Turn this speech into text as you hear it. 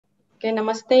Okay,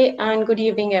 namaste and good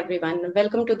evening, everyone.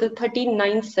 Welcome to the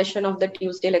 39th session of the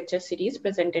Tuesday lecture series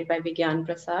presented by Vigyan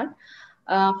Prasar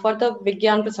for the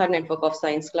Vigyan Prasar Network of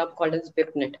Science Club called as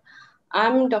VIPNet.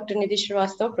 I'm Dr. Nidhi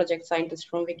Srivastava, project scientist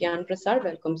from Vigyan Prasar,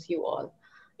 welcomes you all.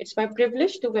 It's my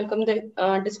privilege to welcome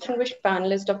the distinguished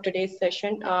panelist of today's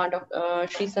session,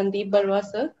 Shri Sandeep Baruah,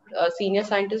 sir, senior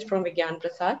scientist from Vigyan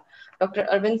Prasar, Dr.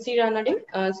 Arvind C. Ranade,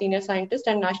 senior scientist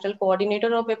and national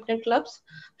coordinator of VIPNet clubs,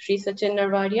 Shri Sachin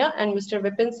Narwadia, and Mr.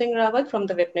 Vipin Singh Rawat from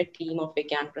the VIPNet team of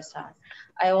Vigyan Prasar.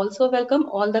 I also welcome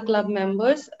all the club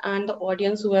members and the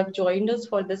audience who have joined us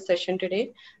for this session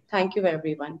today. Thank you,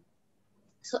 everyone.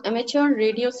 So amateur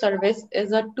radio service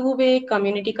is a two-way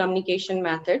community communication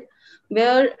method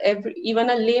where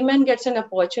even a layman gets an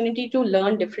opportunity to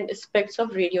learn different aspects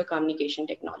of radio communication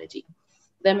technology.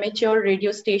 The amateur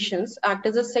radio stations act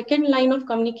as a second line of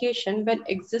communication when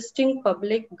existing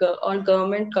public or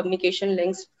government communication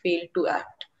links fail to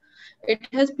act. It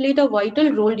has played a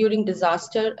vital role during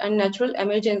disaster and natural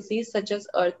emergencies such as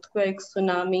earthquakes,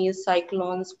 tsunamis,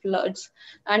 cyclones, floods,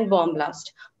 and bomb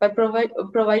blasts by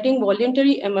providing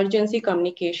voluntary emergency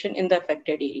communication in the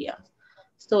affected areas.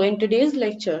 So in today's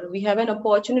lecture, we have an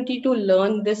opportunity to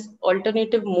learn this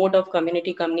alternative mode of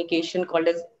community communication called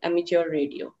as amateur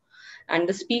radio. And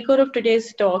the speaker of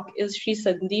today's talk is Shri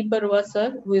Sandeep Baruah,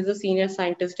 sir, who is a senior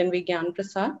scientist in Vigyan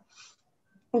Prasar.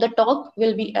 The talk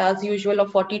will be as usual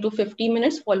of 40 to 50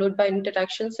 minutes followed by an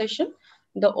interaction session.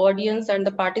 The audience and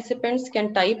the participants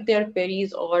can type their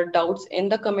queries or doubts in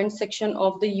the comment section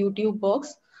of the YouTube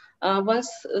box. Once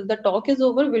the talk is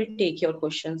over, we'll take your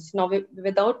questions. Now,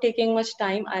 without taking much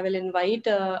time, I will invite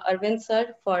Arvind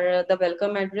sir for the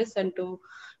welcome address and to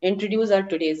introduce our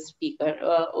today's speaker.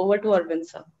 Over to Arvind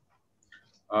sir.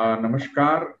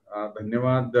 नमस्कार,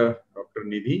 धन्यवाद doctor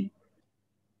निधि।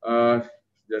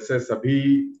 जैसे सभी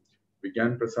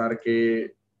विज्ञान प्रसार के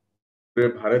पूरे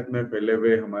भारत में फैले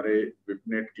हुए हमारे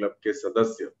विपनेट क्लब के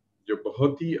सदस्य जो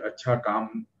बहुत ही अच्छा काम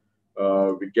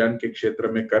विज्ञान के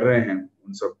क्षेत्र में कर रहे हैं,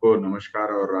 उन सबको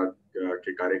नमस्कार और आज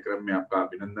के कार्यक्रम में आपका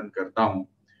अभिनंदन करता हूं।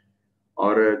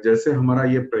 और जैसे हमारा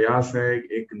ये प्रयास है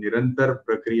एक निरंतर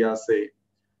प्रक्रिया से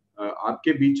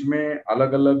आपके बीच में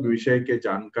अलग अलग विषय के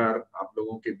जानकार आप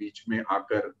लोगों के बीच में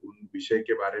आकर उन विषय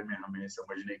के बारे में हमें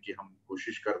समझने की हम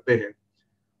कोशिश करते हैं।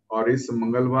 और इस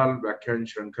मंगलवार व्याख्यान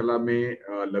श्रृंखला में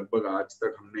लगभग आज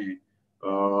तक हमने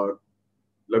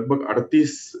लगभग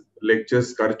 38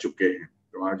 लेक्चर्स कर चुके हैं।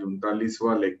 तो आज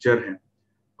 39वां लेक्चर है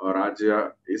और आज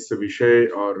इस विषय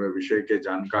और विषय के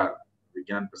जानकार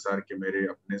विज्ञान प्रसार के मेरे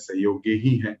अपने सहयोगी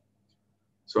ही हैं।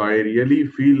 So I really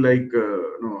feel like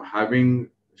having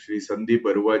Shri Sandeep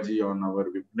Baruah ji on our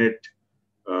VIPNet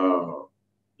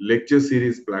lecture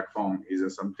series platform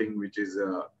is something which is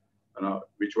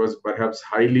which was perhaps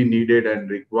highly needed and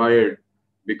required,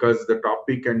 because the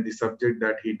topic and the subject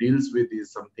that he deals with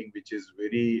is something which is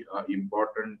very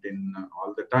important in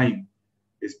all the time,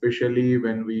 especially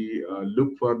when we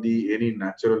look for any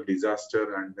natural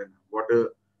disaster, and then what a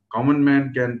common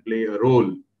man can play a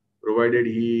role, provided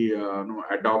he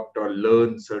adopt or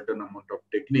learn certain amount of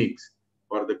techniques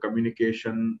for the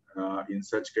communication in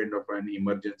such kind of an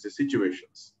emergency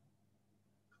situations.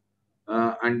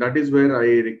 And that is where I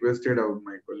requested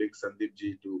my colleague Sandeep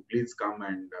ji to please come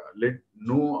and let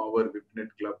know our VIPNet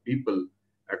club people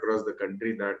across the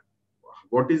country that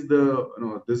what is the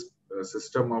this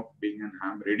system of being an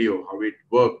ham radio, how it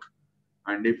work,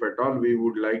 and if at all we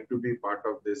would like to be part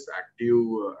of this active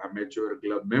amateur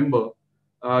club member,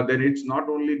 then it's not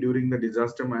only during the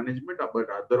disaster management, but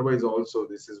otherwise also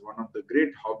this is one of the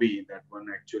great hobby that one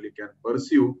actually can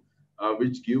pursue,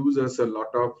 which gives us a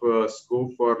lot of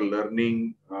scope for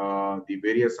learning the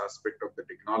various aspects of the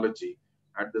technology.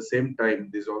 At the same time,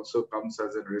 this also comes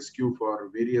as a rescue for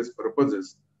various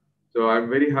purposes. So I'm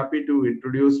very happy to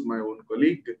introduce my own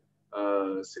colleague,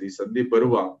 Sri Sandeep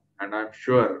Baruah, and I'm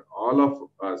sure all of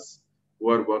us who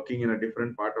are working in a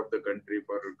different part of the country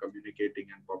for communicating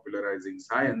and popularizing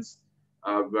science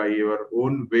by your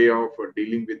own way of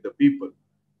dealing with the people.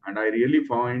 And I really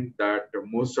find that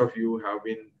most of you have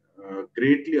been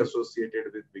greatly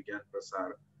associated with Vigyan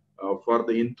Prasar for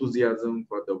the enthusiasm,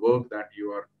 for the work that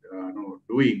you are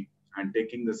doing and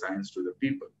taking the science to the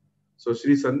people. So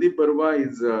Shri Sandeep Baruah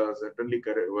is certainly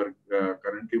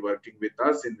currently working with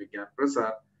us in Vigyan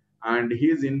Prasar, and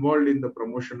he is involved in the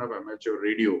promotion of amateur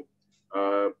radio,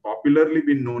 popularly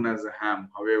been known as a ham.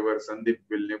 However, Sandeep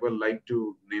will never like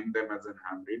to name them as a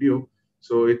ham radio.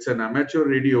 So it's an amateur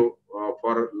radio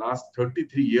for last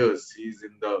 33 years. He's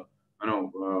in the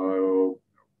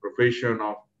profession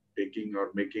of taking or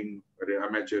making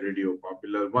amateur radio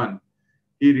popular one.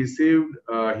 He received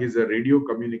his radio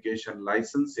communication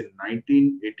license in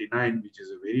 1989, which is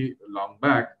a very long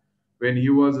back, when he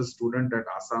was a student at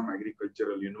Assam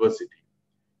Agricultural University.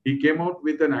 He came out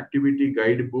with an activity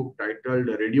guidebook titled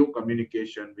Radio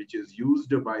Communication, which is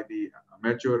used by the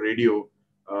amateur radio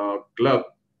club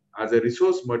as a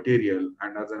resource material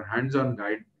and as a hands-on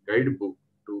guidebook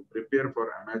to prepare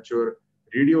for amateur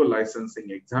radio licensing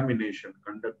examination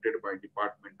conducted by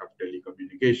Department of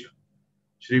Telecommunication.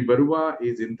 Shri Baruah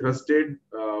is entrusted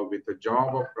with the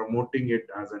job of promoting it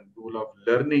as a tool of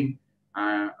learning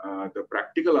the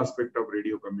practical aspect of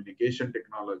radio communication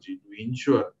technology to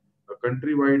ensure a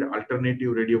countrywide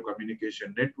alternative radio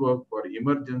communication network for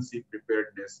emergency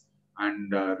preparedness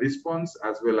and response,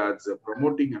 as well as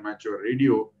promoting amateur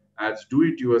radio as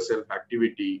do-it-yourself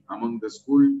activity among the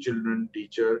school children,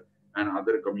 teacher, and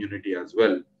other community as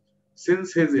well.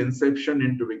 Since his inception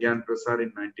into Vigyan Prasar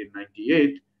in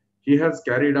 1998, he has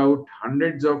carried out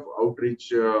hundreds of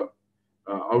outreaching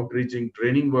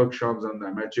training workshops on the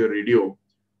amateur radio.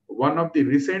 One of the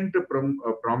recent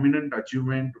prominent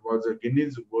achievement was a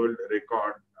Guinness World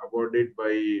Record awarded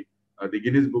by the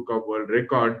Guinness Book of World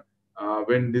Record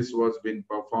when this was being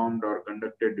performed or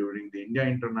conducted during the India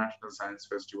International Science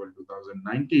Festival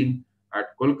 2019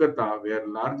 at Kolkata, where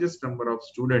largest number of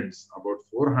students, about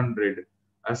 400,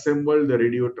 assembled the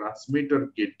radio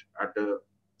transmitter kit at a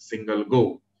single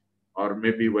go, or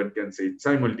maybe one can say it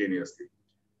simultaneously.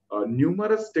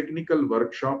 Numerous technical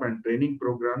workshop and training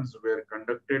programs were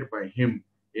conducted by him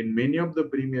in many of the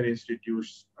premier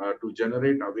institutes to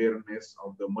generate awareness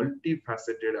of the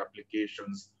multifaceted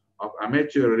applications of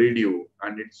amateur radio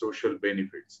and its social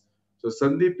benefits. So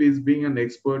Sandeep is being an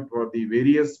expert for the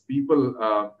various people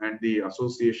and the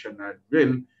association as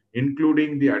well,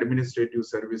 including the administrative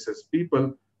services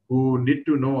people who need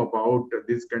to know about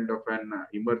this kind of an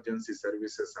emergency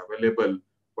services available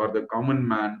for the common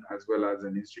man, as well as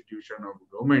an institution of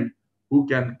government who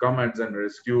can come and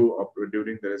rescue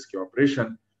during the rescue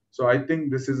operation. So I think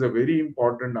this is a very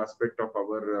important aspect of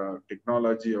our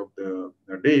technology of the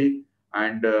day.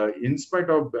 And in spite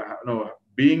of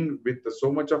being with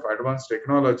so much of advanced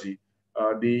technology,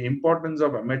 the importance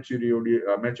of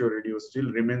amateur radio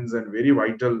still remains and very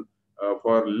vital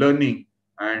for learning.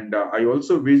 And I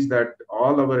also wish that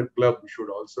all our club should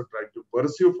also try to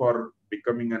pursue for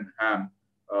becoming an ham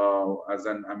as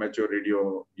an amateur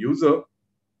radio user.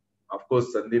 Of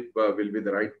course, Sandeep will be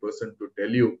the right person to tell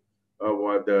you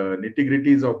what the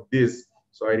nitty-gritties of this.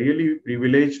 So I really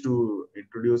privileged to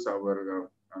introduce our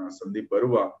Sandeep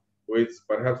Baruah, who is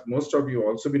perhaps most of you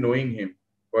also be knowing him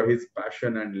for his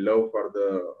passion and love for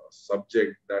the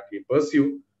subject that he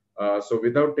pursue. So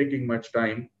without taking much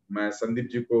time, मैं संदीप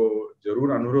जी को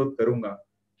जरूर अनुरोध करूंगा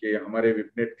कि हमारे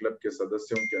Vipnet club के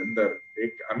सदस्यों के अंदर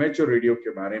एक अमेचर रेडियो के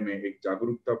बारे में एक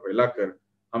जागरूकता फैलाकर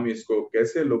हम इसको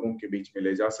कैसे लोगों के बीच में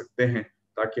ले जा सकते हैं,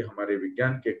 ताकि हमारे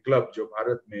विज्ञान के क्लब जो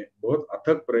भारत में बहुत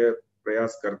अथक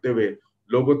प्रयास करते हुए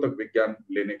लोगों तक विज्ञान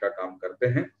लेने का काम करते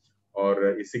हैं।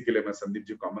 और इसी के लिए मैं संदीप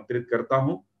जी को आमंत्रित करता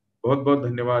हूं। बहुत बहुत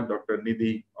धन्यवाद डॉक्टर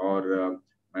निधि, और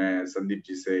मैं संदीप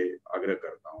जी से आग्रह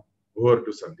करता हूं। Over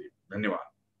to Sandeep. धन्यवाद।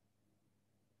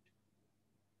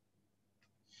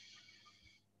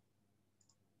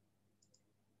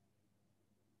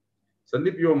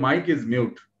 Sandeep, your mic is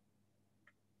mute.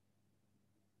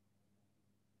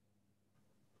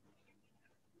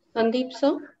 Sandeep,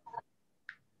 sir?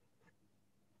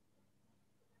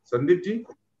 Sandeep ji?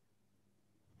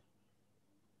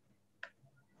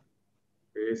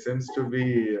 He seems to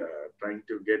be trying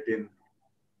to get in.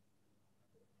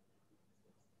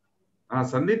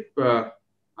 Sandeep,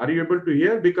 are you able to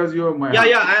hear? Because you are my...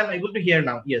 Yeah, I am able to hear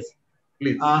now. Yes.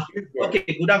 Please. Okay,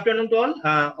 good afternoon to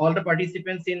all the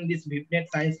participants in this VIPNet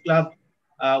Science Club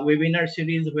webinar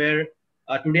series, where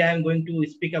today I am going to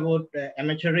speak about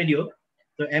amateur radio.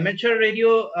 So amateur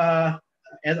radio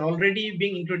has already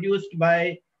been introduced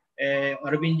by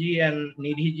Arvindji and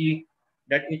Nidhi,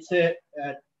 that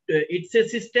it's a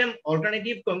system,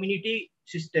 alternative community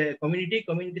system, community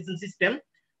communication system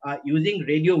using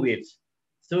radio waves.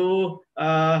 So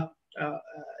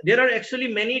there are actually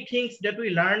many things that we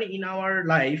learn in our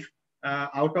life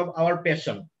out of our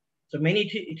passion. So many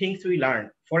things we learn.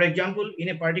 For example, in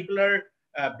a particular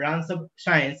branch of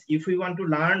science, if we want to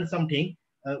learn something,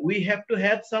 we have to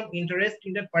have some interest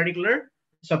in that particular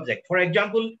subject. For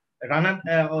example,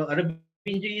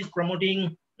 Arvindji is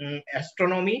promoting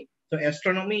astronomy. So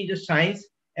astronomy is a science,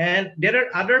 and there are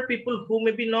other people who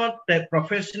may be not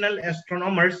professional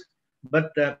astronomers,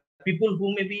 but people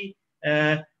who may be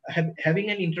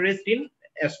having an interest in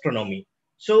astronomy.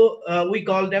 So we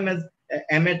call them as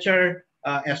amateur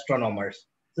astronomers.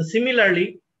 So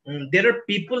similarly, there are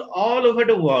people all over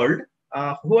the world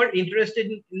who are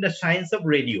interested in the science of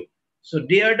radio. So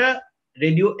they are the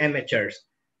radio amateurs.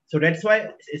 So that's why,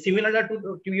 similar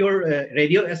to your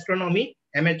radio astronomy,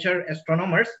 amateur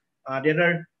astronomers, there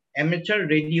are amateur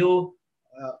radio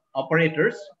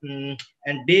operators,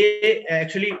 and they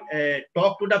actually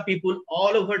talk to the people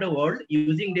all over the world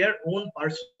using their own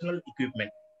personal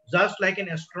equipment. Just like an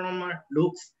astronomer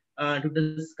looks to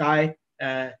the sky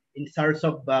in search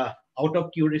of out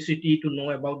of curiosity to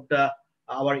know about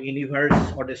our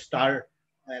universe or the star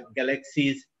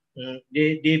galaxies.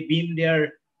 They beam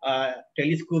their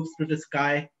telescopes to the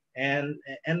sky and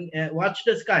watch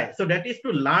the sky. So that is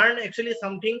to learn actually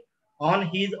something on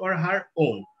his or her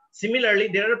own. Similarly,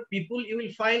 there are people you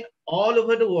will find all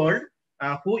over the world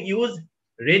who use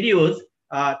radios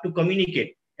to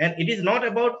communicate. And it is not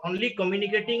about only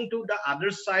communicating to the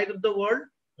other side of the world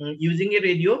using a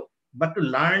radio, but to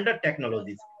learn the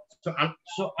technologies.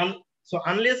 So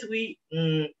unless we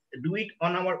do it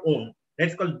on our own,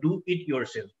 that's called do it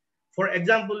yourself. For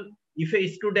example, if a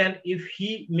student, if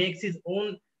he makes his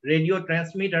own radio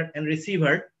transmitter and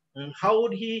receiver, how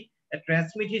would he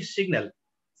transmit his signal?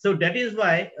 So that is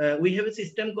why we have a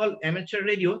system called amateur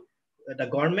radio. The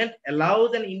government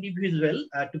allows an individual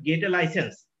to get a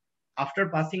license after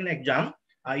passing an exam.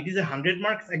 It is a 100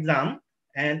 marks exam,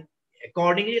 and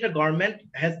accordingly the government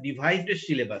has devised a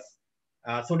syllabus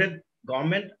so that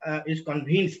government is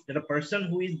convinced that a person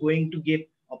who is going to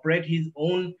operate his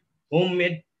own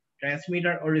homemade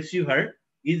transmitter or receiver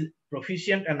is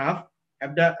proficient enough,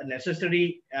 have the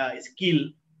necessary skill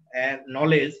and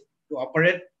knowledge to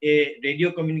operate a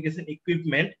radio communication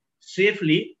equipment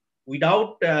safely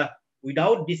without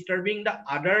disturbing the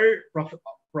other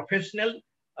professional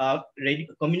radio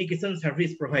communication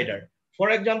service provider.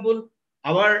 For example,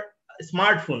 our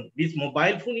smartphone, this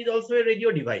mobile phone is also a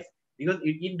radio device because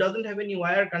it doesn't have any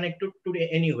wire connected to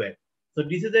anywhere. So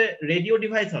this is a radio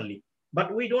device only.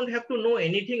 But we don't have to know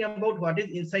anything about what is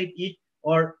inside it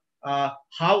or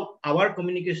how our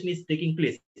communication is taking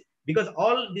place, because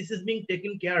all this is being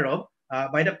taken care of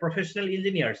by the professional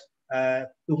engineers to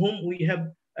whom we have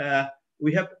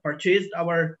purchased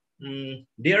our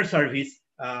their service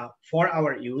for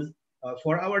our use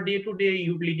for our day-to-day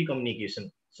utility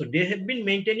communication. So they have been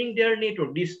maintaining their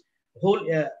network, this whole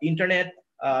internet,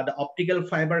 the optical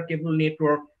fiber cable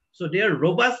network. So they are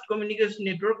robust communication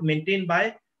network maintained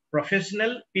by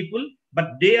professional people,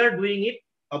 but they are doing it,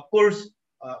 of course,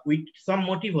 with some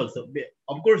motive also.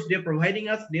 Of course, they're providing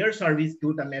us their service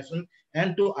to the nation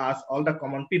and to us, all the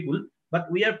common people, but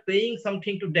we are paying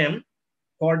something to them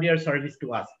for their service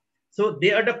to us. So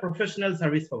they are the professional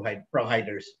service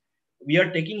providers. We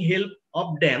are taking help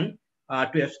of them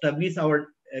to establish our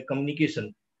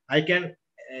communication. I can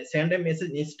send a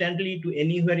message instantly to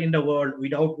anywhere in the world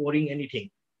without worrying anything,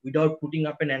 without putting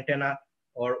up an antenna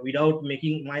or without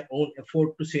making my own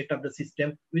effort to set up the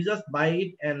system. We just buy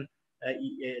it and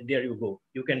there you go,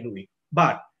 you can do it.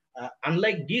 But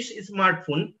unlike this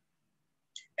smartphone,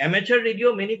 amateur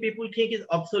radio, many people think is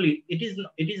obsolete. It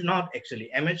is not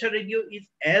actually. Amateur radio is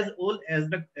as old as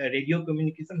the radio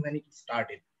communication when it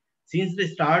started. Since the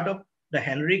start of the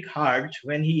Heinrich Hertz,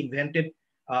 when he invented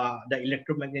the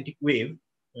electromagnetic wave,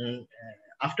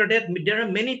 after that, there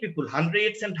are many people,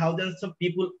 hundreds and thousands of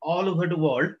people all over the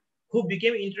world who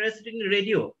became interested in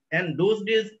radio. And those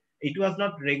days, it was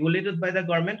not regulated by the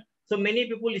government. So many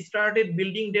people started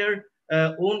building their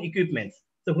own equipments.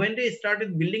 So when they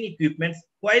started building equipments,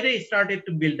 why they started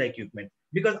to build the equipment?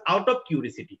 Because out of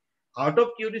curiosity. Out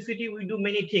of curiosity, we do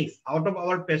many things out of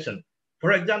our passion.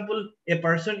 For example, a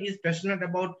person is passionate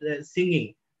about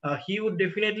singing. He would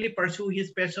definitely pursue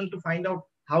his passion to find out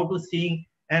how to sing,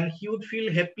 and he would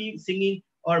feel happy singing,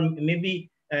 or maybe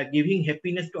giving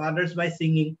happiness to others by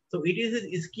singing. So it is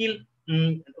a skill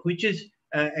which is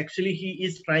actually he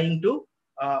is trying to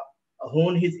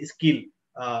hone his skill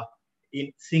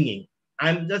in singing.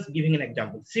 I'm just giving an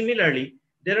example. Similarly,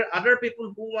 there are other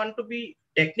people who want to be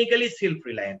technically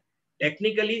self-reliant,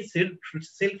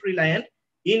 self-reliant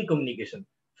in communication.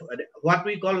 What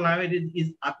we call nowadays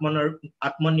is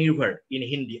Atmanirbhar in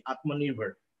Hindi,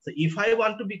 Atmanirbhar. So if I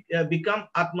want to become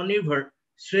Atmanirbhar,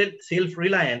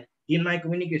 self-reliant in my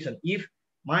communication, if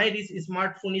this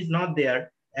smartphone is not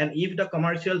there, and if the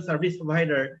commercial service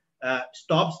provider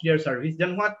stops their service,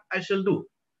 then what I shall do?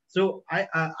 So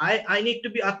I need to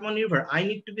be Atmanirbhar. I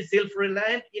need to be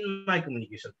self-reliant in my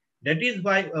communication. That is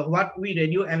why what we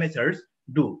radio amateurs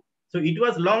do. So it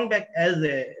was long back, as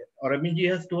Arabinji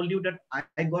has told you, that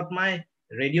I got my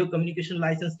radio communication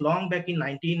license long back in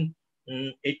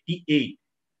 1988.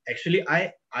 Actually,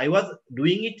 I was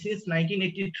doing it since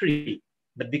 1983.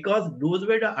 But because those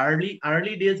were the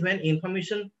early days when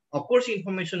information, of course,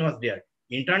 information was there.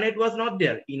 Internet was not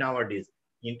there in our days.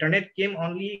 Internet became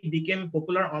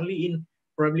popular only in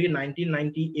probably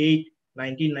 1998,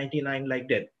 1999, like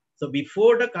that. So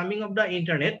before the coming of the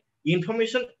internet,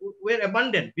 information were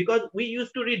abundant because we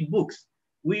used to read books.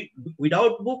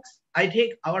 Without books, I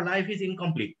think our life is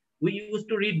incomplete. We used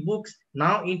to read books.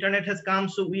 Now internet has come,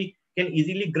 so we can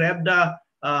easily grab the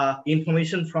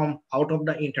information from out of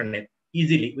the internet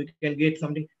easily. We can get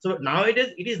something. So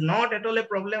nowadays, it is not at all a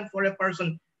problem for a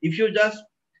person. If you just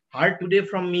heard today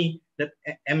from me that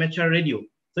amateur radio,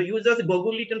 so you just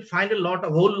Google it and find a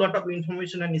whole lot of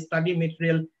information and study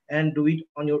material and do it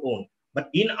on your own. But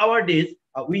in our days,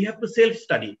 we have to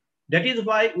self-study. That is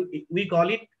why we call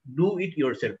it do it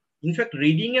yourself. In fact,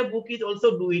 reading a book is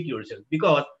also do it yourself,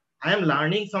 because I am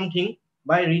learning something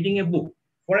by reading a book.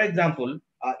 For example,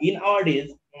 in our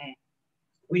days,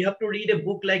 we have to read a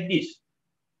book like this.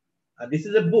 This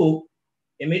is a book,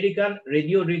 American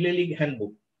Radio Relay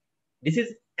Handbook. This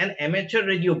is an amateur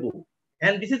radio book.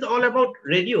 And this is all about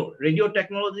radio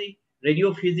technology,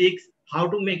 radio physics, how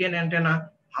to make an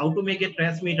antenna, how to make a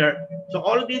transmitter. So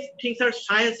all these things are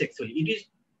science actually. It is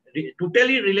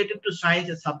totally related to science,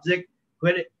 a subject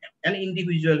where an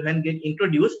individual, when get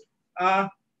introduced,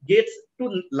 gets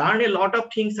to learn a lot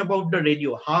of things about the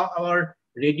radio, how our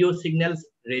radio signals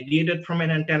radiated from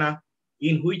an antenna,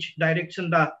 in which direction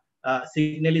the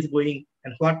signal is going,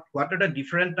 and what are the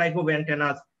different type of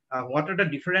antennas, what are the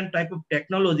different type of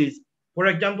technologies. For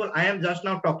example, I am just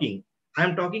now talking. I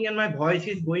am talking and my voice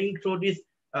is going through this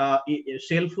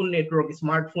cell phone network,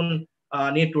 smartphone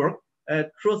network,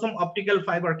 through some optical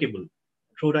fiber cable,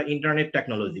 through the internet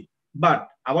technology. But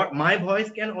my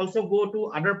voice can also go to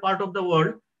other part of the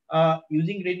world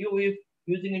using radio wave,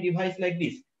 using a device like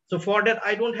this. So for that,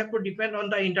 I don't have to depend on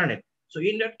the internet. So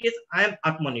in that case, I am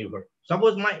Atmanirbhar.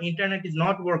 Suppose my internet is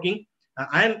not working.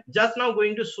 I am just now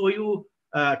going to show you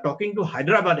talking to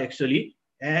Hyderabad actually.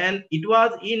 And it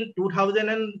was in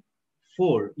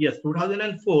 2004. Yes,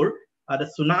 2004. The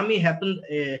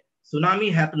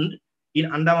tsunami happened in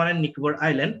Andaman and Nicobar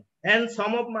Island. And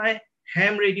some of my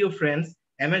ham radio friends,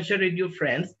 amateur radio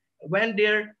friends, went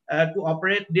there to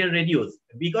operate their radios,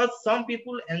 because some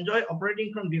people enjoy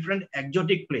operating from different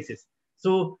exotic places.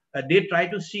 So they try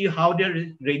to see how their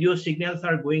radio signals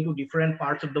are going to different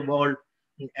parts of the world,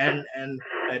 and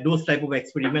those type of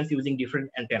experiments using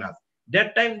different antennas.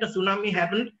 That time the tsunami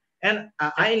happened, and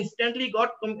I instantly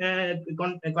got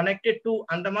connected to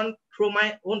Andaman through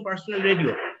my own personal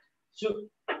radio.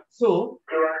 So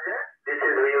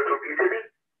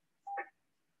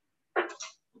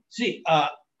see,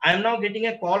 I am now getting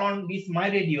a call on this my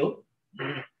radio.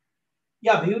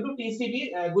 Yeah, view to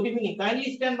TCD. Good evening.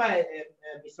 Kindly stand by,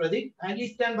 Ms. Pradeep. Kindly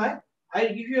stand by. I'll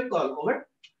give you a call. Over.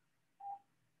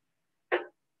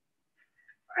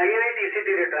 Again, TCD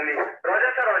returning.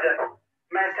 Roger, sir, Roger.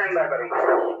 मैं stand by करूँगा.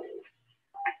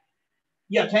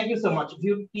 Yeah, thank you so much.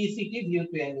 View TCT, view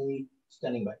to any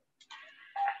standing by.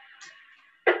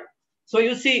 So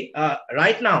you see,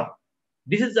 right now,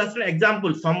 this is just an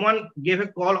example. Someone gave a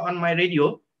call on my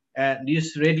radio, and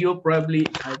this radio probably,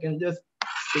 I can just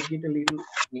take it a little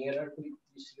nearer to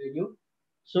this radio.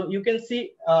 So you can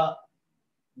see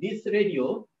this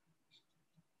radio.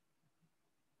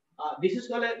 This is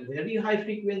called a very high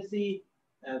frequency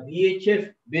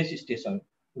VHF base station.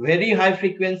 Very high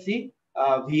frequency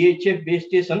VHF base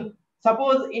station.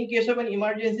 Suppose in case of an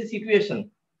emergency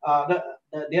situation,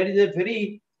 there is a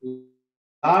very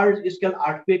large scale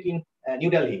earthquake in New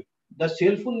Delhi. The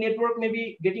cell phone network may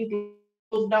be getting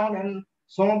closed down, and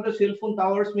some of the cell phone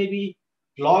towers may be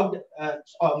clogged,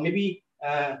 or maybe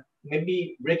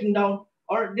breaking down,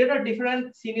 or there are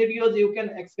different scenarios you can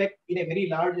expect in a very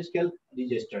large scale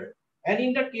disaster. And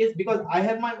in that case, because I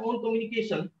have my own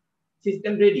communication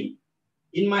system ready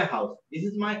in my house, this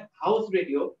is my house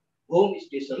radio, home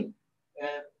station,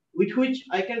 with which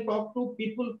I can talk to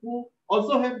people who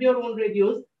also have their own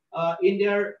radios in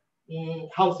their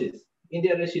houses, in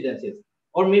their residences,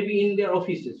 or maybe in their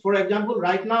offices. For example,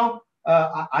 right now,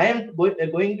 I am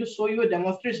going to show you a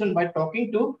demonstration by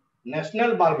talking to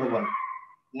National Bal Bhavan.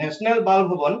 National Bal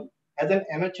Bhavan has an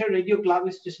amateur radio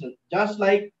club station, just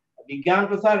like Vigyan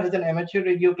Prasar has an amateur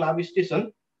radio club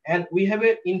station, and we have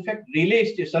a, in fact, relay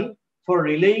station for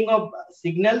relaying of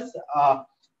signals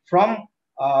from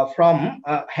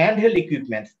handheld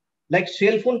equipment. Like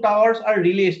cell phone towers are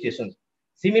relay stations.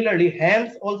 Similarly,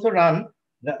 hams also run,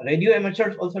 the radio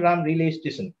amateurs also run relay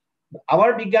station.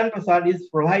 Our Vigyan Prasar is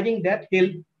providing that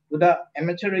help to the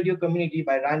amateur radio community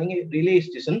by running a relay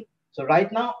station. So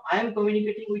right now I am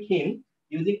communicating with him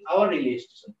using our relay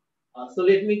station. So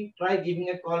let me try giving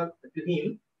a call to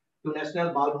him to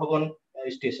National Bal Bhavan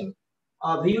station.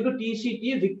 VU2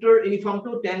 TCT, Victor Uniform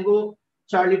 2 Tango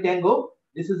Charlie Tango.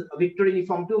 This is Victor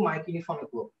Uniform 2 Mike Uniform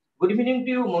Echo. Good evening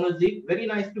to you, Monojit. Very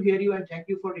nice to hear you and thank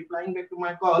you for replying back to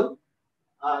my call.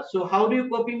 So how do you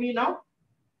copy me now?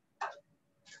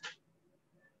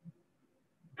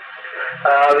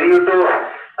 VU2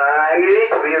 Angry,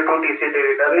 VU2 TCT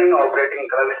returning, operating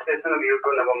Kerala station, VU2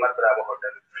 November Bravo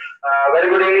Hotel. Very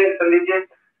good evening, Sandeep ji.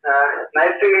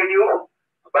 Nice to meet you.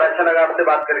 बड़ा अच्छा लगा आपसे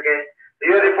बात करके.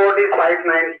 Your report is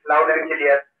 5-9, loud and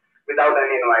clear, without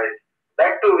any noise.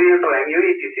 Back to VU2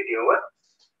 MUE TCT, over.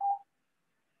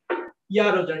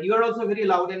 Yeah, Roger, you are also very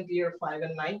loud and clear, 5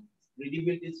 and 9.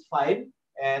 Readability is 5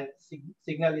 and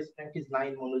signal strength is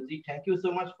 9, Monoji. Thank you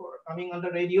so much for coming on the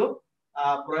radio.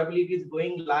 Probably it is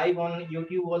going live on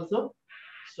YouTube also.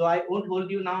 So I won't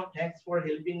hold you now. Thanks for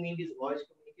helping me in this voice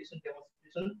communication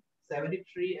demonstration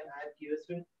 73, and I am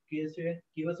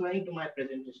QSYing to my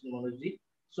presentation, Monoji.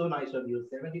 So nice of you.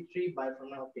 73, bye for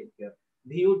now. Take care.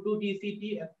 VU2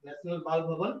 TCT at National Bal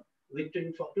Bhavan. Victor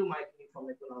Uniform 2, Mike Uniform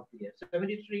Echo now clear.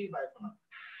 73, bye for now.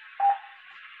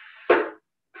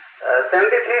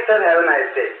 73, sir, have a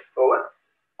nice day. Over.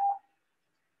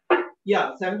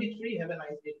 Yeah, 73, have a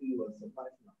nice day to you also. Bye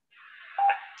for now.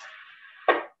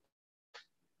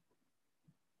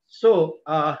 So,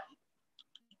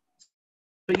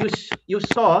 you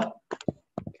saw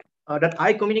that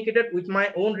I communicated with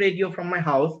my own radio from my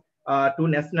house to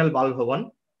National Bal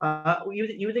Bhavan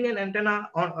using an antenna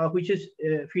on, which is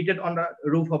fitted on the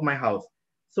roof of my house.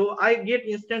 So I get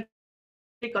instantly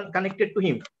connected to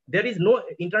him. There is no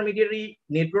intermediary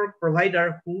network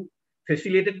provider who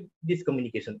facilitated this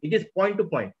communication. It is point to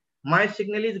point. My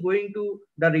signal is going to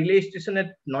the relay station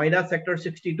at Noida sector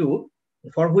 62,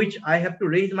 for which I have to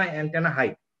raise my antenna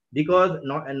height, because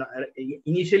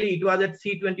initially it was at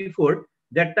C24.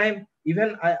 That time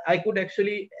even I could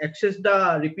actually access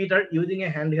the repeater using a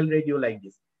handheld radio like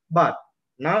this. But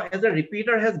now as the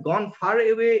repeater has gone far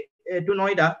away to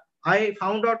Noida, I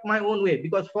found out my own way,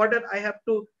 because for that I have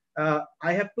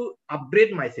to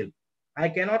upgrade myself. I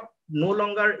cannot no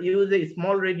longer use a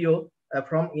small radio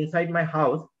from inside my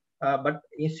house, but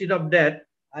instead of that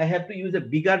I have to use a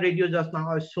bigger radio. Just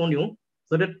now I've shown you,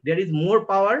 so that there is more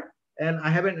power, and I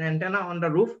have an antenna on the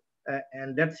roof,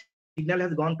 and that signal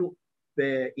has gone to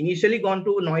initially gone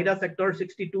to Noida sector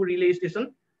 62 relay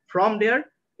station. From there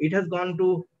it has gone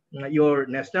to your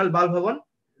National Bal Bhavan.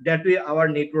 That way our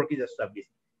network is established,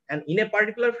 and in a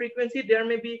particular frequency there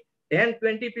may be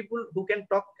 10-20 people who can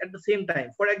talk at the same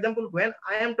time. For example, when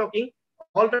I am talking,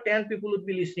 all the 10 people would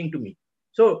be listening to me.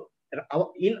 So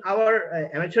in our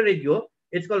amateur radio,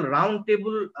 it's called round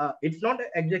table. It's not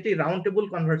exactly round table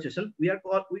conversation. We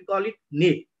call it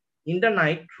NAE. In the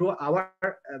night, through our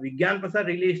Vigyan Prasar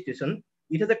relay station,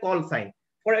 it has a call sign.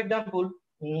 For example,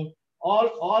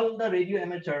 all the radio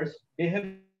amateurs, they have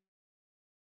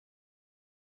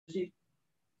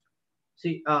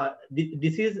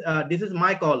this is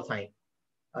my call sign.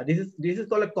 This is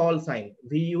called a call sign.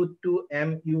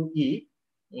 VU2MUE.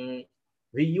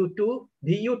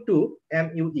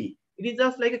 VU2MUE. It is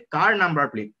just like a car number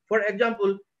plate. For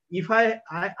example, if I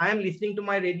am listening to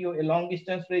my radio, a long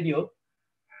distance radio,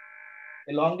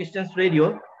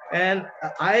 and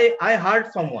I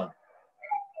heard someone.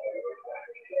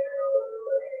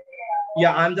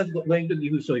 Yeah, I'm just going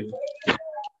to show you.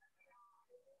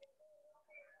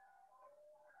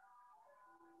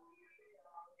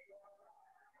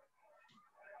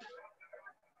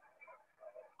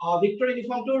 Victor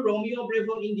Uniform 2, Romeo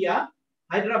Bravo India,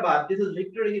 Hyderabad. This is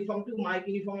Victor Uniform 2, Mike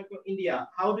Uniform India.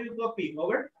 How do you copy?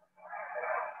 Over.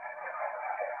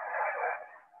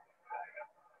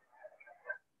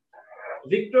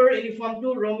 Victor Uniform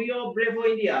 2, Romeo Bravo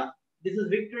India. This is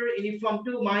Victor Uniform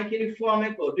 2, Mike Uniform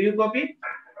Echo. Do you copy?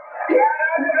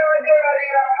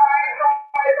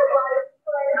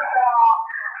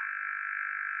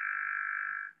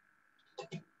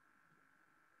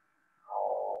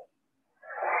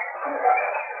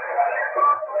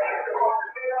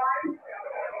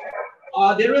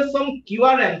 There was some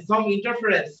QRM, some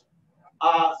interference.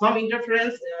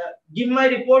 Give my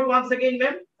report once again,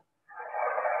 ma'am.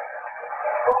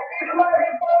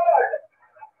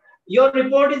 Your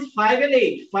report is 5 and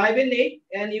 8,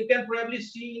 and you can probably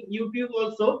see in YouTube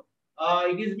also.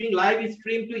 It is being live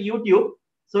streamed to YouTube,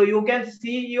 so you can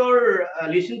see your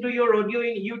listen to your audio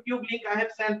in YouTube link I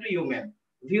have sent to you, ma'am.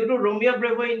 View to Romeo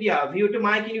Bravo India, view to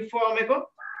Mike Uniform Echo.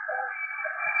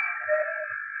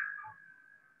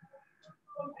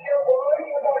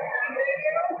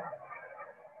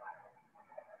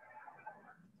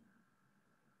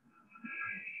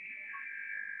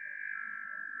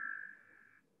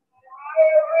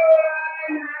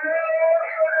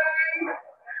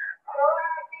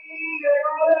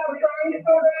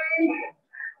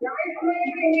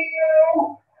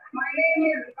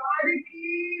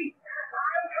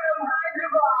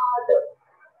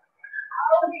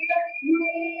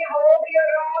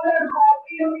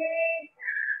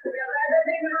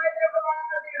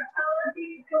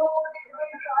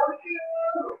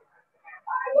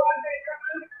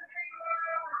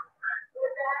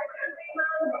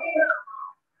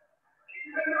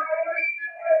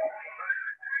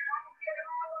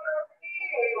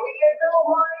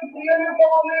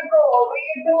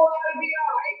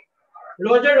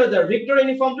 Roger, Roger. Victor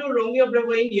Uniform 2, Romeo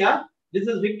Bravo India. This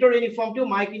is Victor Uniform 2,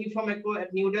 Mike Uniform Echo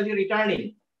at New Delhi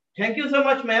returning. Thank you so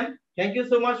much, ma'am. Thank you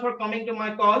so much for coming to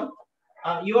my call.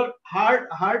 You are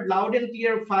heard loud and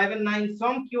clear, 5 and 9.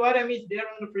 Some QRM is there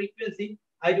on the frequency.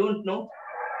 I don't know.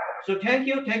 So thank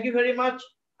you very much.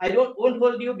 I won't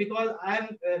hold you because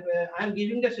I'm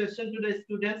giving the session to the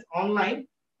students online.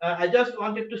 I just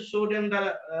wanted to show them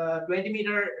the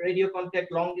 20-meter radio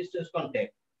contact, long distance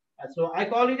contact. So I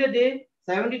call it a day.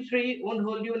 73 won't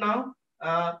hold you now.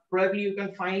 Probably you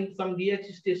can find some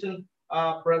DX station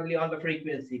probably on the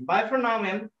frequency. Bye for now,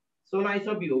 ma'am. So nice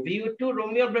of you. VU2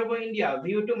 Romeo Bravo India.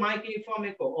 VU2 Mike Uniform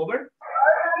Echo. Over.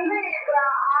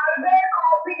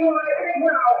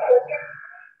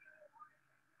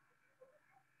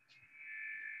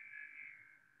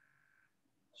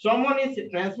 Someone is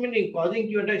transmitting, causing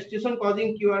QRM. The station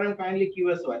causing QRM, kindly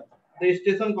QSY. The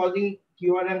station causing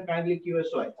QRM, kindly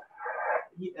QSY.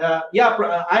 Yeah,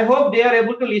 I hope they are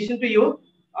able to listen to you.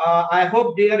 I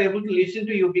hope they are able to listen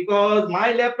to you because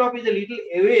my laptop is a little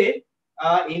away.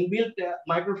 Inbuilt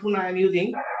microphone I am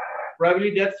using.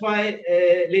 Probably that's why.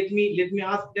 Let me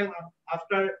ask them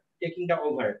after taking the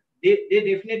over. They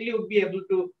definitely would be able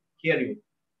to hear you.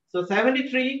 So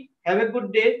 73. Have a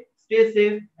good day. Stay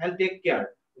safe and take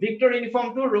care. Victor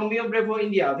Uniform 2, Romeo Bravo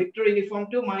India. Victor Uniform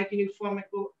 2, Mike Uniform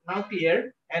Echo, now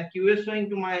clear, and QS showing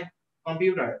to my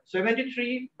computer.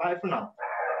 73, bye for now.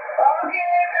 Okay,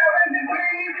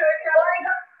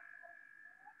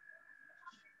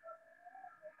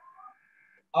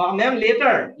 73, ma'am,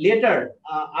 later,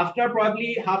 after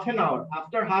probably half an hour,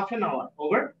 over. Okay, half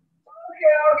an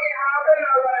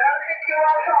hour. Okay,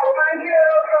 thank you.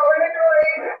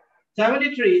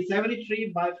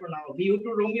 73, bye for now. VU2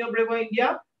 Romeo Bravo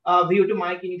India, VU2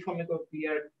 Mike Uniform Echo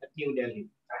clear at New Delhi.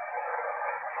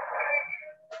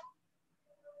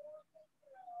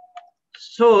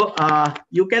 So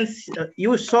you can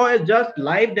you saw a just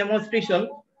live demonstration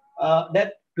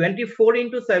that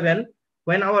 24/7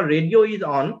 when our radio is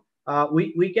on,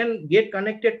 we can get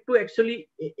connected to actually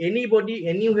anybody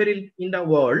anywhere in the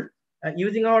world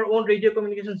using our own radio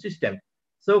communication system.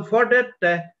 So for that,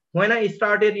 when I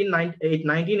started in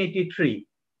 1983,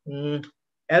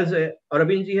 as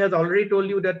Arvindji has already told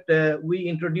you that we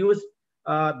introduced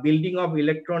building of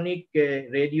electronic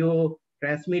radio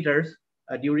transmitters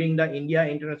during the India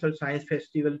International Science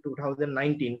Festival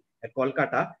 2019 at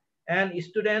Kolkata, and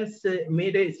students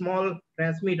made a small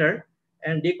transmitter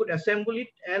and they could assemble it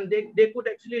and they could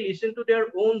actually listen to their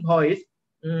own voice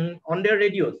on their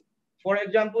radios. For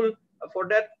example, for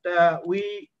that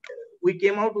we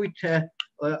came out with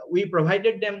we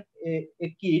provided them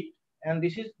a kit, and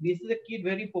this is a kit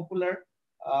very popular.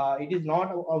 It is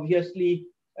not obviously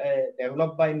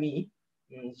developed by me,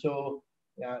 so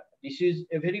this is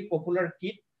a very popular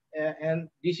kit, and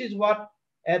this is what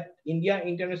at India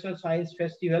International Science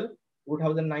Festival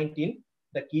 2019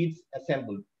 the kids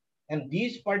assembled. And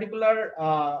this particular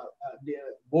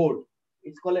board,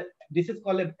 this is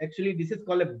called a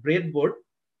breadboard,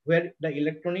 where the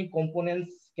electronic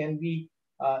components can be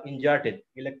inserted.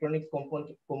 Electronics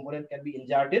component can be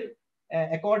inserted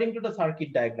according to the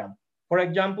circuit diagram. For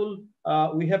example,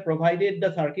 we have provided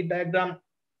the circuit diagram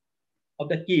of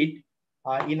the kit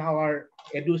in our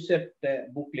EduSet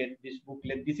booklet.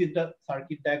 This is the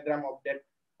circuit diagram of that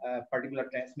particular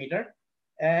transmitter,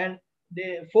 and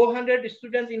the 400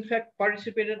 students in fact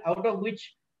participated, out of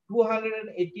which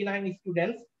 289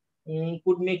 students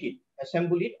could make it,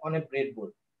 assemble it on a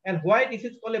breadboard. And why this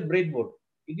is called a breadboard?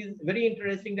 It is very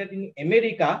interesting that in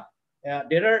America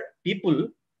there are people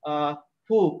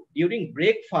who during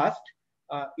breakfast,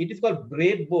 it is called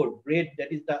breadboard. Bread,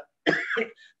 that is the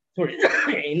sorry,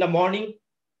 in the morning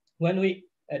when we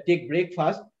take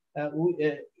breakfast,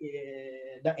 the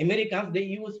Americans, they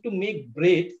used to make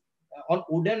breads on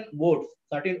wooden boards,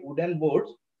 certain wooden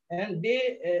boards, and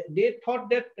they thought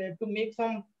that to make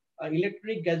some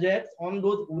electric gadgets on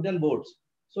those wooden boards,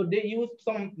 so they used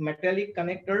some metallic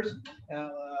connectors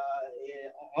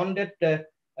on that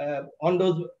on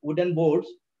those wooden boards,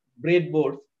 bread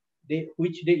boards,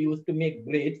 which they used to make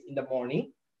breads in the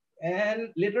morning.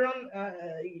 And later on,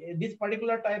 this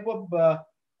particular type of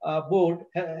board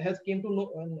has come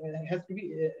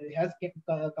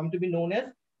to be known as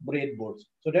breadboards.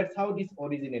 So that's how this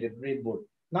originated, breadboard.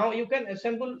 Now you can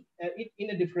assemble it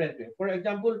in a different way. For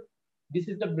example, this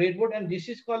is the breadboard, and this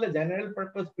is called a general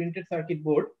purpose printed circuit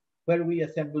board, where we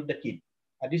assemble the kit.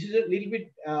 This is a little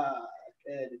bit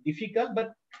difficult,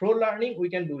 but through learning we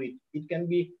can do it. It can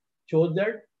be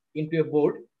soldered into a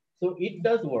board, so it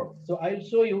does work. So I'll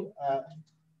show you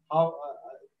how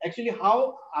actually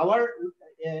how our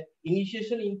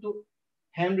initiation into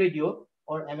ham radio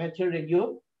or amateur radio,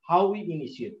 how we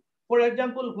initiate. For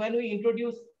example, when we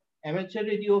introduce amateur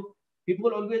radio,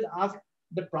 people always ask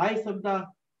the price of the,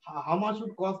 how much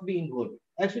would cost be involved.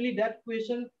 Actually, that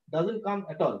question doesn't come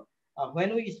at all.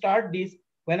 When I started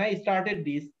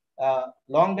this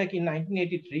long back in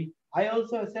 1983, I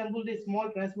also assembled a small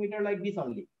transmitter like this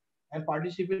only and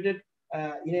participated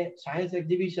in a science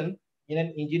exhibition in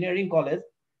an engineering college.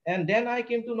 And then I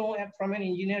came to know from an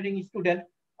engineering student.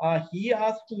 He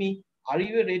asked me, "Are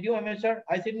you a radio amateur?"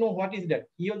 I said, "No, what is that?"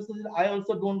 He also said, "I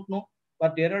also don't know,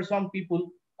 but there are some people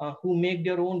who make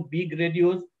their own big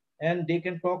radios and they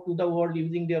can talk to the world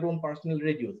using their own personal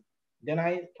radios." Then I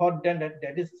thought then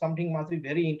that is something must be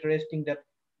very interesting, that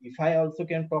if I also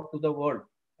can talk to the world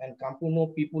and come to know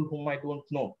people whom I don't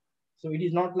know. So it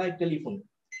is not like telephone.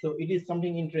 So it is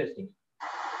something interesting.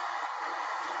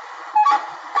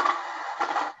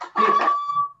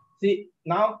 See,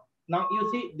 now you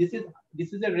see, this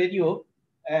is a radio,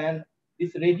 and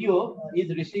this radio is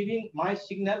receiving my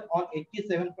signal on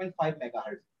 87.5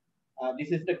 megahertz. This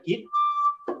is the kit.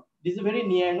 This is very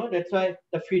near, no? That's why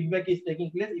the feedback is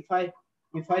taking place.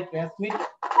 If I transmit,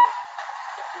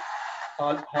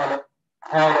 hello,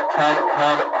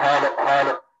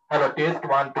 test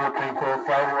 1 2 3 4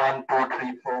 5 1 2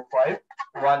 3 4 5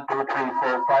 1 2 3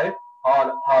 4 5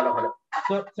 hello.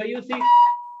 So you see,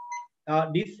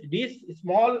 this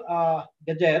small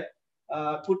gadget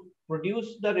could produce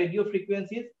the radio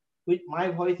frequencies which my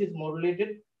voice is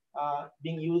modulated,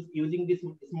 being used using this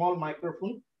small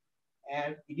microphone,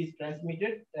 and it is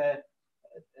transmitted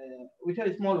with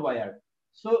a small wire.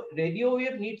 So radio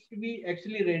wave needs to be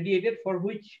actually radiated, for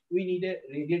which we need a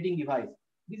radiating device.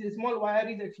 This small wire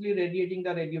is actually radiating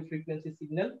the radio frequency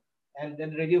signal, and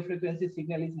then radio frequency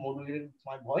signal is modulated with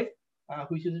my voice,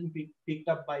 which is picked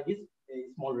up by this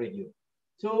small radio.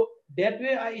 So that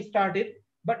way I started,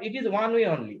 but it is one way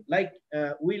only. Like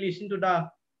we listen to the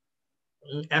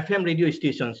FM radio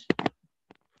stations,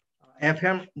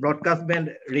 FM broadcast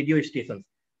band radio stations.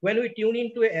 When we tune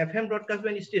into a FM broadcast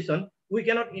band station, we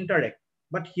cannot interact.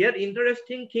 But here,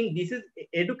 interesting thing, this is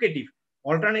educative,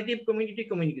 alternative community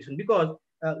communication, because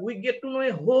we get to know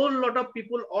a whole lot of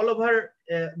people all over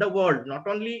the world, not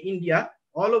only India,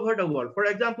 all over the world. For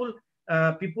example,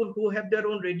 people who have their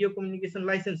own radio communication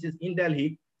licenses in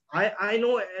Delhi, I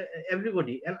know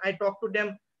everybody, and I talk to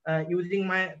them using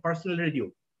my personal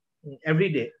radio every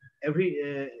day.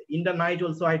 In the night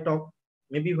also I talk.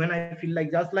 Maybe when I feel like,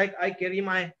 just like I carry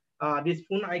my this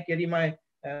phone, I carry my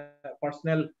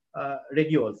personal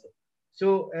radio also.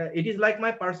 So it is like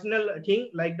my personal thing,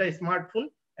 like the smartphone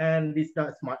and this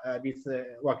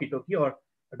walkie-talkie or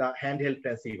the handheld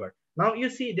transceiver. Now you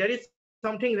see, there is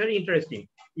something very interesting.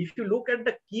 If you look at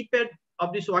the keypad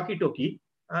of this walkie-talkie,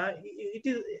 it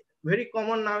is very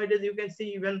common nowadays. You can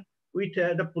see even with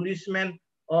the policeman,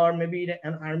 or maybe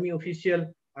an army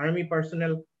official, army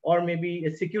personnel, or maybe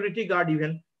a security guard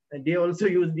even, they also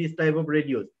use these type of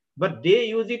radios. But they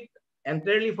use it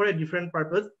entirely for a different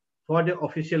purpose, for the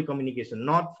official communication,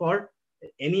 not for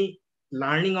any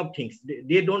learning of things.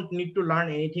 They don't need to learn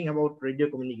anything about radio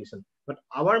communication. But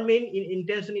our main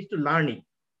intention is to learn it,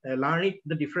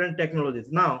 the different technologies.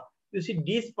 Now, you see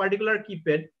this particular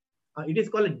keypad, it is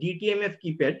called a DTMF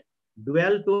keypad,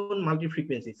 dual tone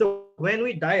multi-frequency. So when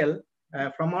we dial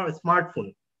from our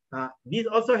smartphone, this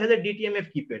also has a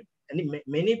DTMF keypad. And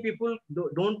many people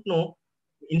don't know.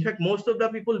 In fact, most of the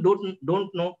people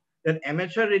don't know that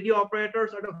amateur radio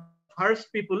operators are the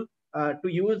first people to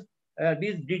use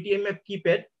this DTMF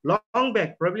keypad long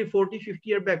back, probably 40-50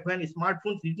 years back, when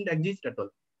smartphones didn't exist at all.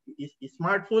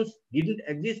 Smartphones didn't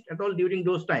exist at all during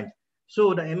those times.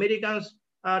 So the Americans,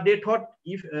 they thought,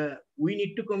 if we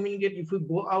need to communicate, if we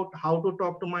go out, how to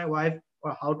talk to my wife,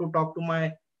 or how to talk to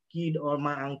my kid or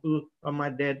my uncle or my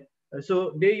dad.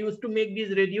 So they used to make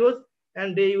these radios,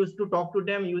 and they used to talk to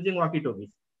them using walkie-talkies.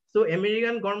 So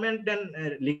American government then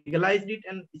legalized it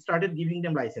and started giving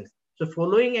them license. So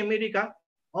following America,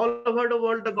 all over the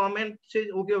world, the government says,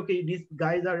 okay, these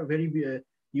guys are very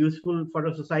useful for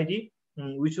the society.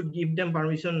 We should give them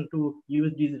permission to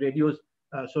use these radios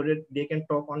so that they can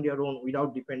talk on their own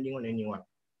without depending on anyone.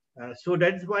 So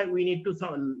that's why we need to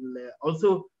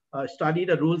also study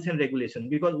the rules and regulation,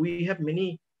 because we have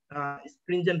many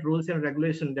stringent rules and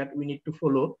regulation that we need to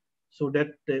follow, so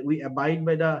that we abide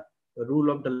by the rule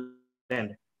of the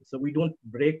land. So we don't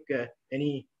break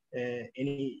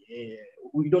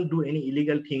we don't do any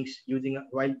illegal things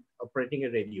while operating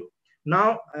a radio.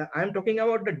 Now I'm talking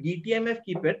about the DTMF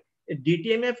keypad. A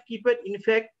DTMF keypad, in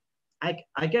fact,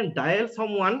 I can dial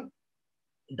someone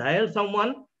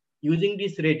using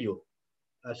this radio.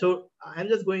 So I'm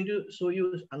just going to show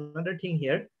you another thing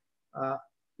here.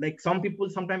 like some people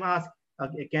sometimes ask,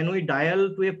 can we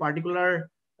dial to a particular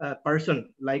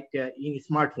person, like in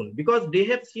smartphone, because they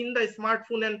have seen the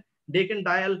smartphone and they can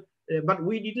dial, but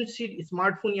we didn't see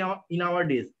smartphone in our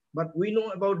days, but we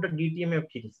know about the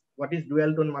DTMF things, what is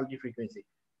dual tone multi-frequency.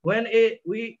 When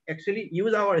we actually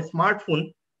use our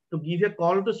smartphone to give a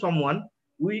call to someone,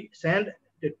 we send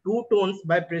the two tones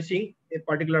by pressing a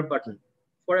particular button.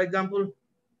 For example,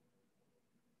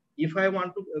 if I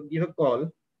want to give a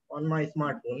call on my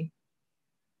smartphone,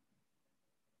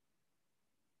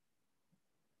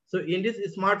 so in this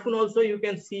smartphone also you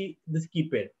can see this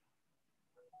keypad.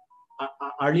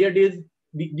 Earlier days,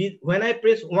 when I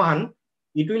press 1,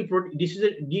 it will produce, this is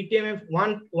a DTMF,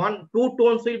 two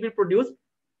tones will be produced,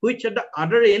 which at the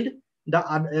other end,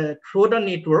 through the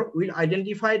network will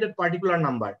identify that particular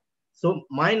number. So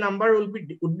my number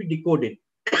would be decoded.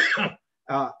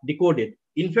 Decoded.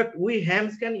 In fact, we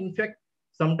hams can in fact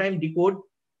sometimes decode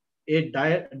a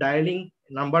dialing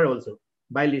number also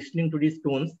by listening to these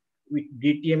tones with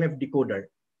DTMF decoder.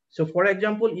 So for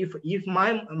example, if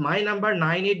my number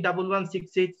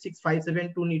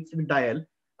 9811686572 needs to be dialed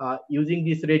using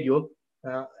this radio,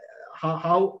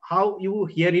 how you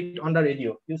hear it on the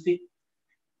radio? You see,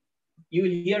 you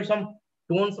will hear some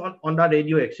tones on the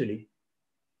radio actually.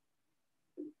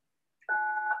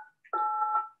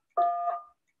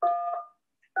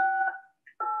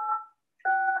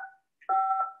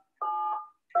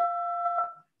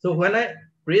 So when I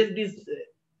press these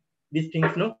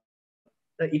things, no,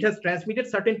 it has transmitted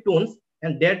certain tones,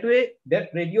 and that way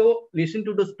that radio listen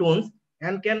to those tones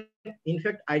and can in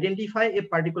fact identify a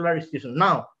particular station.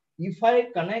 Now, if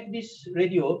I connect this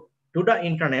radio to the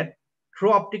internet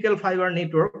through optical fiber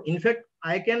network, in fact,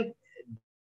 I can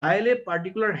dial a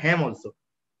particular ham also,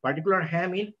 particular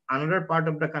ham in another part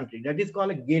of the country. That is called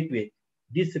a gateway.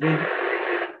 This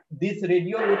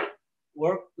radio would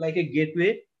work like a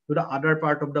gateway to the other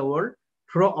part of the world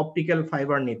through optical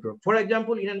fiber network. For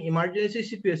example, in an emergency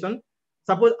situation,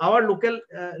 suppose our local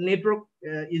network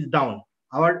is down,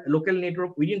 our local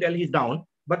network within Delhi is down,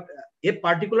 but a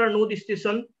particular node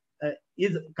station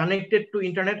is connected to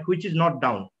internet which is not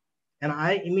down, and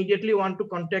I immediately want to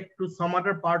contact to some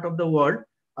other part of the world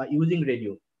using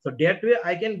radio. So that way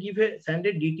I can give a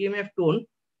standard DTMF tone,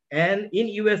 and in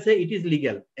USA it is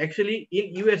legal. Actually,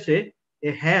 in USA,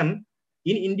 a ham,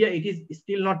 in India it is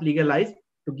still not legalized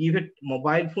to give a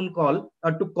mobile phone call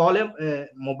or to call a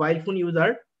mobile phone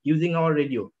user using our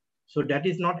radio. So that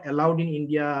is not allowed in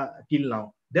India till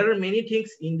now. There are many things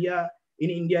in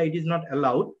India it is not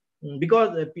allowed, because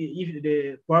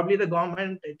probably the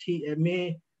government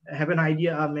may have an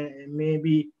idea, may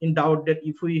be in doubt that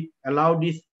if we allow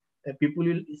this, people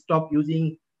will stop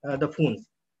using the phones.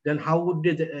 Then how would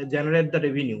they generate the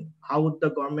revenue? How would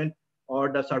the government or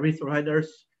the service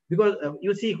providers? Because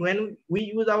you see, when we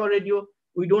use our radio,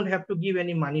 we don't have to give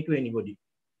any money to anybody,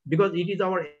 because it is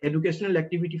our educational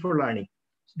activity for learning.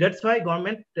 That's why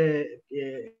government,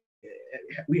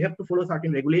 we have to follow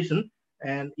certain regulation.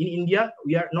 And in India,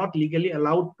 we are not legally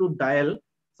allowed to dial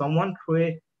someone through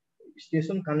a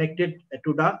station connected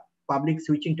to the public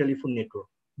switching telephone network.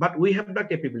 But we have the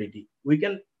capability. We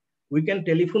can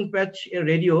telephone patch a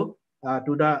radio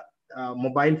to the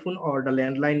mobile phone or the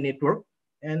landline network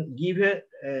and give a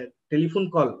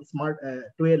telephone call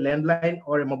to a landline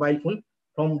or a mobile phone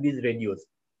from these radios.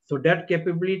 So that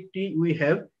capability we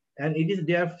have, and it is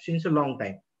there since a long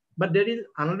time. But there is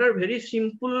another very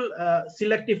simple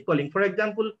selective calling. For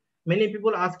example, many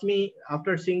people ask me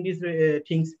after seeing these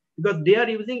things, because they are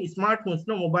using smartphones,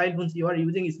 no mobile phones. You are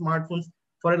using smartphones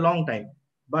for a long time,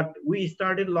 but we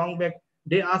started long back.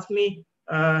 They ask me,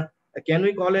 can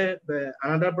we call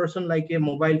another person like a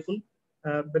mobile phone?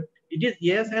 But it is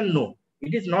yes and no.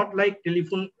 It is not like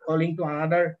telephone calling to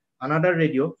another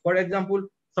radio. For example,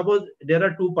 suppose there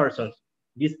are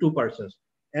these two persons,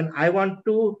 and I want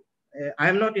to, I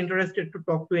am not interested to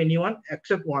talk to anyone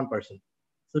except one person.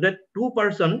 So that two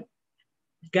person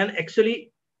can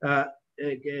actually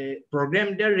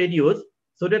program their radios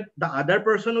so that the other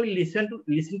person will listen to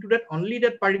that only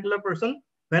that particular person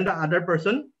when the other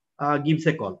person gives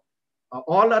a call.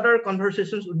 All other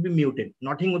conversations would be muted.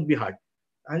 Nothing would be heard.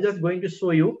 I'm just going to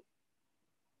show you.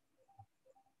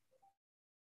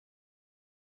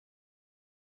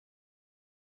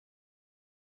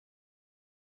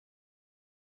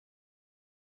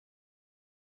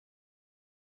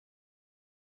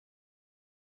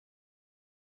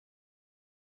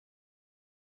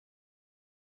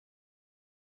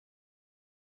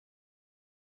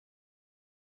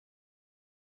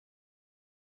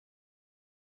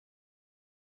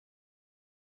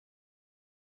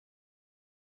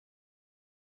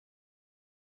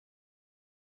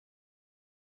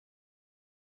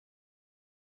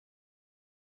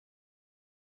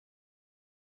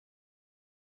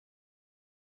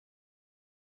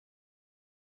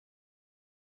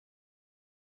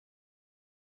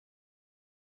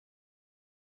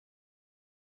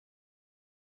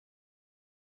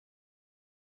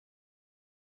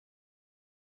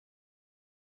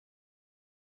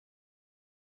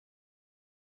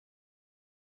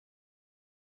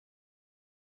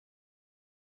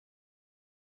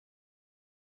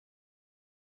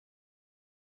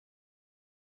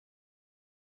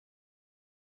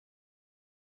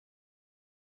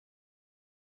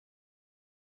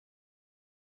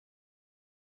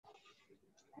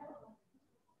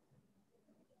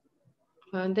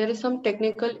 There is some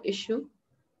technical issue.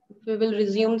 We will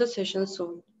resume the session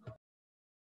soon.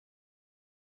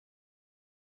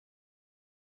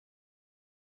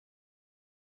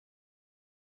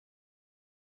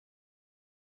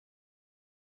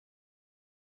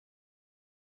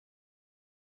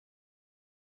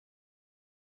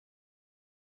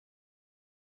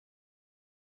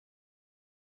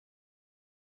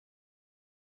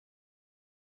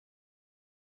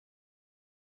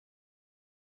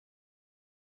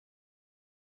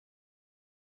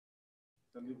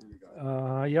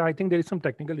 Yeah, I think there is some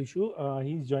technical issue.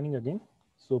 He's joining again,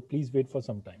 so please wait for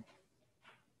some time.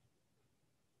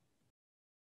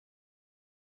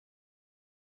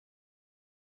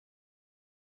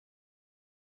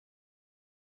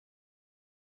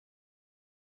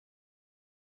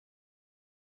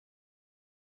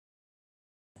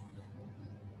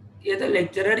 ये तो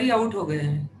lecturer ही out हो गए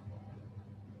हैं.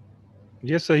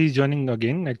 Yes, sir, he's joining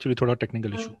again. Actually, थोड़ा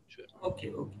technical issue.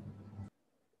 Okay.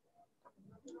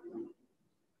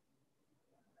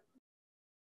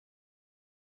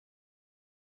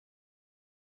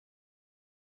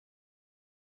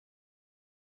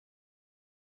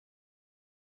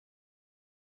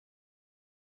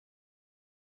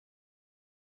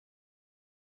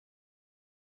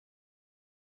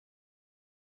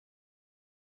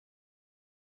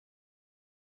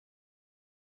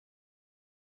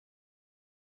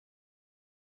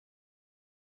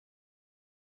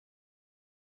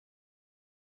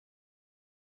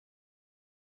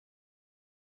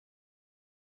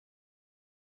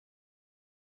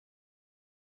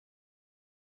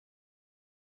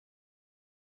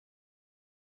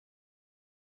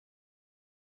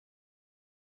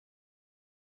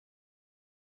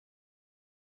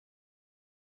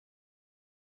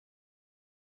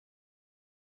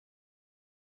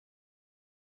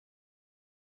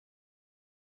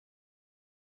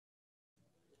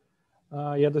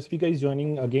 Yeah, the speaker is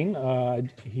joining again.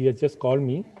 He has just called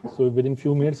me, so within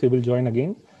few minutes he will join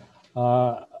again.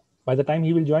 By the time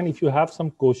he will join, if you have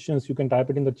some questions, you can type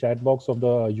it in the chat box of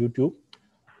the YouTube.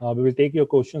 We will take your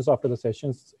questions after the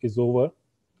sessions is over.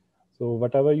 So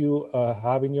whatever you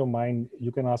have in your mind,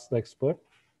 you can ask the expert.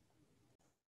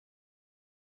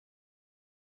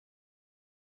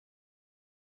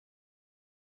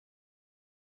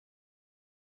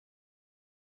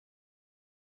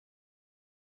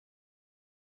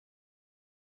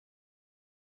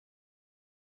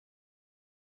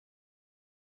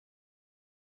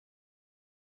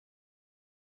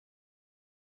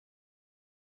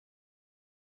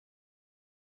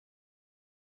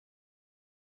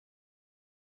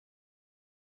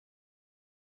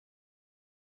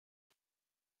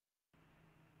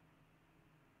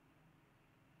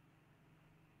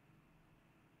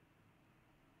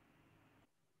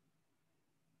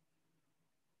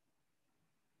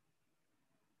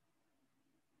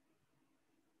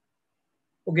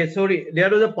 Okay, sorry, there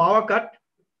was a power cut.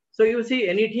 So you see,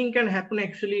 anything can happen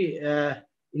actually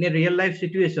in a real life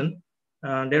situation.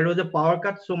 There was a power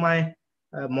cut, so my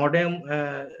modem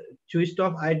switched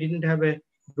off. I don't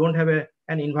have an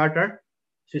inverter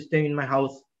system in my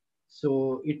house,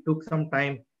 so it took some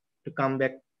time to come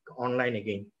back online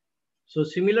again. So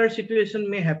similar situation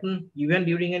may happen even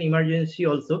during an emergency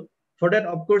also. For that,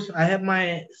 of course, I have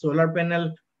my solar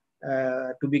panel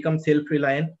to become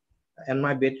self-reliant, and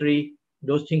my battery.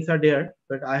 Those things are there,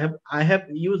 but I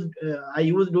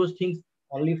use those things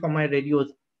only for my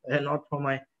radios and not for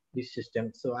my this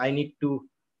system. So I need to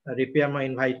repair my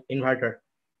inverter.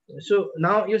 So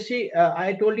now you see,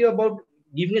 I told you about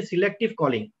giving a selective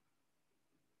calling.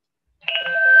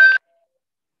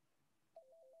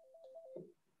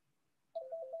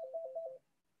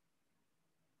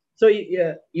 So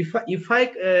if I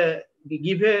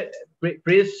give a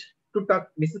press to talk,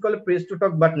 this is called a press to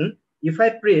talk button. If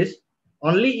I press,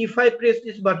 only if I press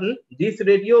this button, this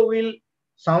radio will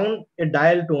sound a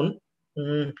dial tone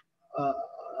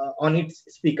on its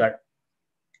speaker.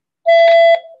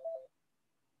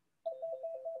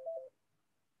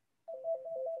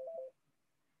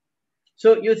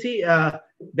 So you see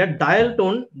that dial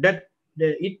tone, that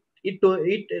it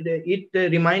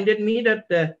reminded me that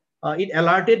it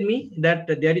alerted me that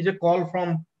there is a call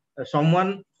from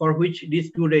someone for which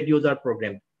these two radios are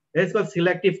programmed. That is called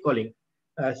selective calling.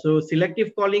 So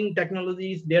selective calling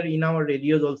technology is there in our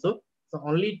radios also. So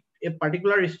only a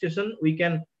particular station we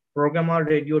can program our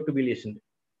radio to be listened.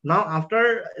 Now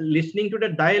after listening to the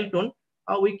dial tone,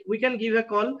 we can give a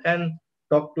call and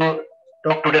talk to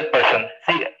that person.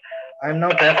 See, I'm now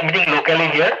transmitting locally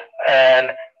here,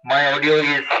 and my audio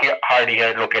is heard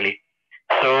here locally.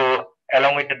 So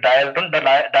along with the dial tone. The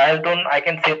dial tone I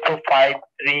can set for 5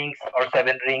 rings or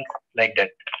 7 rings, like that.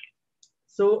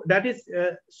 So that is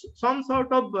some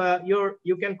sort of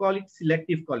you can call it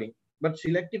selective calling, but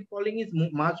selective calling is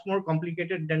much more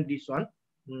complicated than this one.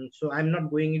 So I'm not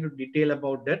going into detail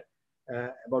about that,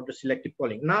 about the selective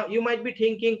calling. Now you might be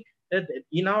thinking that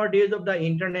in our days of the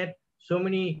internet, so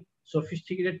many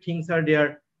sophisticated things are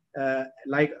there,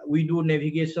 like we do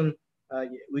navigation.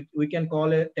 We can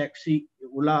call a taxi,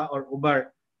 Ola or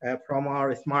Uber, from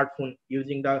our smartphone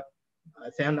using the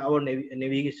send our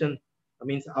navigation,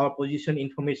 means our position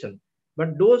information.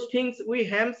 But those things we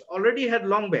hams already had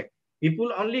long back.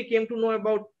 People only came to know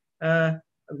about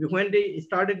when they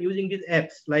started using these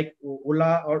apps like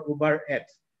Ola or Uber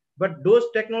apps. But those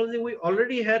technology we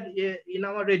already had in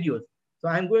our radios. So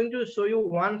I'm going to show you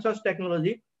one such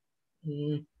technology.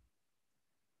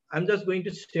 I'm just going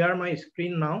to share my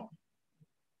screen now.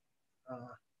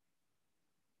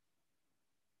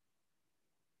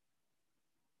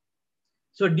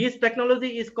 So this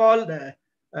technology is called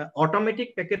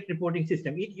automatic packet reporting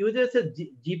system. It uses a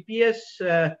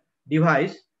GPS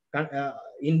device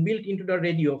inbuilt into the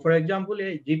radio. For example,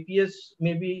 a GPS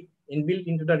may be inbuilt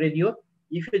into the radio.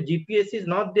 If a GPS is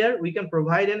not there, we can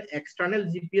provide an external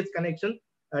GPS connection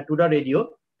to the radio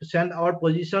to send our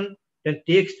position and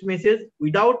text message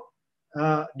without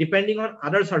depending on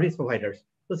other service providers.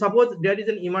 So suppose there is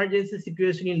an emergency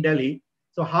situation in Delhi.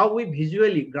 So how we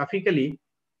visually, graphically,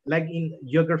 like in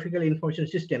geographical information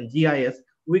system, GIS,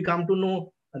 we come to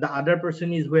know the other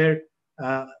person is where.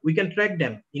 We can track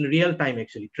them in real time,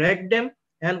 actually track them,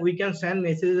 and we can send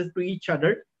messages to each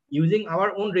other using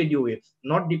our own radio waves,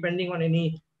 not depending on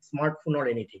any smartphone or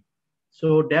anything.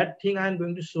 So that thing I'm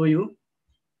going to show you.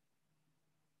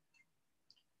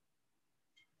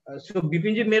 So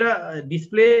Bipin ji, mera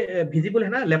display visible hai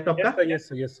na laptop ka? Yes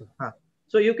sir, yes sir.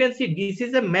 So you can see this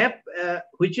is a map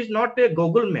which is not a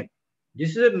Google map.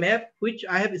 This is a map which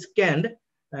I have scanned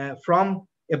from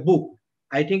a book.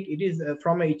 I think it is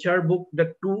from a HR book.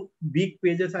 The 2 big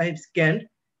pages I have scanned,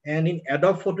 and in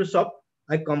Adobe Photoshop,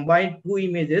 I combined 2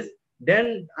 images.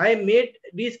 Then I made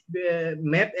this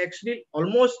map actually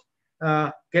almost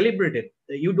calibrated.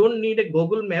 You don't need a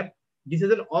Google map. This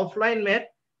is an offline map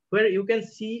where you can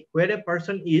see where a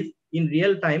person is in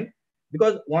real time,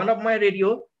 because one of my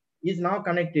radio is now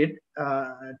connected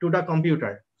to the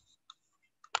computer.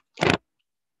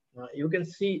 You can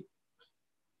see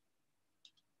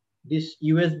this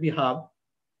USB hub,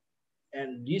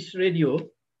 and this radio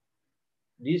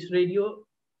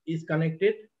is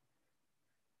connected.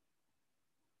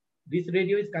 This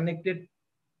radio is connected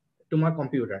to my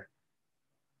computer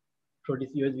through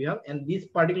this USB hub, and this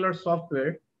particular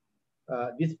software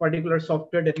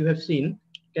that you have seen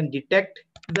can detect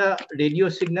the radio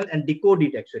signal and decode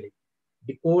it, actually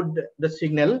decode the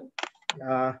signal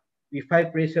if I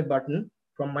press a button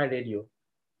from my radio.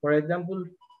 For example,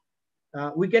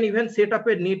 we can even set up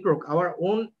a network, our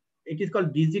own. It is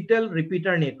called digital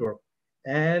repeater network.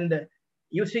 And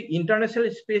you see, International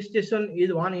Space Station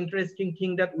is one interesting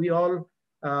thing that we all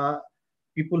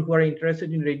people who are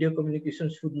interested in radio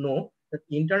communications should know, that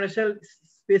International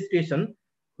Space Station,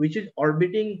 which is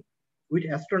orbiting with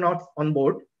astronauts on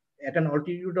board at an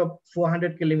altitude of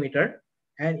 400 kilometers,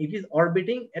 and it is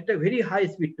orbiting at a very high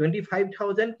speed,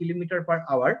 25,000 kilometers per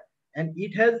hour, and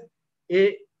it has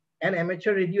an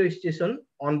amateur radio station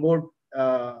on board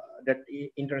that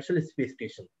International Space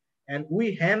Station. And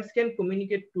we hams can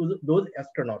communicate to those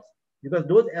astronauts, because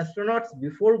those astronauts,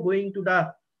 before going to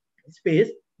the space,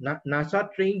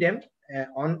 NASA trained them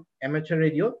on amateur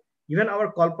radio. Even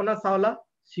our Kalpana Chawla,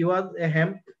 she was a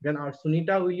ham. Then our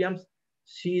Sunita Williams,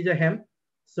 she is a ham.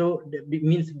 So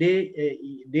means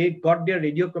they got their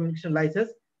radio communication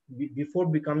license before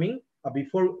becoming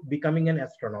an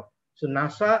astronaut. So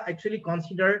NASA actually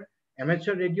considered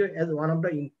amateur radio as one of the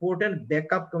important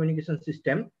backup communication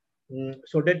system,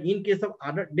 so that in case of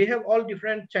other, they have all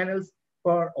different channels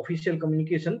for official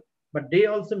communication, but they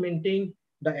also maintain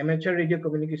the amateur radio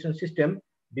communication system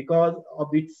because of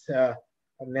its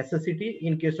necessity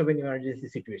in case of an emergency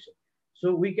situation.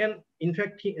 So we can, in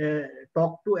fact,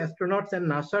 talk to astronauts, and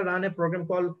NASA ran a program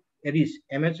called ARIS,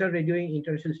 Amateur Radioing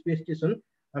International Space Station,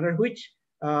 under which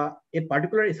a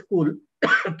particular school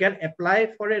can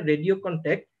apply for a radio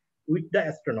contact with the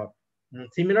astronaut.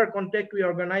 Similar contact we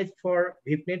organized for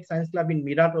VIPNet Science Club in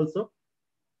Meerut also,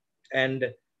 and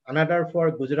another for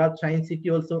Gujarat Science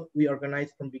City also we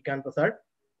organized from Vigyan Prasar.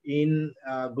 In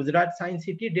Gujarat Science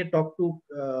City, they talked to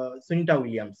Sunita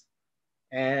Williams,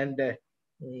 and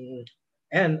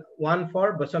one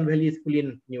for Basan Valley School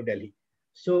in New Delhi.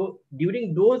 So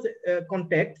during those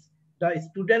contacts, the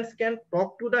students can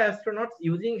talk to the astronauts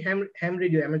using ham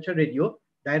radio, amateur radio,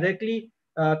 directly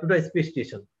to the space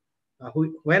station.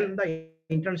 When the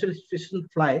international station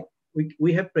fly,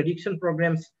 we have prediction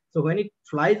programs. So when it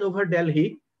flies over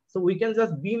Delhi, so we can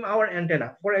just beam our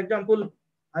antenna. For example,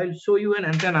 I'll show you an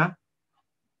antenna.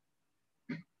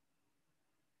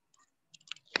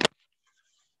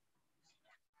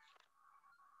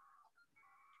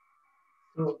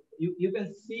 So you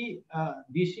can see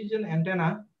this is an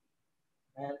antenna,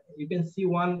 and you can see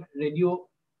one radio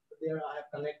there I have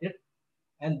connected,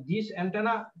 and this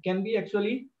antenna can be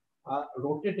actually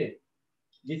rotated.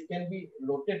 This can be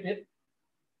rotated.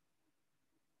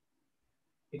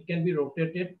 It can be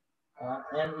rotated,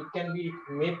 and it can be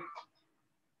made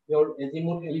your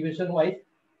azimuth elevation wise.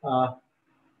 I'll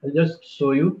just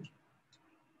show you.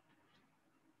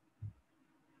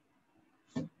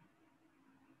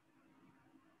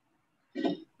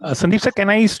 Sandeep sir, can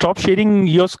I stop sharing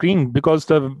your screen because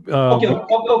the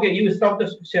okay, you stop the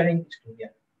sharing screen. Yeah.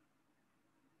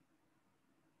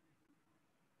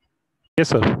 Yes,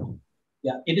 sir.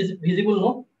 Yeah, it is visible,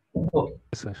 no? Okay.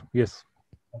 Yes, sir. Yes.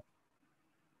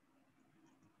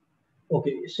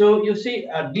 Okay, so you see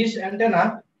this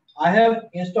antenna I have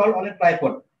installed on a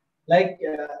tripod. Like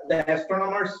the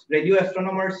astronomers, radio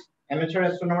astronomers, amateur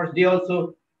astronomers, they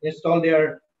also install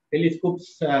their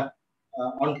telescopes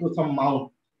onto some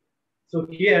mount. So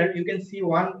here you can see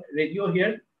one radio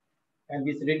here, and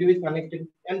this radio is connected,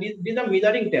 and these are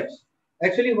measuring taps.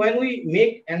 Actually, when we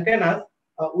make antennas,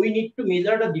 we need to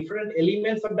measure the different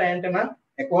elements of the antenna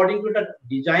according to the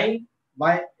design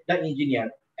by the engineer.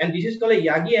 And this is called a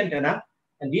Yagi antenna.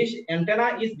 And this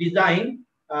antenna is designed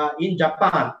in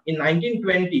Japan in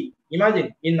 1920.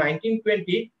 Imagine, in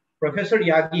 1920, Professor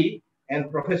Yagi and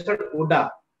Professor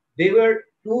Oda, they were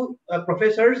two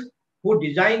professors who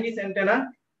designed this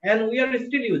antenna, and we are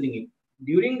still using it.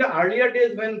 During the earlier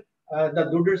days when the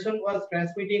Doordarshan was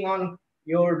transmitting on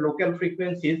your local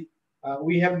frequencies,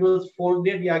 we have those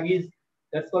folded Yagis.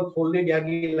 That's called folded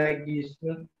Yagi, like this.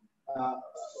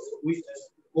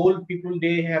 Old people,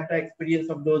 they have the experience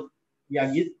of those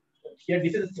Yagis. Here,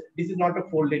 this is not a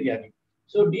folded Yagi.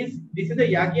 So this is a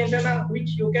Yagi antenna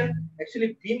which you can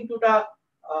actually beam to the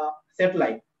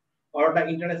satellite or the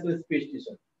International Space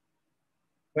Station.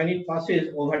 When it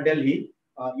passes over Delhi,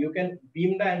 you can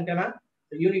beam the antenna.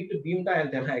 So you need to beam the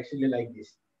antenna actually like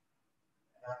this.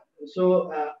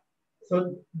 So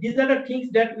these are the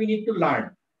things that we need to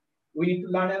learn. We need to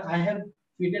learn, and I have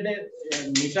fitted a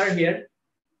meter here.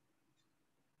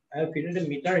 I have fitted a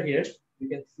meter here. You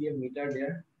can see a meter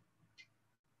there.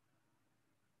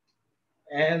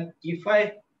 And if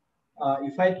I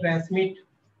transmit,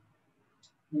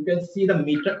 you can see the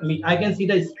meter. I can see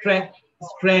the strength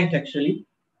actually.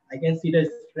 I can see the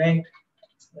strength.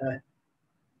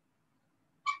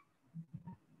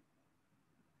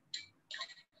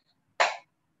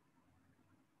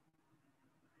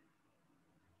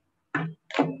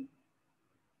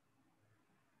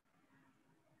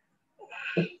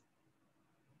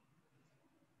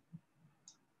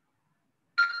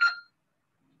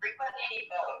 Frequency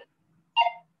mode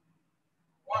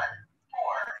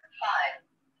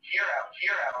 14500.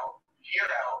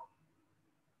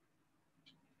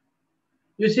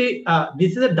 You see,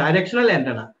 this is a directional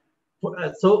antenna.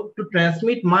 So to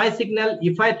transmit my signal,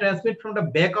 if I transmit from the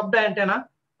back of the antenna,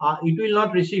 it will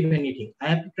not receive anything. I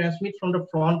have to transmit from the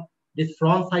front, this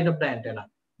front side of the antenna.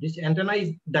 This antenna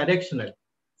is directional.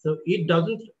 So it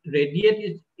doesn't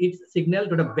radiate its signal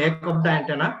to the back of the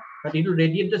antenna, but it will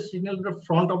radiate the signal to the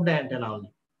front of the antenna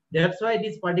only. That's why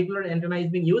this particular antenna is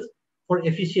being used for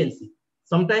efficiency.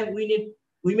 Sometimes we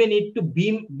may need to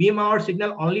beam our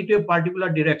signal only to a particular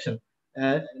direction,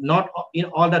 not in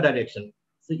all the direction.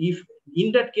 So if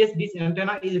in that case, this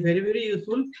antenna is very, very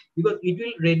useful because it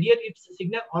will radiate its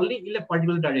signal only in a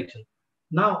particular direction.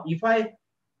 Now, if I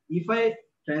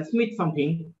transmit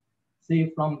something,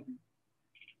 say from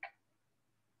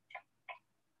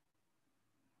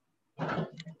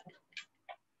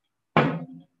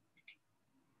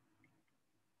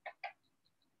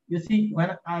you see,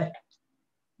 when I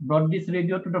brought this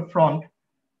radio to the front,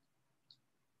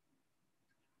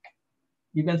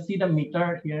 you can see the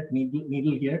meter here,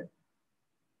 needle here.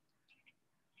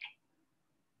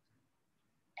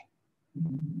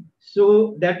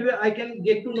 So that way I can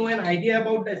get to know an idea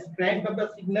about the strength of the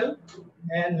signal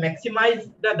and maximize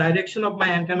the direction of my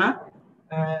antenna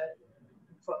to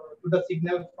the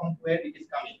signal from where it is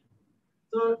coming.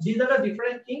 So these are the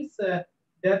different things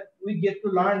that we get to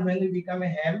learn when we become a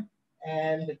ham,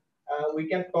 and we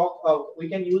can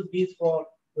use these for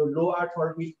the low Earth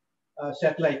orbit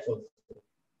satellites also.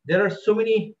 There are so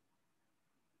many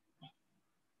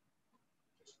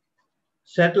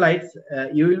satellites,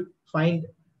 you will find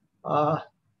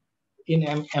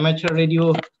in amateur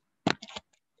radio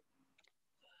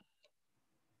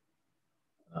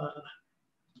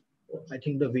I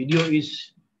think the video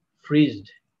is freezed.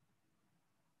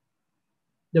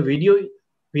 The video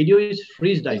is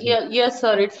freezed, I think. Yeah, yes,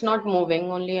 sir. It's not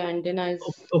moving. Only antenna is.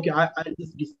 Okay, I'll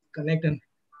just disconnect and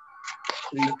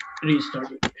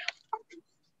restart it.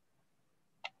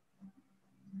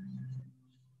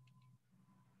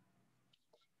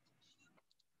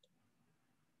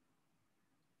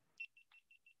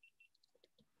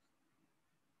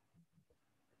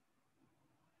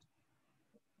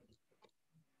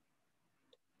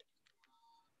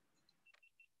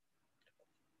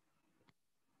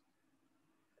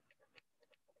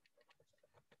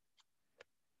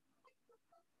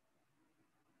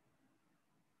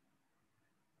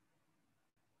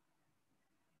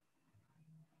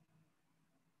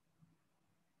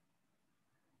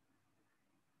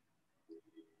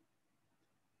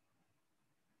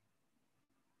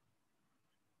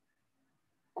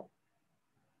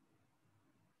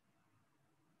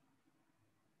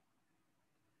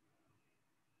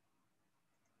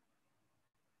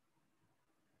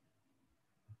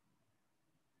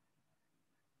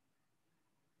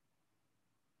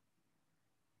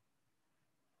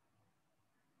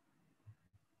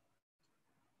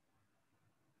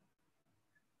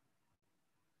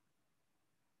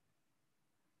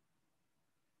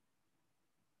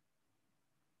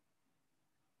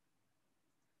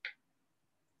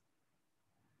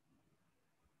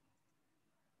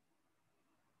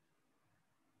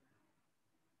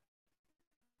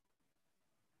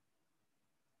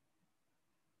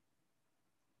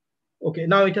 Okay,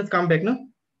 now it has come back, no?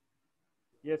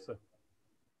 Yes, sir.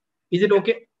 Is it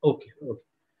okay? Okay, okay.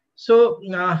 So,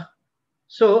 yeah,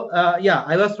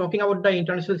 I was talking about the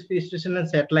International Space Station and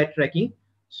satellite tracking.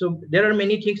 So there are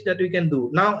many things that we can do.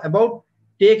 Now about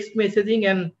text messaging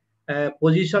and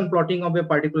position plotting of a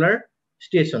particular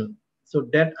station. So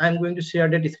that I'm going to share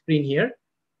that screen here.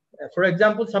 For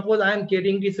example, suppose I am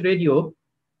carrying this radio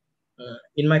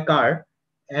in my car,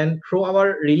 and through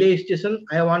our relay station,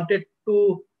 I wanted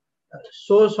to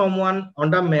show someone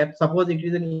on the map. Suppose it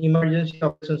is an emergency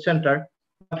operation center,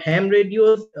 but ham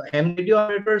radio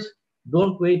operators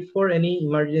don't wait for any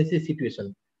emergency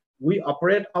situation. We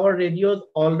operate our radios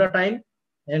all the time,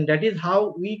 and that is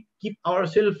how we keep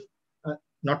ourselves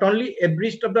not only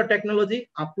abreast of the technology,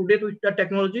 up to date with the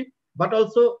technology, but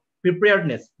also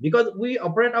preparedness, because we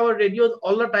operate our radios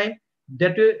all the time.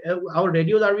 That our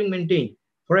radios are being maintained.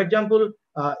 For example,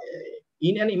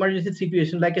 in an emergency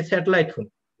situation like a satellite phone,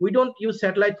 we don't use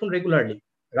satellite phone regularly.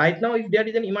 Right now, if there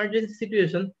is an emergency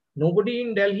situation, nobody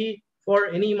in Delhi for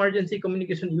any emergency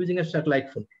communication using a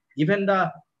satellite phone. Even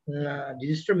the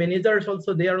disaster managers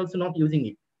also, they are also not using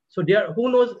it. So there,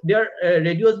 who knows, their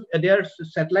radios, their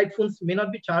satellite phones may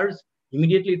not be charged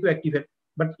immediately to activate.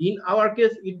 But in our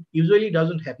case, it usually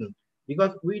doesn't happen,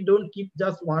 because we don't keep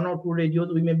just one or two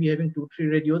radios. We may be having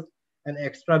 2-3 radios and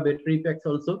extra battery packs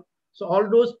also. So all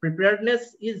those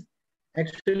preparedness is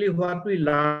actually what we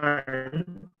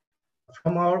learn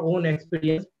from our own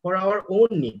experience for our own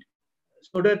need.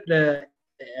 So that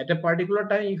at a particular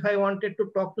time, if I wanted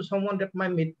to talk to someone, that my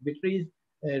battery is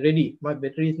ready, my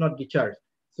battery is not discharged.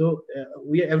 So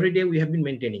we every day we have been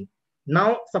maintaining.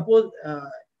 Now suppose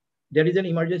there is an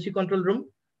emergency control room.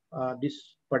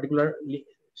 This particular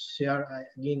share, I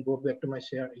again go back to my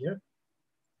share here.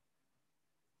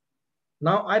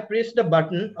 Now I press the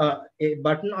button, a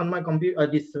button on my computer,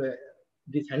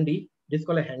 this handy, this is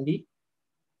called a handy.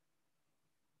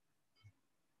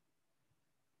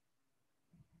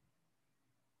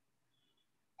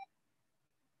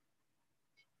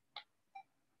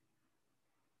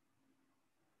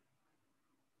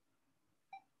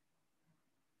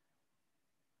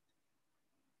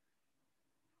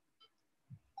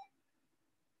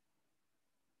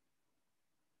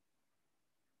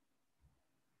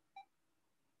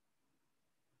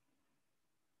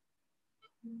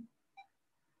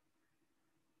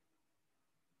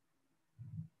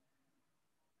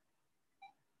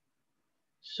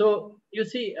 So you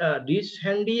see, this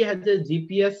handy has a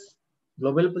GPS,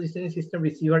 global positioning system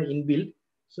receiver inbuilt.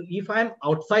 So if I'm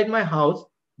outside my house,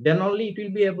 then only it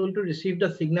will be able to receive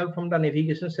the signal from the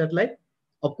navigation satellite.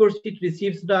 Of course, it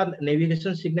receives the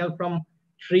navigation signal from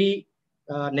 3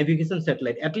 navigation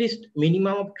satellites, at least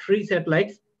minimum of 3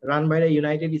 satellites run by the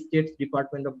United States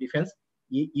Department of Defense,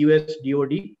 US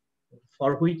DoD,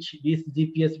 for which this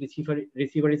GPS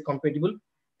receiver is compatible.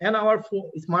 And our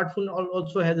smartphone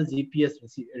also has a GPS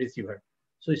receiver.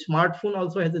 So smartphone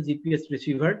also has a GPS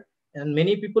receiver, and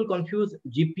many people confuse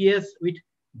GPS with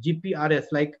GPRS,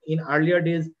 like in earlier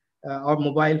days, our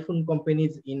mobile phone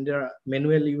companies in their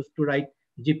manual used to write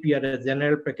GPRS,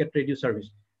 General Packet Radio Service.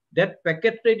 That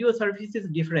packet radio service is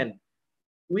different.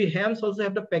 We hams also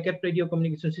have the packet radio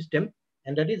communication system,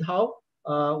 and that is how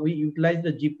we utilize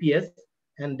the GPS,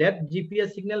 and that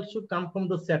GPS signal should come from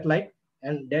the satellite,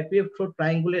 and that way through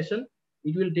triangulation,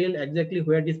 it will tell exactly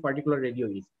where this particular radio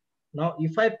is. Now,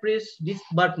 if I press this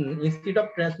button, instead of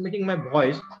transmitting my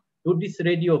voice to this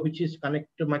radio, which is connected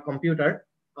to my computer,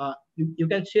 you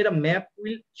can see the map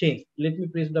will change. Let me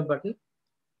press the button.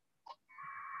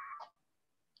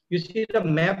 You see the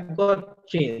map got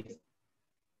changed.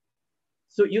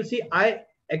 So you see, I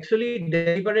actually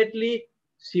deliberately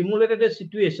simulated a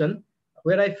situation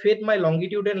where I fed my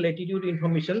longitude and latitude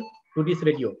information to this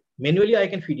radio. Manually, I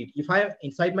can feed it. If I am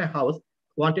inside my house,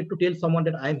 wanted to tell someone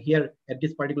that I'm here at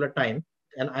this particular time,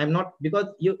 and I'm not, because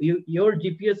your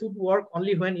GPS would work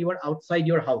only when you are outside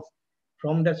your house.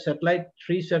 From the satellite,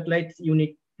 3 satellites you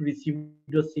need to receive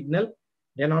the signal,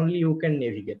 then only you can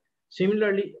navigate.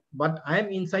 Similarly, but I'm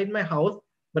inside my house,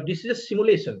 but this is a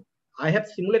simulation. I have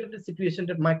simulated a situation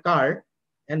that my car,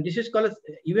 and this is called,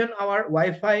 even our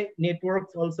Wi-Fi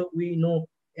networks also, we know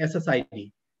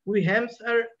SSID. We hams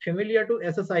are familiar to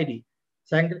SSID,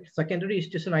 secondary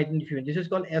station identification. This is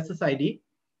called SSID,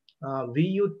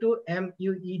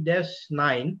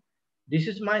 VU2MUE-9. This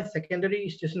is my secondary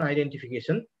station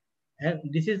identification, and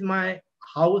this is my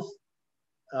house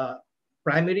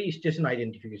primary station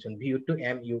identification,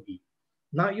 VU2MUE.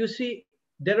 Now you see,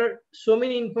 there are so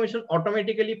many information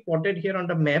automatically plotted here on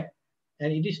the map,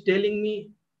 and it is telling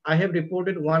me I have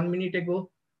reported 1 minute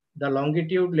ago the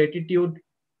longitude, latitude,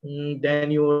 then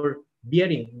your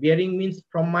bearing. Bearing means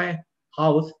from my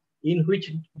house in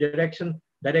which direction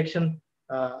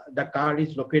the car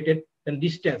is located. Then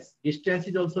distance. Distance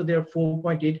is also there,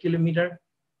 4.8 kilometer.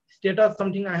 Status,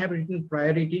 something I have written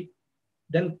priority.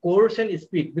 Then course and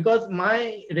speed. Because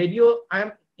my radio, I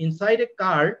am inside a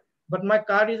car, but my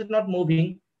car is not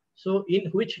moving. So in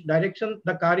which direction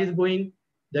the car is going,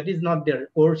 that is not there.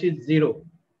 Course is 0.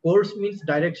 Course means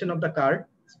direction of the car.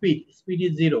 Speed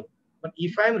is 0. But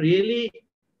if I'm really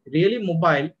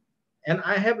mobile, and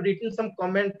I have written some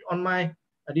comment on my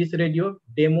this radio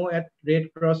demo at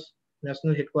Red Cross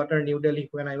National Headquarters, New Delhi,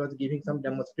 when I was giving some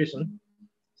demonstration.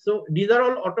 So these are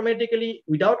all automatically,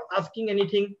 without asking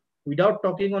anything, without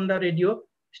talking on the radio,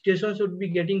 stations should be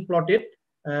getting plotted.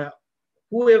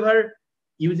 Whoever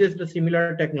uses the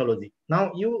similar technology.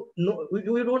 Now you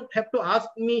don't have to ask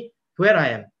me where I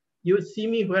am. You see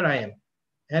me where I am,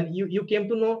 and you came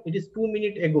to know it is 2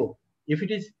 minutes ago. If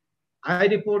it is, I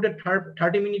reported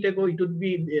 30 minutes ago, it would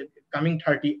be coming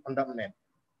 30 on the map.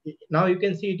 Now you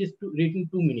can see it is written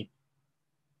 2 minutes.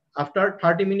 After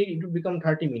 30 minutes, it will become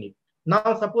 30 minutes.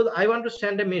 Now suppose I want to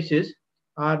send a message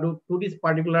to this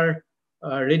particular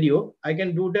radio. I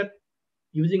can do that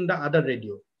using the other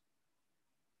radio.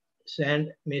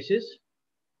 Send message.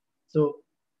 So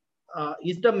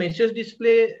is the message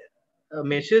display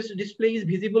is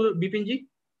visible, Bipinji?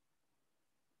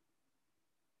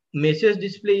 Message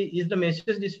display, is the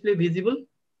message display visible?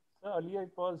 Earlier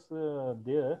it was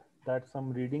there that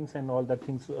some readings and all that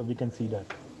things we can see that.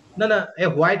 No, a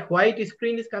white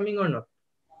screen is coming or not?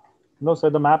 No, sir,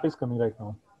 the map is coming right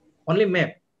now. Only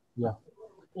map? Yeah.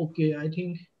 Okay, I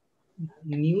think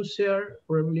new share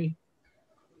probably.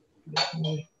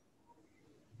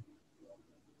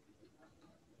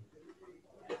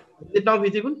 Is it now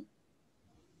visible?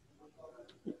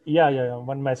 Yeah.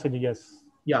 One message, yes.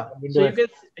 Yeah. So you can,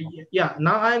 yeah.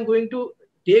 Now I am going to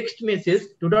text message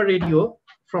to the radio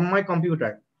from my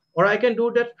computer, or I can do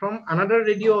that from another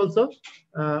radio also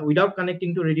without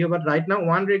connecting to radio. But right now,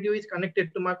 one radio is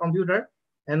connected to my computer,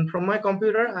 and from my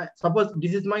computer, suppose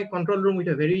this is my control room with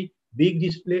a very big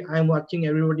display. I am watching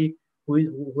everybody.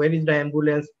 Where is the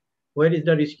ambulance? Where is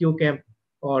the rescue camp?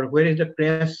 Or where is the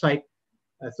crash site?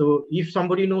 So if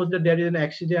somebody knows that there is an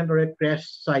accident or a crash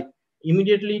site,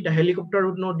 immediately the helicopter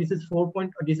would know this is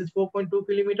 4.2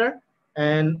 kilometer,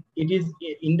 and it is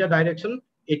in the direction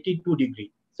 82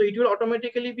 degree. So it will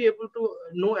automatically be able to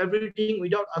know everything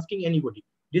without asking anybody.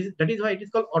 That is why it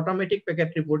is called automatic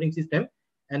packet reporting system.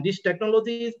 And this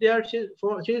technology is there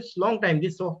since long time.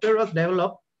 This software was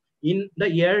developed in the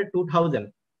year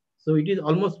 2000. So it is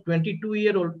almost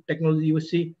 22-year-old technology you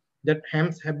see that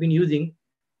hams have been using,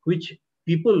 which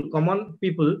common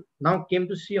people now came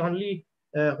to see only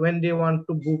when they want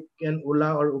to book an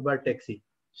Ola or Uber taxi.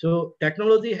 So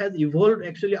technology has evolved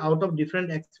actually out of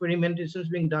different experimentations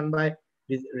being done by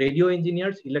these radio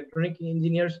engineers, electronic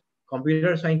engineers,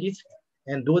 computer scientists,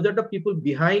 and those are the people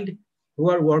behind who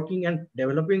are working and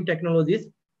developing technologies.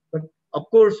 But of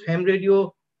course, ham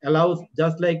radio allows,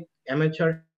 just like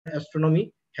amateur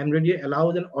astronomy, ham radio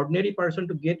allows an ordinary person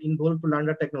to get involved to learn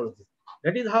the technology.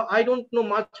 That is how I don't know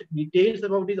much details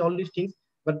about all these things,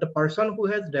 but the person who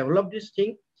has developed this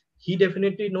thing, he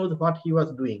definitely knows what he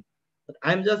was doing. But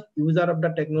I'm just user of the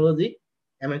technology,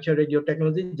 amateur radio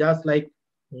technology, just like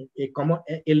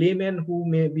a layman who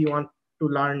maybe want to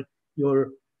learn your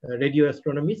radio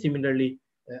astronomy. Similarly,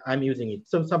 I'm using it.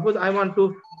 So suppose I want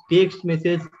to text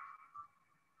message.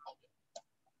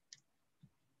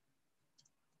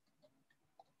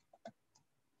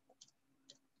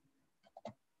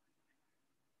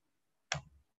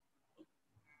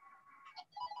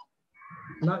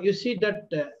 Now you see that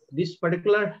this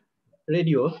particular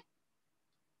radio,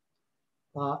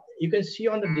 you can see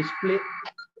on the display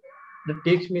the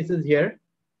text message here,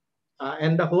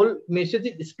 and the whole message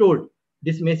is stored.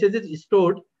 This message is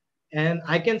stored, and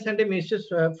I can send a message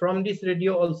from this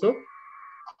radio also.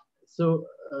 So,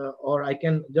 or I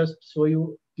can just show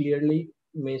you clearly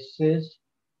message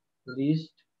list.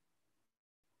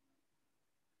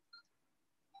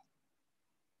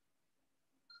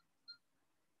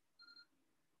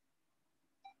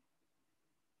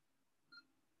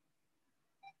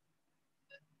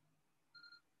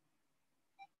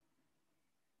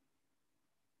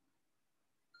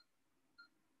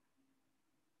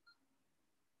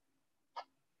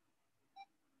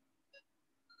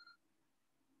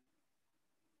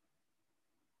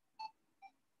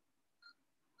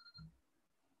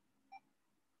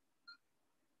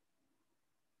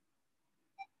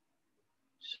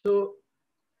 So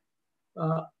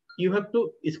you have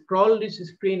to scroll this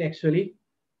screen actually.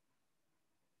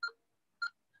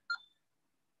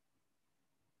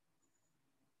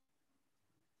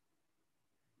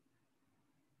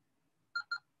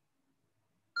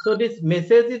 So this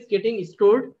message is getting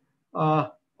stored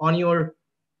on your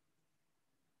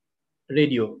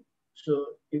radio. So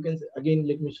you can, again,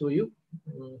 let me show you.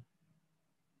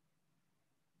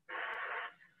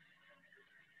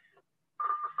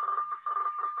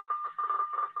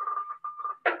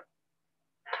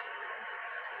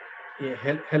 Yeah,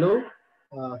 hello.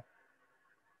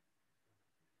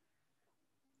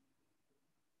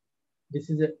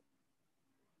 This is a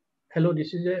hello.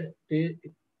 This is a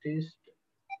test.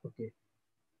 Okay,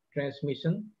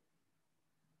 transmission.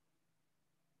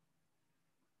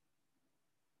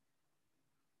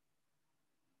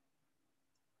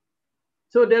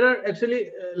 So there are actually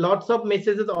lots of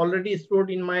messages already stored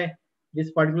in my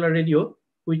this particular radio,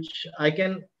 which I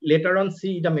can later on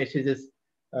see the messages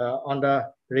on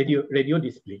the radio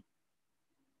display.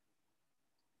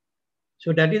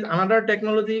 So that is another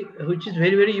technology which is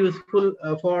very useful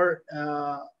for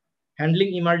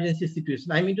handling emergency situations.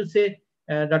 I mean to say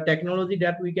the technology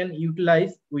that we can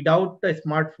utilize without the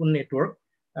smartphone network,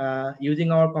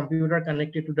 using our computer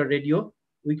connected to the radio.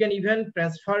 We can even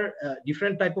transfer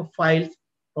different type of files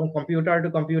from computer to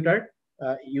computer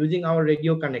using our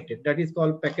radio connected. That is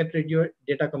called packet radio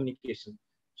data communication.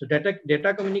 So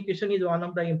data communication is one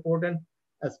of the important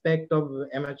aspect of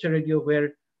amateur radio,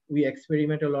 where we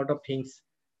experiment a lot of things.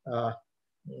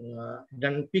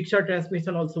 Then picture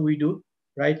transmission also we do.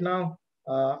 Right now,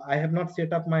 I have not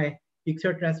set up my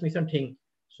picture transmission thing.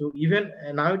 So even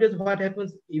nowadays, what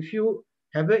happens if you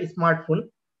have a smartphone,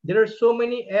 there are so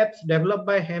many apps developed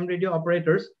by ham radio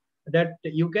operators that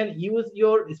you can use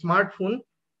your smartphone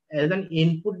as an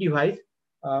input device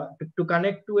to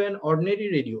connect to an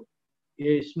ordinary radio,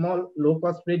 a small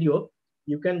low-cost radio.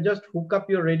 You can just hook up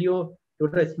your radio to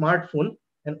the smartphone,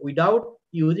 and without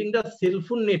using the cell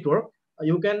phone network,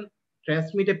 you can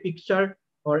transmit a picture,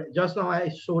 or just now I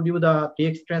showed you the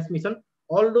text transmission.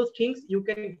 All those things you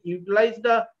can utilize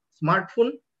the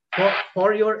smartphone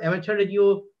for your amateur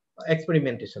radio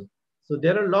experimentation. So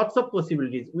there are lots of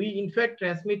possibilities. We in fact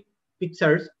transmit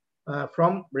pictures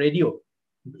from radio.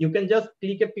 You can just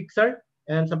click a picture,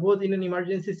 and suppose in an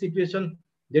emergency situation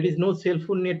there is no cell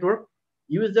phone network,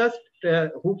 you just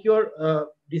hook your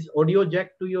this audio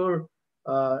jack to your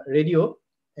radio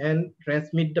and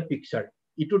transmit the picture.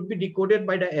 It would be decoded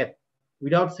by the app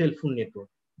without cell phone network.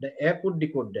 The app would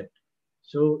decode that.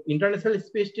 So International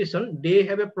Space Station, they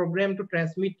have a program to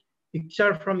transmit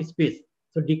picture from space.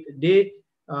 So they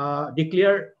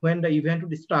declare when the event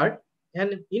would start.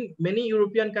 And in many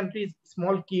European countries,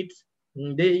 small kids,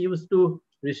 they used to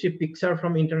receive picture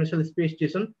from International Space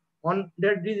Station on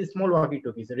these small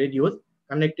walkie-talkies, radios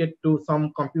connected to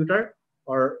some computer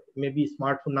or maybe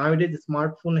smartphone. Nowadays, the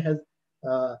smartphone has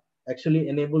actually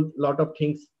enabled a lot of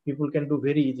things people can do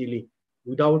very easily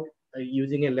without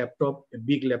using a laptop, a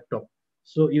big laptop.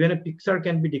 So even a picture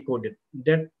can be decoded.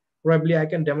 That probably I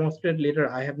can demonstrate later.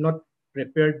 I have not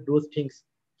prepared those things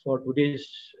for today's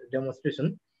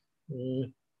demonstration.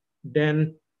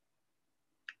 Then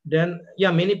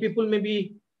yeah, many people may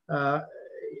be okay.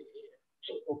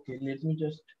 Let me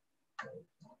just.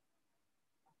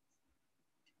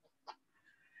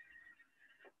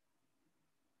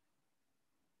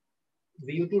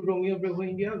 VU2 Romeo Bravo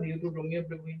India, VU2 Romeo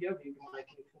Bravo India, VU2 Mike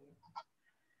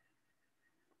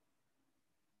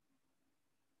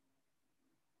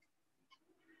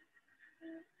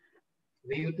Uniform.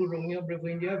 VU2 Romeo Bravo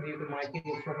India, VU2 Mike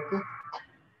Uniform.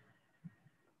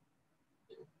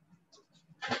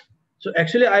 So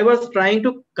actually, I was trying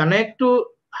to connect to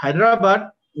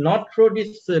Hyderabad, not through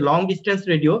this long distance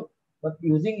radio, but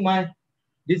using my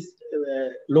this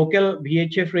local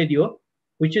VHF radio,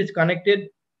 which is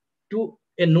connected to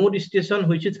a node station,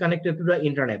 which is connected to the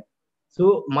internet.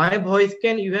 So my voice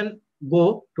can even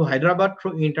go to Hyderabad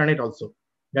through internet also.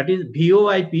 That is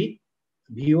VoIP.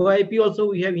 VoIP also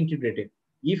we have integrated.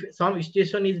 If some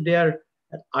station is there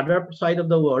at other side of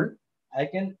the world, I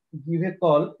can give a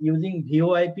call using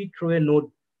VoIP through a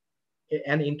node,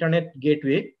 an internet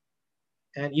gateway.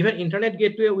 And even internet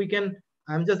gateway, we can,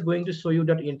 I'm just going to show you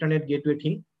that internet gateway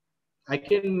thing. I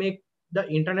can make the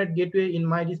internet gateway in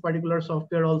my this particular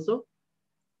software also.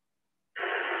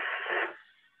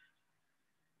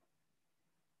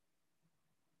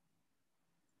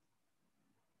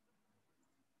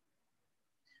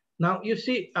 Now you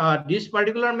see this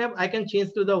particular map, I can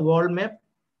change to the world map.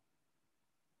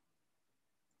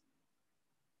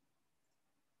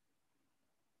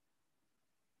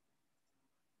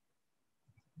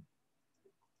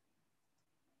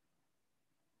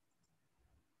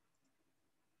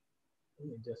 Let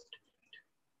me just.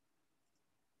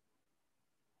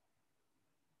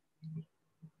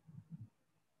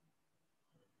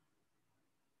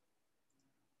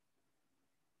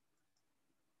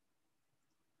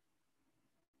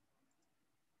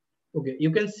 Okay,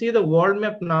 you can see the world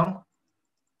map now,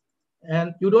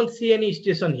 and you don't see any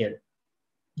station here.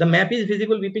 The map is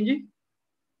visible, Vipinji?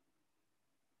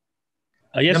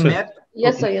 Yes, the sir. map.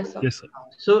 Yes, Okay. sir. Yes, sir. Yes, sir.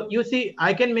 So you see,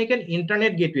 I can make an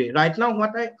internet gateway. Right now,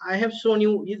 what I have shown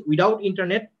you is without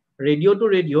internet, radio to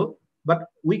radio, but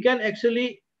we can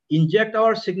actually inject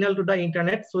our signal to the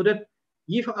internet so that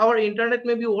if our internet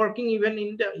may be working even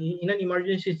in an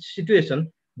emergency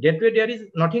situation, that way there is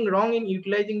nothing wrong in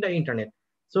utilizing the internet.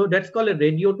 So that's called a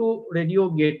radio to radio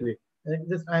gateway.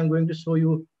 Just I'm going to show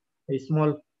you a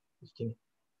small thing.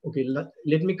 Okay,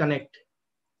 let me connect.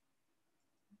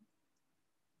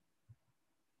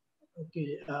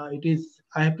 Okay, it is,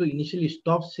 I have to initially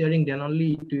stop sharing, then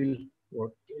only it will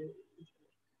work.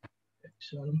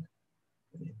 Action.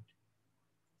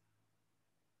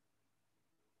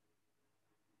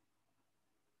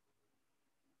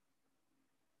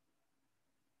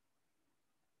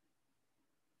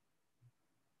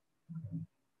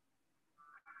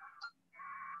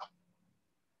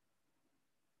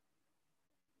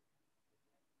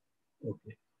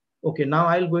 Okay. Okay, now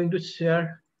I'm going to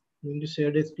share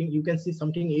the screen. You can see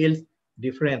something else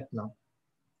different now.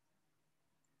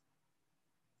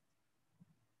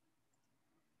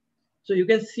 So you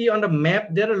can see on the map,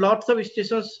 there are lots of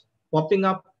stations popping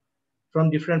up from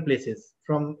different places,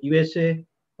 from USA,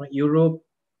 from Europe,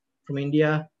 from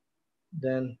India.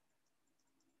 Then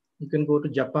you can go to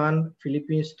Japan,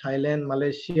 Philippines, Thailand,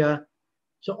 Malaysia.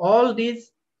 So all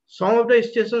these, some of the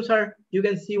stations are, you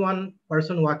can see one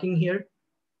person walking here,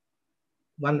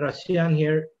 one Russian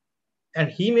here, and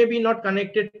he may be not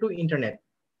connected to internet.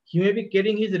 He may be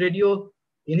carrying his radio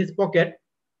in his pocket,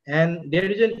 and there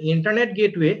is an internet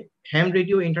gateway, ham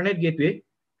radio internet gateway,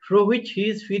 through which he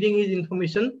is feeding his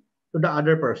information to the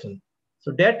other person.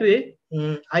 So that way,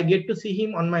 I get to see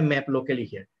him on my map locally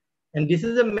here. And this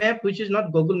is a map which is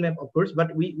not Google Map, of course,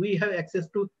 but we have access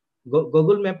to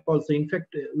Google Map also. In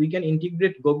fact, we can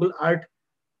integrate Google Earth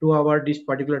to our this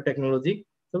particular technology.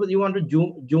 Suppose you want to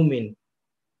zoom in.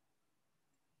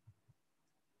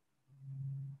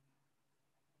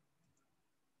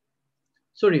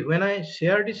 Sorry, when I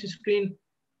share this screen,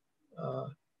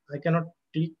 I cannot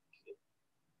click.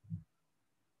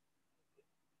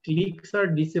 Clicks are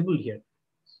disabled here.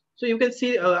 So you can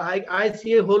see, I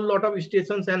see a whole lot of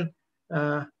stations, and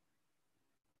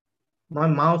my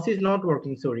mouse is not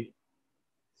working, sorry.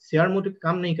 Share mode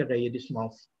काम नहीं कर रहा है this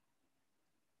mouse.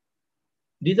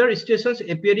 These are stations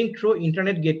appearing through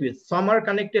internet gateways. Some are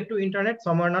connected to internet,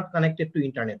 some are not connected to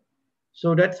internet.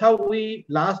 So that's how it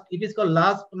is called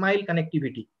last mile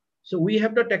connectivity. So we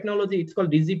have the technology, it's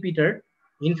called digipeater.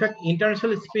 In fact,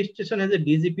 International Space Station has a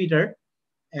digipeater,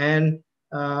 and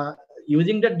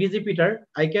using that digipeater,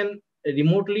 I can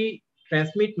remotely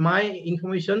transmit my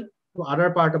information to other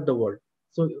part of the world.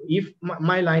 So if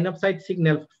my line of sight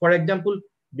signal, for example,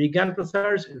 Vigyan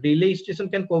Prasar's relay station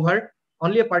can cover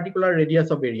only a particular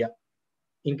radius of area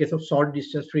in case of short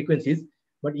distance frequencies.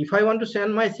 But if I want to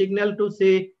send my signal to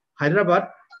say Hyderabad,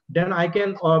 then I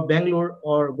can, or Bangalore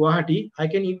or Guwahati, I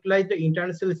can utilize the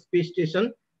International Space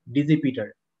Station digipeater.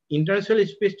 International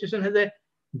Space Station has a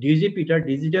digipeater,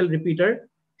 digital repeater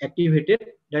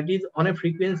activated, that is on a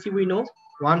frequency we know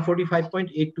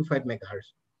 145.825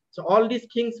 megahertz. So all these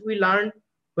things we learn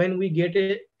when we get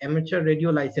a amateur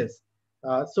radio license.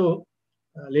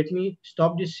 Let me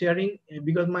stop this sharing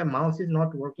because my mouse is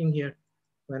not working here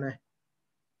when I.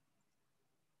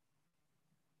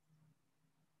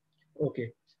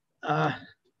 Okay.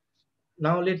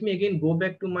 Now let me again go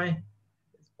back to my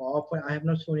PowerPoint. I have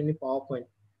not shown any PowerPoint.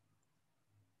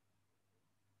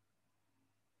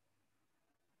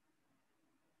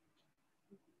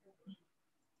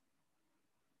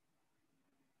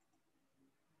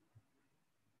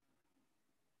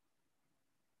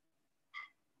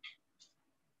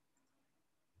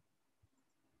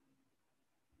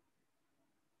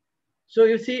 So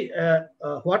you see,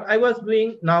 what I was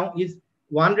doing now is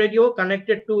one radio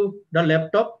connected to the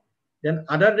laptop, then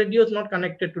other radio is not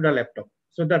connected to the laptop.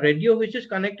 So the radio which is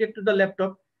connected to the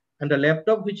laptop and the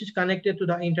laptop which is connected to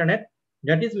the internet,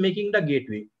 that is making the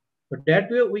gateway. So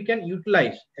that way we can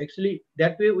utilize, actually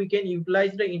that way we can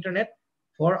utilize the internet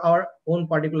for our own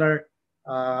particular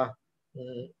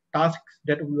tasks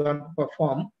that we want to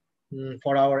perform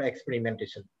for our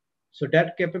experimentation. So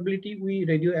that capability we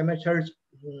radio amateurs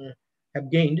have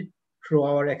gained through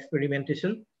our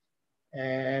experimentation.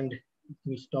 And let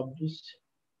me stop this.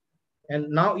 And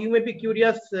now you may be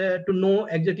curious to know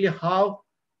exactly how,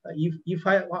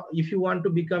 if you want to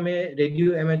become a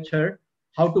radio amateur,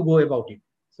 how to go about it.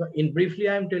 So in briefly,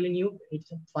 I'm telling you, it's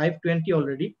 5:20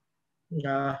 already.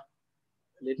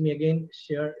 Let me again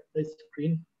share the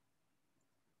screen.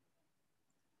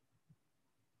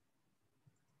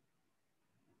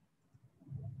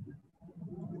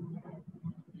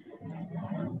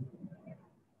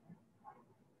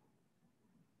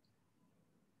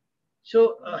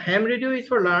 So ham radio is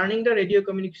for learning the radio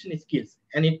communication skills,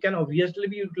 and it can obviously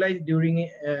be utilized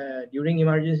during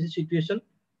emergency situation.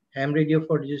 Ham radio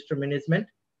for disaster management.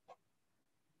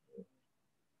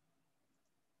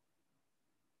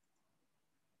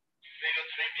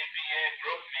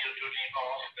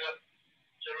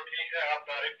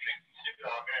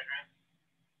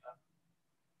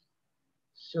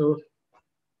 So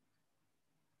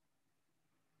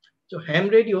ham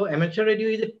radio, amateur radio,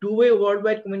 is a two-way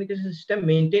worldwide communication system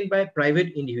maintained by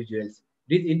private individuals.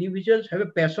 These individuals have a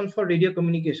passion for radio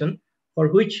communication, for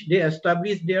which they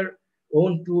establish their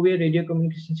own two-way radio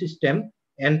communication system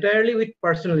entirely with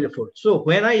personal effort. So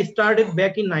when I started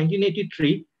back in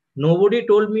 1983, nobody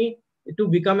told me to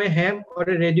become a ham or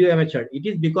a radio amateur. It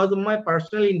is because of my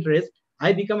personal interest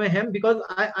I become a ham, because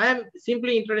I am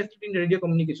simply interested in radio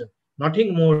communication,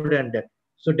 nothing more than that.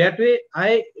 So that way,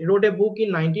 I wrote a book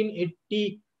in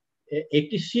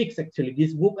 1986. Actually,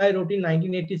 this book I wrote in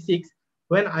 1986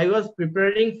 when I was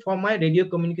preparing for my radio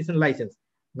communication license.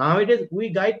 Nowadays, we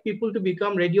guide people to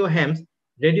become radio hams,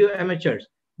 radio amateurs.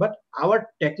 But our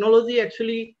technology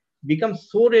actually becomes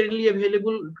so readily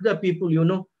available to the people. You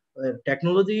know,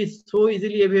 technology is so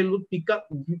easily available.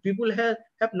 People have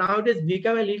nowadays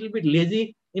become a little bit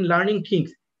lazy in learning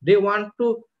things. They want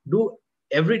to do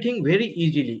everything very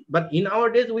easily, but in our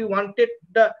days we wanted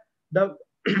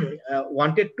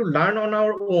wanted to learn on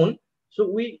our own, so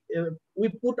we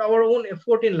put our own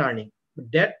effort in learning.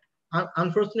 That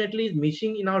unfortunately is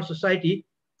missing in our society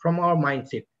from our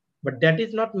mindset, but that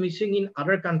is not missing in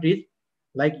other countries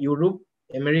like Europe,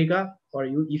 America, or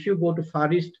if you go to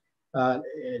Far East,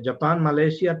 Japan,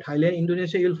 Malaysia, Thailand,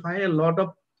 Indonesia, you'll find a lot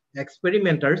of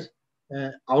experimenters.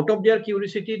 Out of their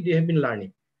curiosity, they have been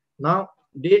learning. Now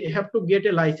they have to get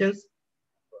a license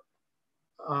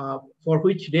for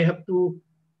which they have to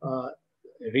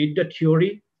read the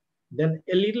theory, then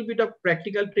a little bit of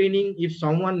practical training. If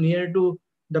someone near to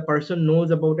the person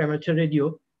knows about amateur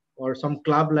radio or some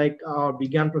club like our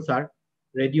Vigyan Prasar,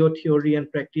 radio theory and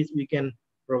practice, we can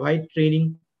provide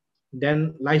training.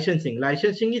 Then licensing.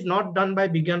 Licensing is not done by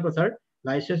Vigyan Prasar.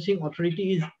 Licensing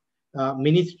authority is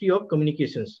Ministry of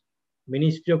Communications.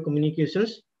 Ministry of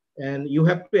Communications. And you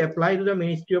have to apply to the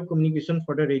Ministry of Communication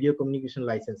for the radio communication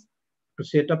license to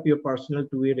set up your personal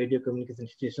two-way radio communication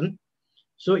station.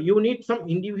 So you need some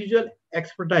individual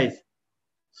expertise.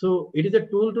 So it is a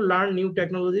tool to learn new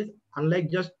technologies,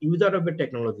 unlike just user of a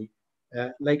technology.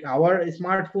 Like our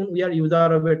smartphone, we are user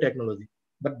of a technology.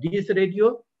 But this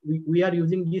radio, we are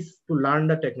using this to learn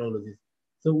the technologies.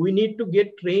 So we need to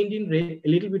get trained in a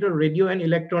little bit of radio and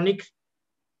electronics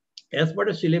as per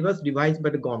the syllabus devised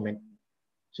by the government.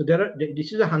 So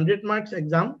this is a 100 marks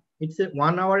exam. It's a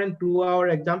 1 hour and 2 hour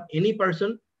exam. Any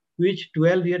person which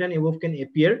 12 year and above can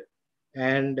appear,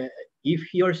 and if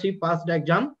he or she passed the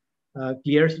exam,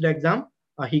 clears the exam,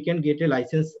 he can get a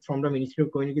license from the Ministry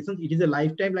of Communications. It is a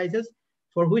lifetime license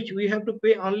for which we have to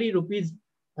pay only rupees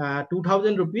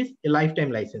 2,000 rupees, a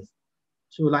lifetime license.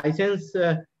 So license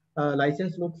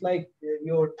looks like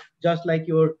your, just like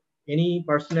your any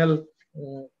personal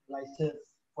license.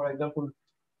 For example,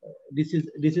 this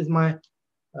is my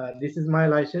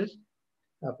license,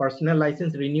 personal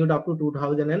license, renewed up to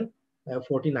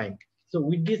 2049. So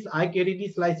with this, I carry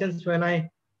this license when I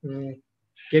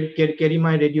carry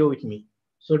my radio with me,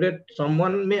 so that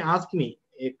someone may ask me,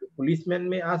 a policeman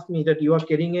may ask me that you are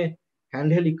carrying a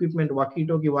handheld equipment,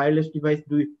 walkie-talkie, wireless device,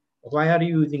 why are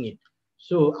you using it?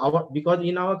 So because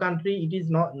in our country it is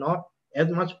not as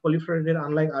much proliferated,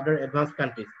 unlike other advanced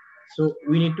countries. So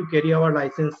we need to carry our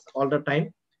license all the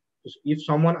time. If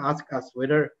someone asks us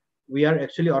whether we are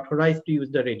actually authorized to use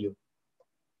the radio.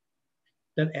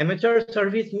 Then amateur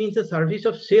service means a service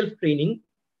of self-training,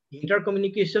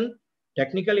 intercommunication,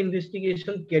 technical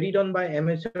investigation carried on by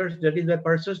amateurs, that is, by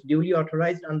persons duly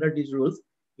authorized under these rules,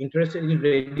 interested in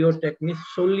radio techniques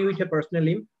solely with a personal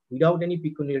aim, without any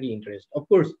pecuniary interest. Of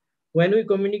course, when we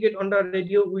communicate on the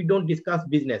radio, we don't discuss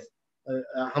business.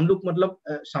 हम लोग मतलब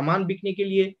सामान बिकने के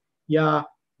लिए या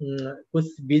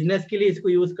कुछ business के लिए इसको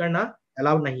यूज करना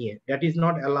अलाउड नहीं है. That is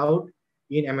not allowed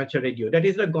in amateur radio. That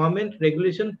is the government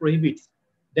regulation prohibits.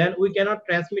 Then we cannot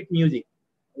transmit music.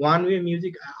 One-way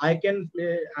music, I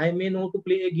may know to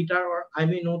play a guitar, or I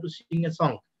may know to sing a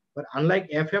song. But unlike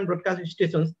FM broadcast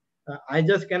stations, I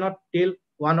just cannot tell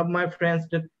one of my friends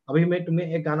that अभी मैं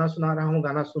तुम्हें एक गाना सुना रहा हूँ,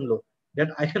 गाना सुन लो. That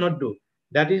I cannot do.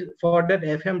 That is, for that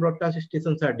FM broadcast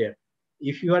stations are there.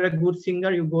 If you are a good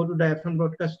singer, you go to the FM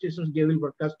broadcast stations, they will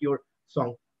broadcast your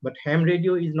song. But ham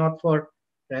radio is not for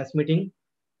transmitting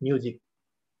music.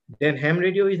 Then ham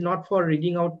radio is not for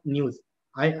reading out news.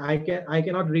 I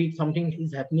cannot read something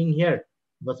is happening here.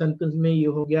 Basant mein ye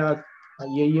ho gaya,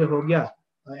 ye ho gaya,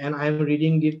 and I am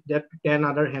reading that 10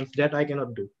 other hams. That I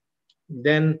cannot do.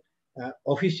 Then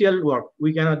official work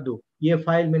we cannot do. ये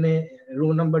file मैंने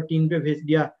room number 3 पे भेज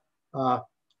दिया,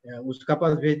 उसका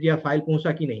पास भेज दिया, file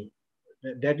पहुंचा कि नहीं.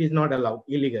 That is not allowed,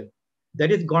 illegal.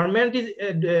 That is, government is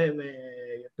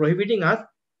prohibiting us,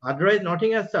 otherwise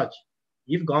nothing as such.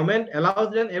 If government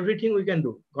allows, then everything we can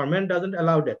do. Government doesn't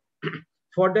allow that.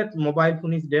 For that, mobile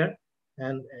phone is there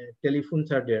and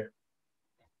telephones are there.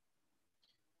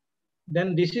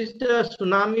 Then this is the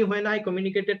tsunami. When I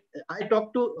communicated, I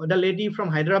talked to the lady from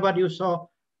Hyderabad. You saw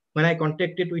when I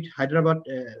contacted with Hyderabad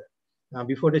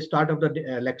before the start of the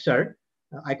lecture.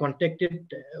 I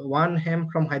contacted one ham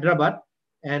from Hyderabad,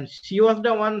 and she was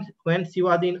the one when she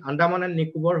was in Andaman and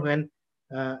Nicobar when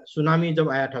tsunami jab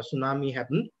aaya tha, tsunami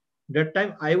happened. That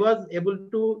time I was able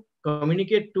to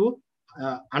communicate to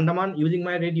Andaman using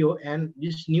my radio, and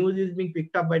this news is being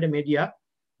picked up by the media.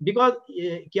 Because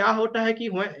क्या होता है कि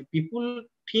people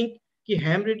think कि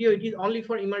ham radio it is only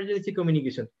for emergency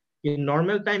communication. In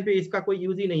normal time पे इसका कोई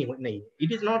use ही नहीं.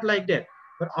 It is not like that.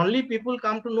 But only people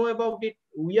come to know about it.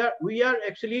 We are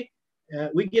actually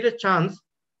we get a chance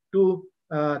to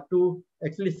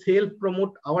actually self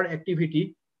promote our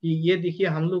activity. कि ये देखिए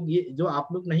हम लोग ये जो आप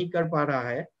लोग नहीं कर पा रहा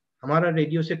है, हमारा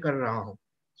रेडियो से कर रहा हूँ.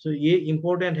 So ये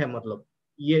important है, मतलब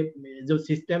ये जो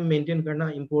system maintain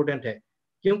करना important है.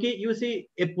 क्योंकि you see,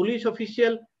 a police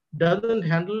official doesn't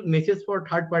handle messages for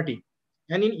third party,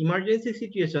 and in emergency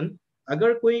situation,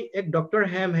 अगर कोई एक डॉक्टर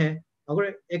हैम है,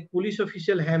 अगर एक पुलिस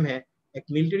ऑफिशियल हैम है, एक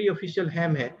मिलिट्री ऑफिशियल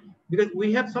हैम है, because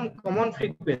we have some common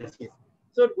frequencies,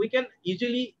 so we can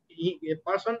easily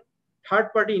pass on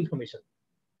third party information.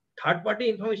 Third party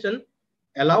information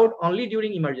allowed only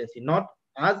during emergency, not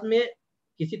आज मैं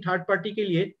किसी थर्ड पार्टी के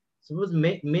लिए सपोज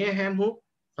मैं हैम हूँ,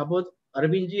 सपोज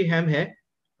अरविंद जी हैम है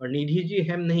और निधि जी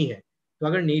हैम नहीं है. तो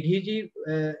अगर निधि जी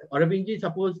अरविंद जी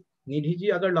सपोज निधि जी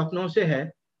अगर लखनऊ से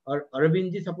है और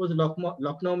अरविंद जी सपोज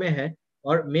लखनऊ में है,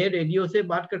 और मैं रेडियो से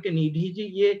बात करके निधि जी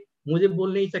ये मुझे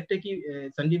बोल नहीं सकते कि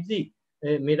संदीप जी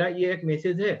मेरा ये एक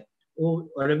मैसेज है, वो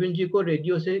अरविंद जी को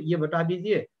रेडियो से ये बता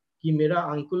दीजिए कि मेरा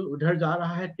अंकुल उधर जा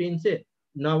रहा है ट्रेन से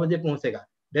 9 बजे पहुंचेगा.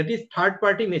 That is third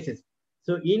party message.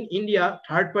 So in India,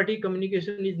 third party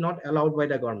communication is not allowed by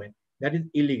the government. That is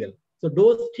illegal. So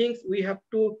those things we have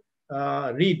to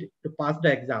read to pass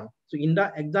the exam. So in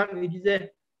the exam, it is a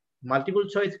multiple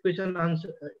choice question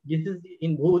answer. This is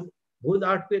in Bhuj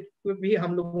art पे भी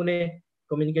हम लोगों ने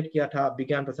communicate किया था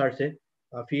विज्ञान प्रसार से.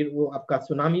 फिर वो आपका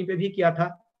सुनामी पे भी किया था,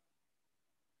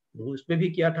 भूज पे भी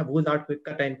किया था, भूज आर्ट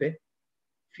का टाइम पे.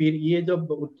 फिर ये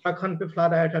जब उत्तराखंड पे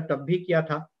फ्लड आया था तब भी किया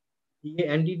था. ये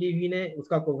एनडीटीवी ने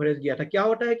उसका कवरेज किया था। क्या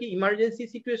होता है कि इमरजेंसी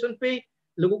सिचुएशन पे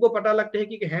लोगों को पता लगता है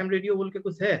कि हैम रेडियो बोल के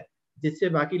कुछ है जिससे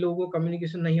बाकी लोगों को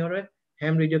कम्युनिकेशन नहीं हो रहा है,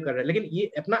 हैम रेडियो कर रहे हैं। लेकिन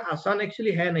ये इतना आसान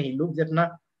एक्चुअली है नहीं, लोग जितना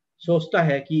सोचता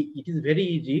है कि it is very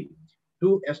easy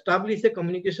to establish A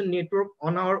communication network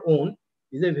on our own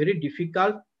is a very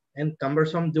difficult and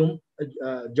cumbersome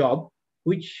job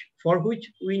for which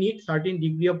we need certain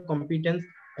degree of competence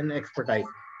and expertise.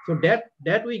 So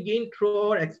that we gain through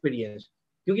our experience.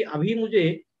 क्योंकि अभी मुझे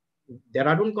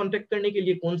Dehradun contact करने के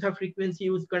लिए कौन सा frequency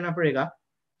use करना पड़ेगा,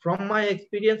 from my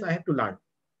experience I have to learn.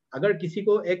 अगर किसी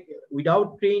को एक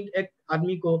विदाउट ट्रेन्ड एक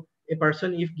आदमी को a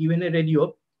person if given A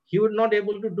radio, he would not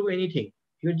able to do anything,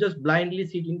 he would just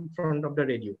blindly sit in front of the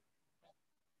radio.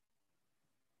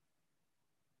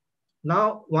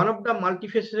 Now, one of the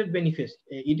multifaceted benefits,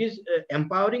 it is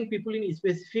empowering people in a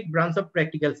specific branch of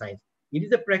practical science. It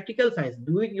is a practical science,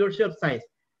 do it yourself science.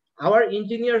 Our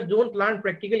engineers don't learn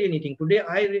practically anything. Today,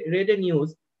 I read a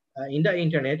news in the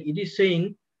internet. It is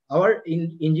saying our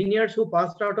engineers who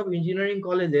passed out of engineering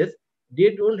colleges,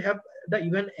 they don't have the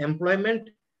even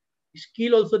employment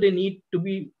skill also they need to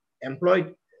be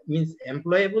employed, means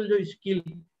employable जो skill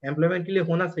employment के लिए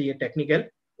होना चाहिए technical,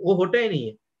 वो होता ही नहीं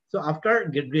है. So after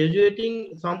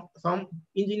graduating, some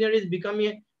engineer is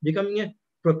becoming a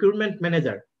procurement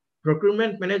manager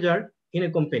in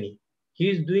a company. He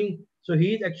is doing, so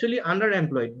he is actually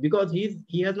underemployed because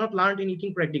he has not learned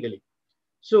anything practically.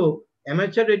 So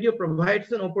amateur radio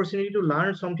provides an opportunity to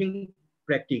learn something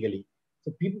practically.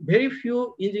 So very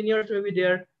few engineers may be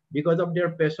there because of their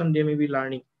passion, they may be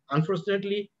learning.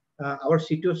 Unfortunately, our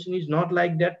situation is not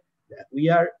like that. We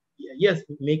are, yes,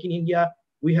 make in India,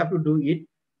 we have to do it,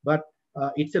 but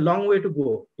it's a long way to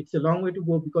go. It's a long way to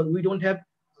go because we don't have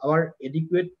our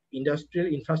adequate industrial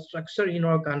infrastructure in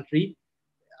our country.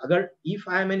 If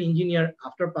I am an engineer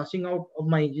after passing out of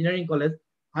my engineering college,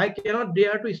 I cannot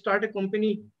dare to start a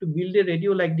company to build a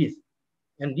radio like this.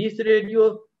 And this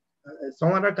radio,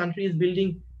 some other country is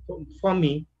building for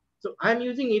me. So I'm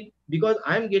using it because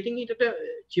I'm getting it at a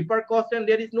cheaper cost and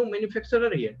there is no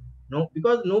manufacturer here. No,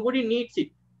 because nobody needs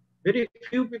it. Very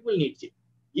few people needs it.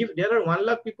 If there are 1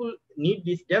 lakh people need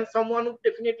this, then someone would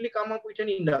definitely come up with an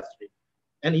industry.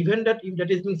 And even that, if that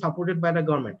is being supported by the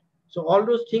government. So all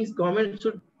those things government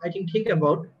should, I think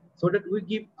about, so that we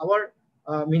give our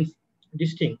means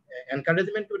this thing,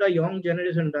 encouragement to the young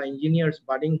generation, the engineers,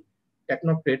 budding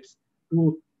technocrats,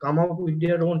 to come up with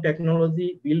their own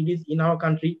technology, build this in our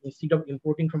country instead of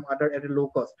importing from other at a low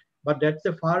cost. But that's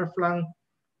a far-flung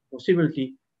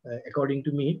possibility, according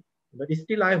to me. But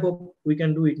still, I hope we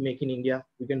can do it. Make in India,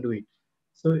 we can do it.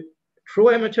 So through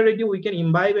amateur radio, we can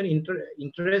imbibe an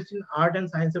interest in art and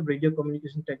science of radio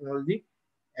communication technology,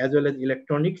 as well as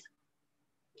electronics.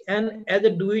 And as a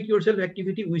do-it-yourself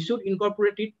activity, we should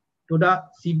incorporate it to the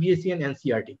CBSE and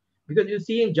NCRT. Because you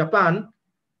see in Japan,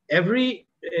 every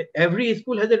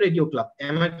school has a radio club,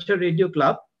 amateur radio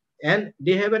club, and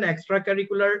they have an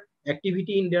extracurricular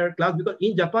activity in their class. Because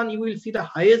in Japan, you will see the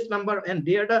highest number, and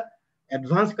they are the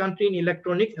advanced country in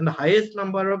electronics, and the highest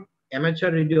number of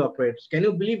amateur radio operators. Can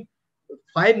you believe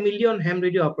 5 million ham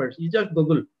radio operators? You just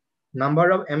Google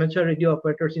number of amateur radio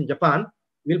operators in Japan.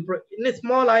 In a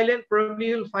small island, probably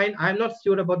you'll find, I'm not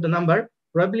sure about the number,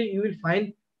 probably you will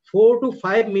find 4 to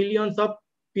 5 millions of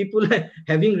people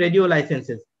having radio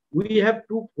licenses. We have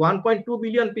 1.2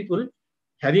 billion people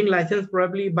having license,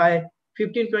 probably by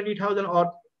 15-20,000 odd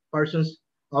persons,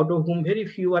 out of whom very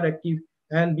few are active.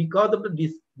 And because of the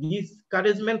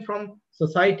discouragement from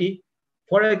society,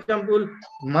 for example,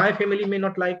 my family may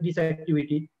not like this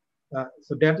activity,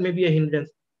 so that may be a hindrance,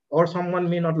 or someone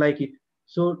may not like it.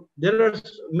 So there are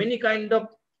many kind of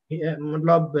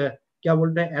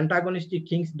antagonistic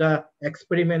things the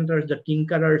experimenters, the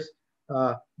tinkerers,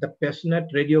 the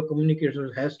passionate radio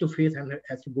communicators has to face and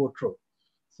has to go through.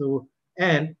 So,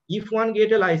 and if one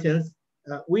get a license,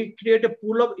 we create a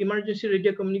pool of emergency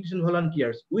radio communication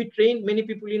volunteers. We train many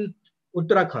people in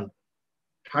Uttarakhand.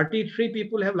 33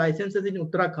 people have licenses in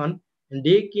Uttarakhand, and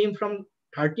they came from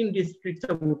 13 districts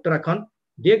of Uttarakhand.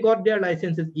 They got their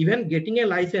licenses. Even getting a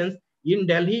license in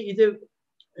Delhi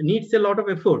needs a lot of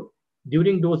effort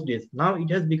during those days. Now it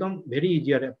has become very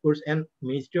easier, of course, and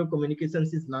Ministry of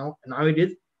Communications is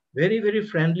nowadays very, very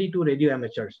friendly to radio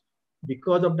amateurs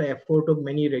because of the effort of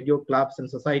many radio clubs and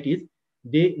societies.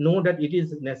 They know that it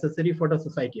is necessary for the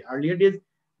society. Earlier days,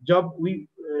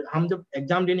 हम जब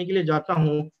exam देने के लिए जाता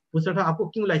हूँ, पूछता था आपको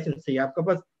क्यों लाइसेंस चाहिए, आपके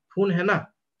पास फोन है ना,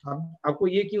 आपको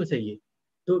ये क्यों चाहिए,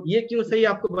 तो ये क्यों चाहिए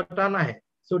आपको बताना है.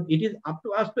 So it is up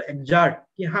to us to exert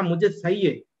कि हाँ मुझे सही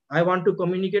है, I want to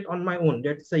communicate on my own,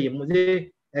 that's सही है,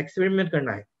 मुझे experiment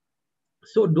करना है.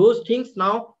 So those things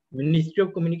now Ministry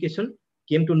of Communication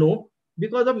came to know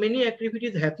because of many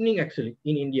activities happening actually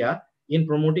in India in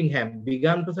promoting ham.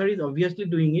 Vigyan Prasar is obviously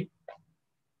doing it.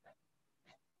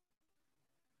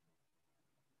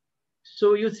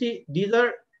 So you see, these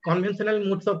are conventional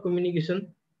modes of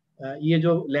communication. ये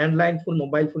जो landline phone,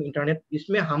 mobile phone, internet,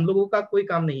 इसमें हम लोगों का कोई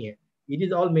काम नहीं है. It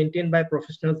is all maintained by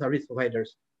professional service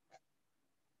providers.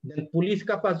 Then police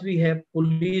का पास भी है,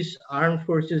 police, armed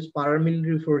forces,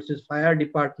 paramilitary forces, fire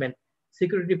department,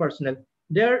 security personnel.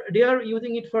 They are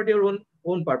using it for their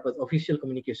own purpose, official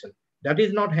communication. That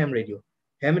is not ham radio.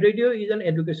 Ham radio is an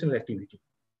educational activity.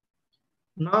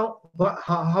 Now,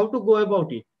 how to go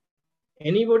about it?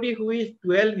 Anybody who is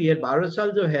 12 year, 12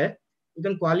 साल जो है, you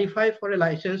can qualify for a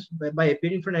license by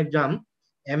appearing for an exam,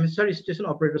 amateur station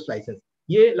operator's license.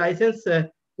 ये license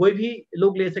कोई भी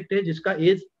लोग ले सकते हैं जिसका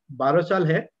एज 12 साल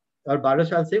है और 12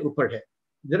 साल से ऊपर है.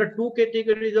 There are 2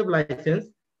 categories of license.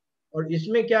 और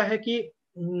इसमें क्या है कि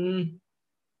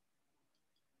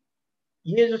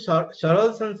ये जो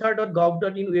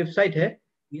saralsansar.gov.in वेबसाइट है,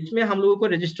 इसमें हम लोगों को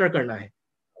रजिस्टर करना है.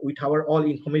 With our all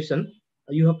information,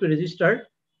 you have to register.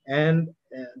 And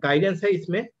guidance है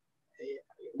इसमें.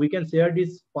 We can share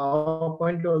this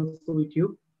PowerPoint also with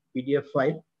you, PDF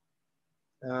file.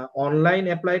 Online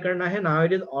apply करना है.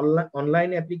 Nowadays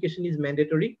online application is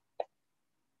mandatory.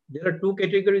 There are 2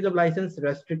 categories of license: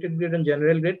 restricted grade and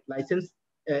general grade. License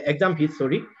exam fees,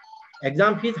 sorry,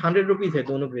 exam fees 100 rupees है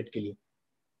दोनों grade के लिए.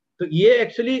 तो ये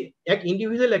actually एक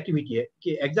individual activity है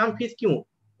कि एग्जाम फीस क्यों,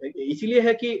 इसीलिए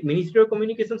है कि मिनिस्ट्री ऑफ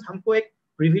कम्युनिकेशंस हमको एक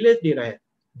प्रिविलेज दे रहा है.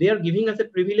 They are giving us a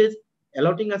privilege,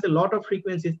 allotting us a lot of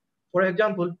frequencies. For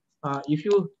example, if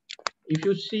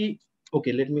you see,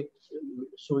 okay, let me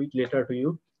show it later to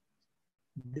you.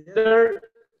 There are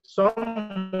some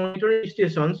monitoring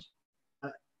stations.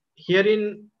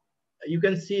 Herein, you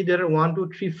can see there are 1, 2,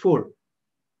 3, 4.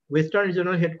 Western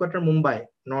Regional Headquarters Mumbai,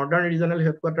 Northern Regional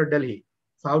Headquarters Delhi,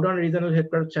 Southern Regional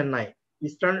Headquarters Chennai,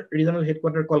 Eastern Regional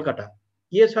Headquarters Kolkata.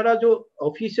 ये सारा जो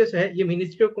offices है ये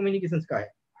ministry of communications का है.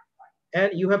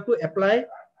 And you have to apply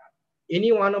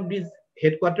any one of these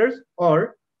headquarters,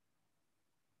 or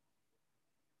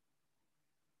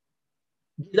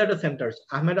these are the centers: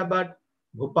 Ahmedabad,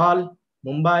 Bhopal,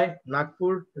 Mumbai,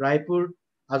 Nagpur, Raipur,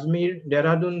 Ajmer,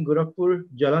 Dehradun, Gorakhpur,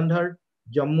 Jalandhar,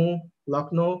 Jammu,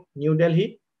 Lucknow, New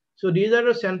Delhi. So these are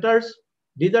the centers.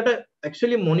 These are the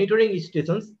actually monitoring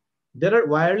stations. There are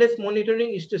wireless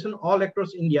monitoring stations all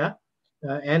across India,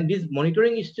 and these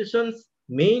monitoring stations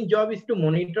main job is to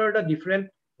monitor the different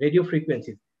radio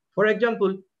frequencies. For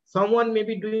example, someone may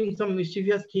be doing some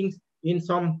mischievous things in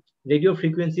some radio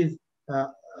frequencies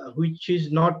which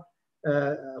is not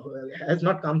has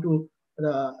not come to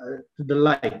the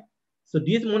light. So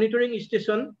these monitoring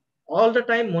station all the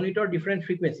time monitor different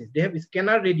frequencies. They have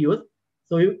scanner radios,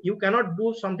 so you cannot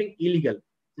do something illegal.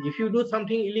 If you do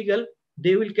something illegal,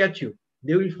 they will catch you.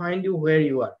 They will find you where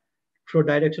you are. Through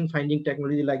direction finding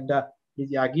technology like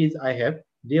these Yagis I have,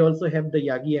 they also have the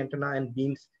Yagi antenna and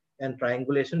beams and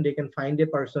triangulation. They can find a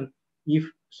person. If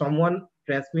someone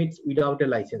transmits without a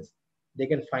license, they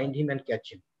can find him and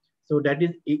catch him. So that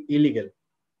is illegal.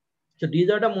 So these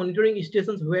are the monitoring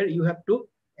stations where you have to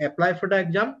apply for the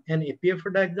exam and appear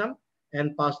for the exam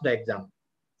and pass the exam.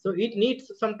 So it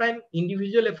needs sometimes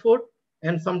individual effort,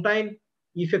 and sometimes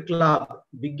if a club,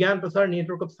 Vigyan Prasar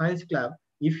Network of Science Club,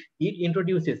 if it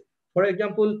introduces, for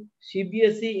example,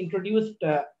 CBSE introduced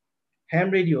ham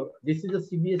radio. This is a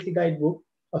CBSE guidebook,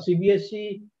 a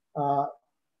CBSE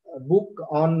book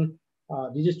on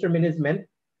disaster management.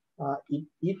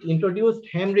 It introduced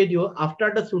ham radio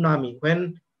after the tsunami,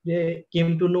 when they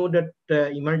came to know that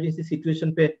emergency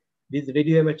situation pe these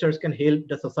radio amateurs can help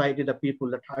the society, the people,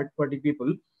 the third party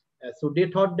people. So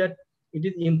they thought that it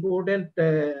is important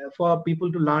for people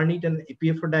to learn it and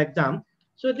appear for the exam.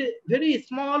 So the very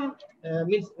small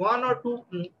means 1 or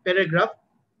 2 paragraph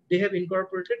they have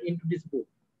incorporated into this book.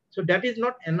 So that is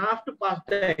not enough to pass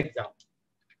the exam.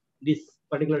 This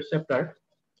particular chapter,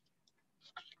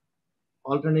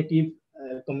 alternative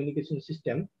communication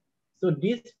system. So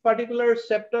this particular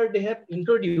chapter they have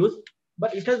introduced,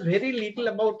 but it has very little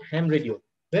about ham radio.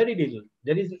 Very little.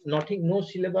 There is nothing, no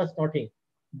syllabus, nothing.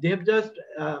 They have just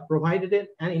provided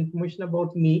an information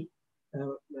about me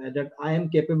that I am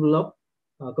capable of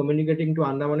communicating to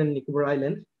Andaman and Nicobar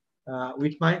Islands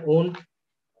with my own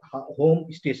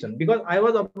home station, because I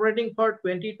was operating for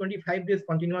 20-25 days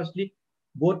continuously,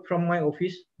 both from my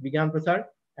office, Vigyan Prasar,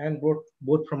 and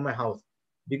both from my house,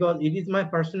 because it is my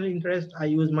personal interest. I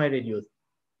use my radios.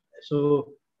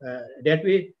 So that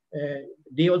way,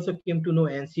 they also came to know,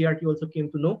 NCRT also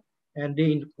came to know, and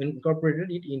they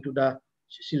incorporated it into the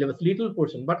syllabus, little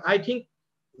portion. But I think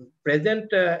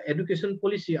present education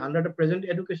policy, under the present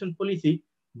education policy,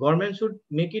 government should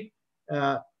make it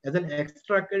as an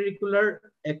extracurricular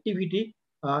activity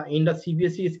in the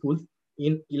CBSE schools,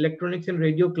 in electronics and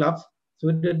radio clubs, so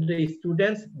that the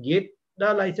students get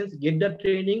the license, get the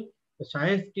training, the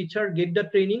science teacher get the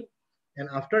training, and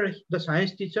after the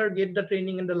science teacher get the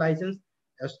training and the license,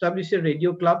 establish a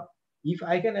radio club. If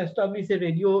I can establish a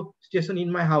radio station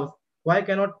in my house, why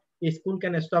cannot a school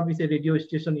can establish a radio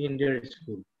station in their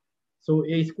school? So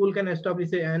a school can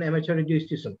establish an amateur radio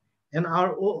station, and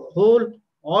our whole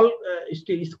all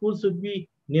schools should be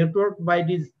networked by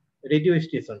these radio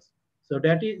stations. So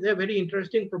that is a very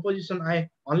interesting proposition. I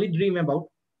only dream about.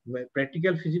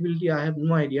 Practical feasibility, I have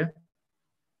no idea.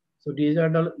 So these are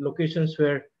the locations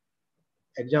where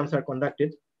exams are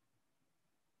conducted.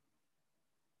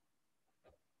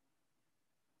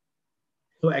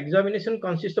 So examination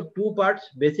consists of two parts: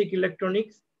 basic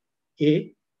electronics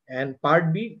A and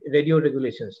part B, radio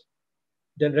regulations.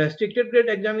 Then restricted grade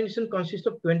examination consists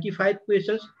of 25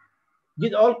 questions.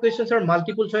 These all questions are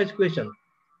multiple choice questions,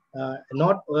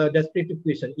 not descriptive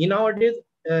question. In our days,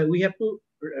 we have to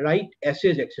write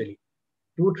essays actually,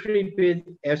 2-3 page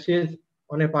essays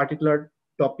on a particular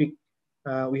topic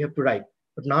we have to write.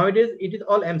 But nowadays it is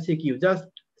all MCQ. Just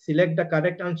select the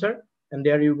correct answer and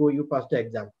there you go, you pass the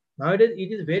exam. Nowadays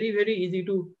it is very, very easy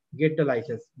to get the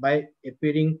license by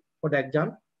appearing for the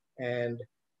exam and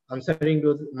answering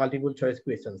those multiple choice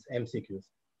questions, MCQs.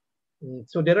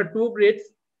 So there are two grades.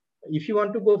 If you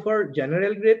want to go for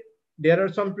general grade, there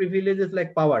are some privileges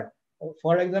like power.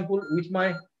 For example, with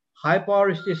my high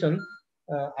power station,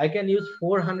 I can use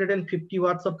 450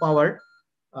 watts of power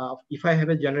if I have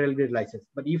a general grade license.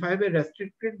 But if I have a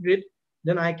restricted grade,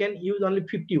 then I can use only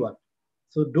 50 watts.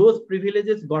 So those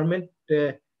privileges government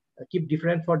keep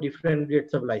different for different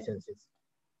grades of licenses.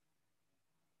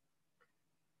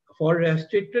 For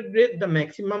restricted grade, the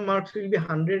maximum marks will be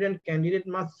 100 and candidate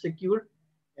must secure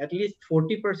at least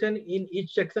 40% in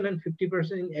each section and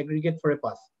 50% in aggregate for a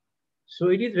pass. So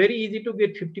it is very easy to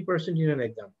get 50% in an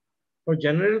exam. For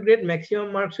general grade,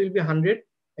 maximum marks will be 100.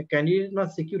 A candidate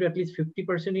must secure at least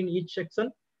 50% in each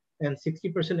section and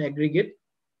 60% aggregate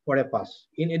for a pass.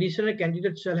 In addition, a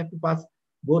candidate shall have to pass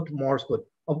both Morse code.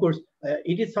 Of course,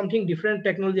 it is something different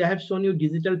technology. I have shown you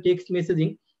digital text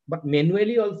messaging, but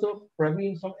manually also, probably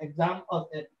in some exam or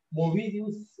movies,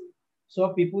 you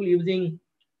saw people using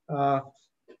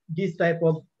this type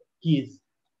of keys.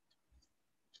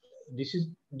 This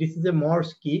is a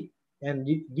Morse key, and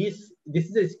this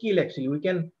is a skill actually. We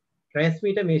can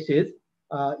transmit a message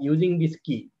using this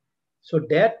key. So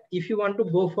that if you want to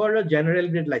go for a general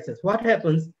grade license, what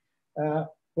happens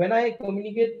when I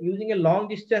communicate using a long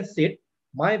distance set,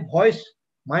 my voice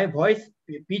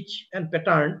pitch and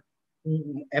pattern,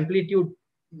 amplitude,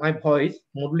 my voice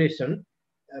modulation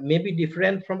may be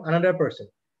different from another person,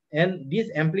 and this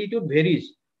amplitude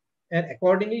varies. And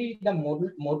accordingly, the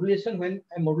modulation, when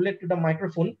I modulate to the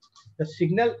microphone, the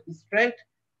signal strength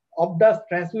of the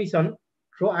transmission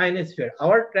through ionosphere.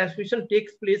 Our transmission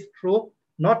takes place through,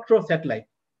 not through satellite.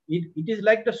 It is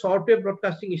like the shortwave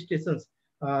broadcasting stations,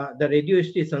 the radio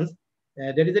stations.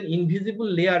 There is an invisible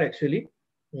layer actually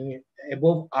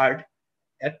above Earth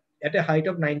at a height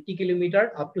of 90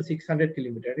 kilometer up to 600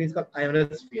 kilometer. It is called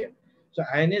ionosphere. So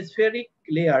ionospheric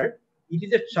layer, it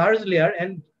is a charged layer,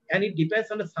 and it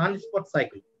depends on the sunspot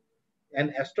cycle.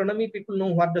 And astronomy people know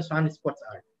what the sunspots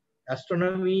are.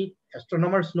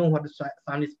 Astronomers know what the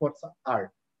sunspots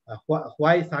are,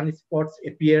 why sunspots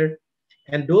appear,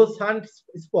 and those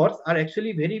sunspots are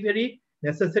actually very, very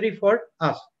necessary for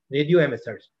us radio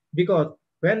amateurs, because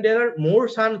when there are more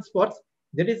sunspots,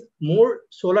 there is more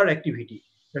solar activity,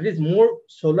 that is more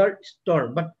solar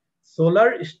storm. But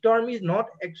solar storm is not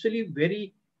actually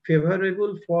very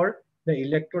favorable for the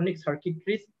electronic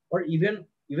circuitries or even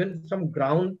some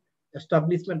ground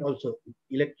establishment also,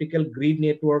 electrical grid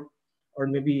network, or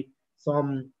maybe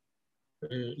some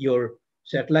your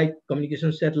satellite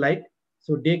communication satellite.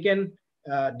 So they can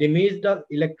damage the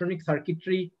electronic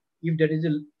circuitry if there is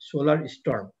a solar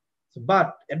storm. So,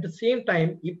 but at the same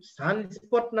time, if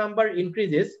sunspot number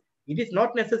increases, it is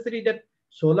not necessary that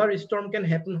solar storm can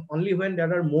happen only when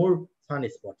there are more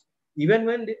sunspots. Even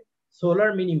when the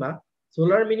solar minima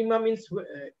means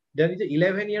there is an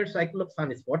 11-year cycle of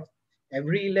sunspots.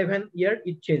 Every 11 year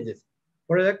it changes.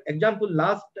 For example,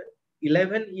 last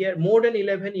 11 year, more than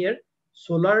 11 year,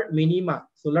 solar minimum,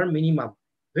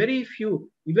 very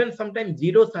few, even sometimes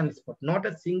zero sunspot, not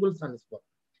a single sunspot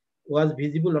was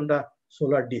visible on the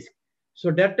solar disk.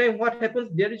 So that time what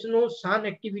happens, there is no sun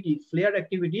activity, flare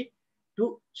activity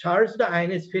to charge the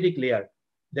ionospheric layer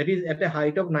that is at a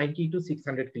height of 90 to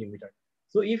 600 kilometers.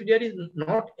 So if there is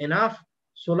not enough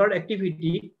solar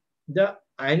activity, the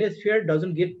ionosphere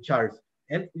doesn't get charged.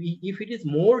 And if it is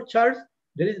more charged,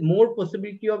 there is more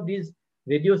possibility of these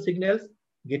radio signals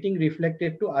getting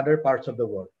reflected to other parts of the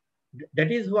world.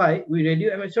 That is why we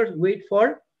radio amateurs wait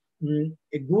for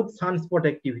a good sunspot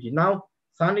activity. Now,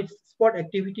 sunspot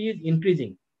activity is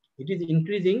increasing. It is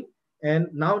increasing, and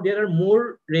now there are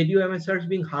more radio amateurs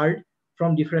being heard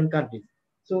from different countries.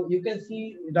 So you can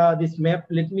see this map.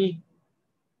 Let me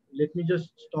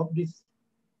just stop this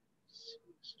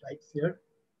slides here.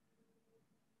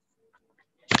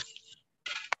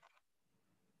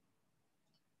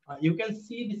 You can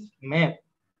see this map.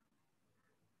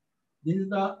 This is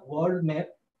the world map,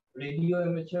 radio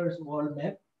amateurs world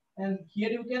map, and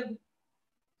here you can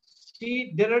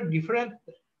see there are different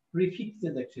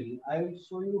prefixes actually. I will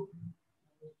show you,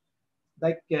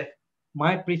 like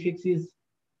my prefix is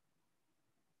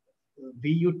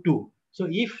VU2. So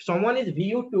if someone is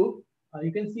VU2,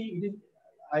 you can see it is,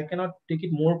 I cannot take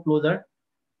it more closer.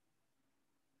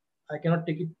 I cannot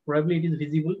take it, probably it is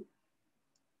visible.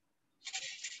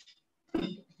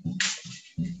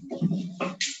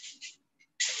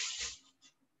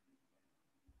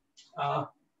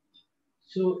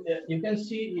 So you can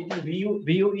see it is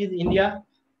VU is India,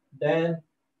 then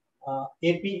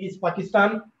AP is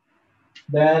Pakistan,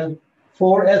 then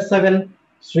 4S7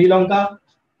 Sri Lanka,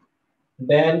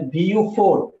 then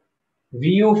VU4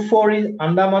 is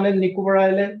Andaman and Nicobar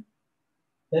Island,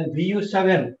 then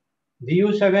VU7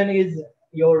 is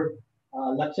your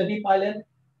Lakshadweep Island,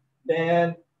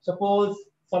 then suppose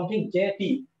something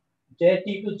JT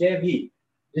to JV,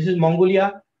 this is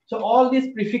Mongolia. So all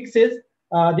these prefixes,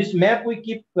 this map we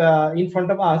keep in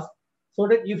front of us, so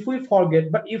that if we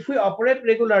forget, but if we operate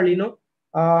regularly,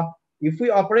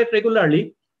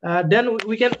 then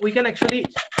we can actually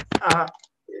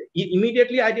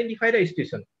immediately identify the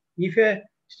station. If a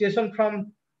station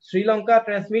from Sri Lanka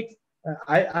transmits,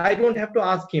 I don't have to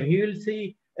ask him. He will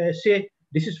say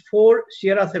this is 4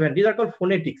 Sierra 7. These are called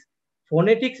phonetics.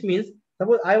 Phonetics means,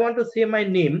 suppose I want to say my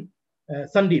name,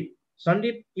 Sandeep.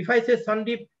 Sandeep, if I say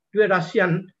Sandeep to a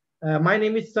Russian, my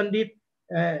name is Sandeep,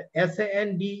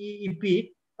 Sandeep,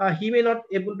 he may not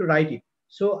able to write it.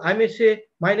 So I may say,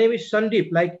 my name is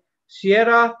Sandeep, like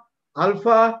Sierra,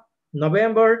 Alpha,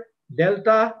 November,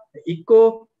 Delta,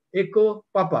 Echo,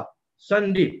 Papa,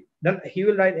 Sandeep. Then he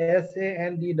will write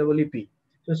Sandeep.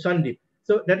 So Sandeep.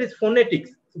 So that is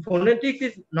phonetics. So phonetics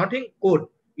is nothing code.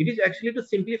 It is actually to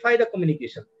simplify the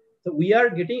communication. So we are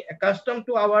getting accustomed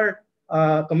to our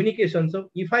communication. So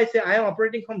if I say I am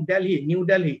operating from Delhi, New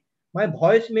Delhi, my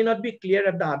voice may not be clear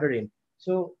at the other end.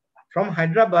 So from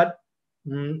Hyderabad,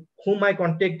 whom I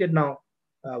contacted now,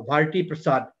 Bharti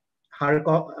Prasad.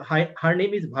 Her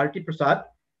name is Bharti Prasad,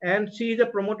 and she is a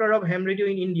promoter of ham radio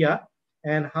in India,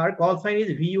 and her call sign is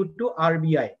VU2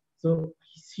 RBI. So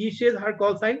she says her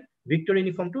call sign Victor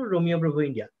Uniform 2 Romeo Bravo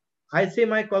India. I say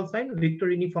my call sign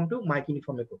Victor Uniform 2 Mike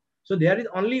Uniform Echo. So there is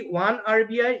only one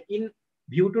RBI in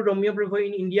VU2 Romeo Bravo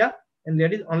in India, and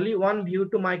there is only one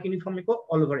VU2 Mike Uniform Echo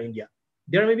all over India.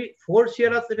 There may be 4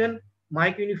 Sierra 7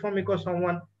 Mike Uniform Echo,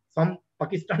 some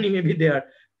Pakistani may be there,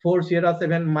 4 Sierra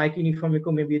 7 Mike Uniform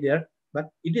Echo may be there, but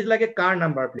it is like a car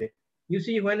number plate. You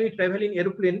see, when we travel in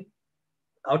aeroplane,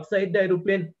 outside the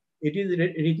aeroplane, it is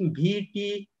written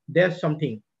VT dash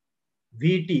something,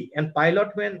 VT. And pilot,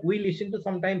 when we listen to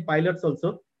sometime pilots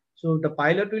also, so the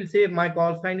pilot will say my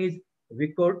call sign is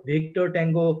Victor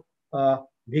Tango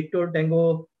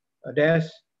dash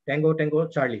Tango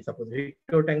Charlie, suppose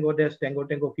Victor Tango dash Tango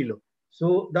Kilo.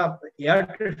 So the air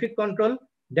traffic control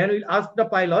then will ask the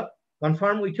pilot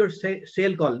confirm with your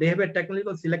sail call. They have a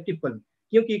technical selective call.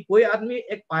 क्योंकि कोई आदमी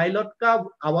एक pilot का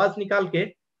आवाज निकाल के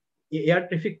air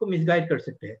traffic को misguide कर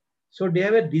सकते हैं. So they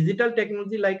have a digital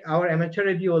technology like our amateur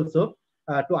radio also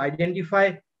to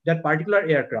identify that particular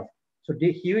aircraft. So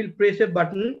he will press a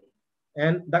button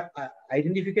and the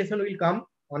identification will come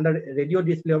on the radio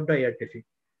display of the air traffic.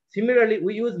 Similarly,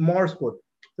 we use Morse code.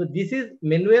 So this is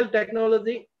manual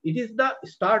technology. It is the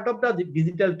start of the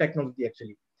digital technology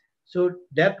actually. So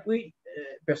that we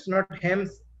passionate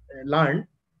hams learned.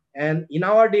 And in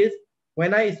our days,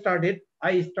 when I started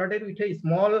with a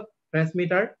small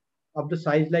transmitter of the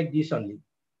size like this only.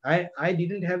 I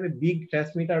didn't have a big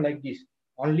transmitter like this.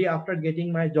 Only after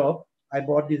getting my job, I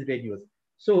bought these radios.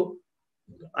 So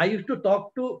I used to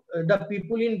talk to the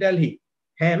people in Delhi,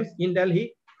 hams in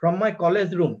Delhi, from my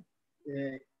college room.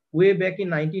 Way back in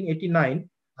 1989,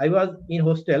 I was in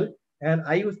hostel and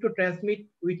I used to transmit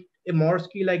with a Morse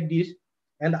key like this.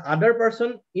 And the other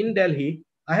person in Delhi,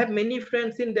 I have many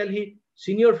friends in Delhi,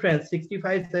 senior friends,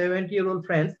 65, 70-year-old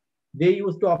friends. They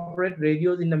used to operate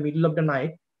radios in the middle of the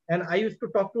night. and I used to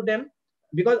talk to them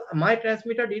because my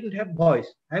transmitter didn't have voice.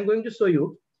 I'm going to show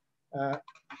you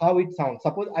how it sounds.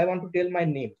 Suppose I want to tell my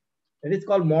name. It is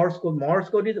called Morse code. Morse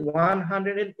code is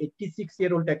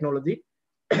 186-year-old technology,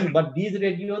 but these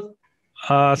radios.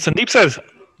 Sandeep sir.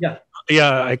 Yeah.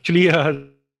 Yeah, actually,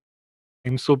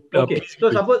 I'm so. Okay.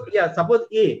 So suppose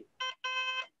A.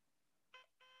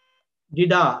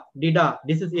 Dida.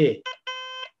 This is A.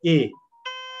 A.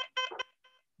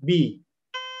 B.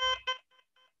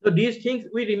 So these things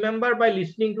we remember by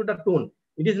listening to the tone.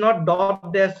 It is not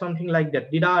dot dash something like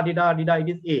that. Dida. It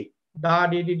is A. Da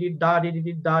di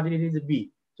is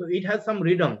B. So it has some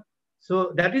rhythm.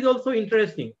 So that is also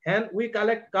interesting. And we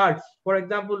collect cards. For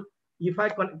example, if I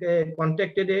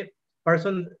contacted a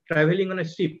person traveling on a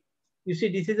ship, you see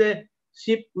this is a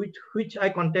ship which I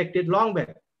contacted long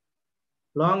back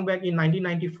in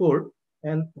 1994,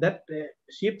 and that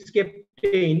ship's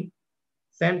captain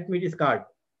sent me this card.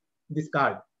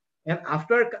 And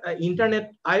after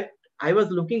internet, I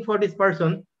was looking for this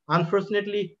person.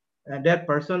 Unfortunately, that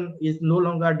person is no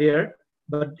longer there,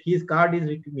 but his card is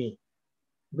with me.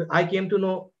 I came to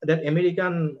know that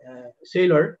American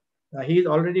sailor, he is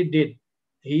already dead.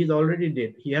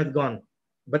 He has gone,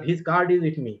 but his card is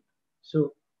with me.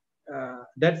 So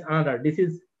that's another. This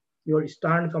is your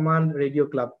Stern Command Radio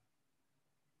Club.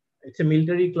 It's a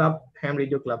military club, ham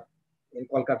radio club in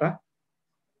Kolkata.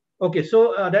 Okay,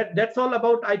 so that's all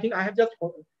about. I think I have just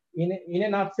in a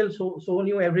nutshell shown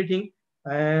you everything,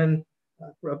 and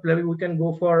probably we can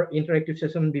go for interactive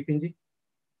session, Bipinji.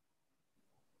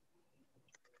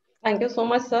 Thank you so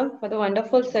much, sir, for the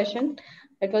wonderful session.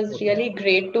 It was really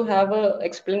great to have an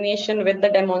explanation with the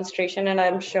demonstration, and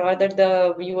I'm sure that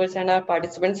the viewers and our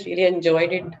participants really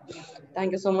enjoyed it.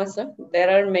 Thank you so much, sir. There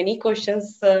are many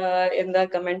questions in the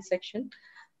comment section.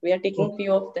 We are taking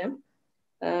few of them.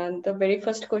 And the very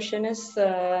first question is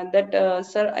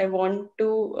sir, I want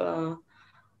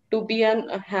to be an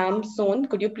ham zone.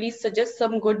 Could you please suggest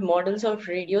some good models of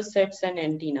radio sets and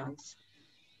antennas?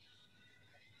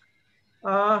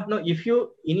 No, if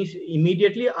you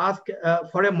immediately ask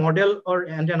for a model or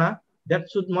antenna, that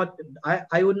should not.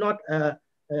 I would not.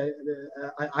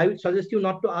 I would suggest you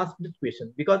not to ask this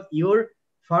question, because your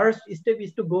first step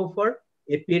is to go for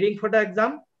appearing for the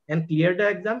exam and clear the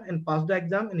exam and pass the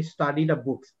exam and study the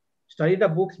books. Study the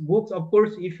books. Books, of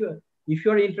course, if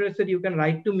you're interested, you can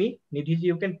write to me. Nidhi,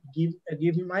 you can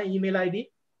give me my email ID.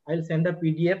 I'll send the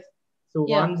PDFs. So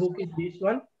one book is this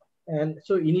one. And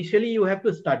so initially you have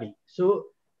to study. So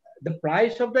the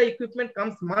price of the equipment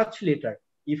comes much later.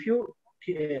 If you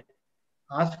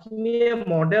ask me a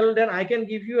model, then I can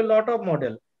give you a lot of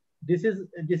model. This is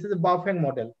a Baofeng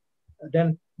model.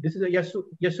 Then this is a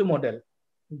Yasu model.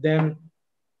 Then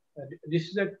this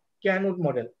is a Canwood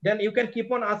model. Then you can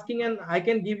keep on asking, and I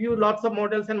can give you lots of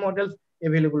models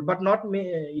available, but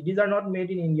these are not made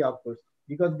in India, of course,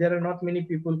 because there are not many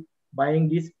people buying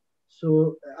this.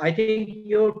 So I think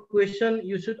your question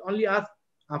you should only ask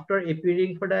after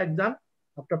appearing for the exam,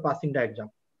 after passing the exam.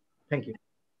 Thank you.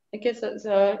 Okay,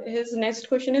 so his next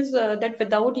question is that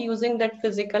without using that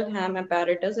physical ham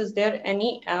apparatus, is there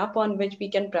any app on which we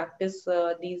can practice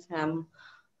these ham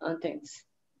things?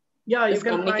 Yeah, you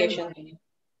can find.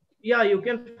 Yeah, you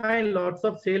can find lots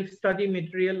of self-study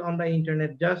material on the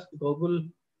internet. Just Google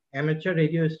amateur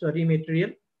radio study material.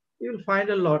 You will find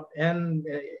a lot, and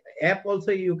app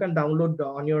also you can download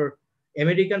on your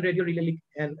American Radio Relay,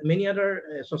 and many other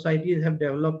societies have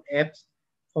developed apps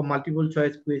for multiple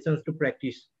choice questions to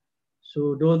practice.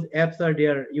 So those apps are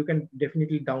there. You can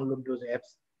definitely download those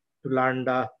apps to learn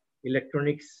the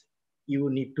electronics you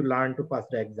need to learn to pass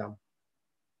the exam.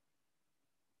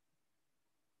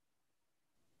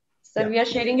 Sir, we are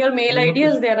sharing your mail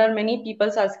IDs. There are many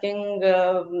people asking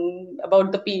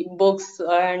about the books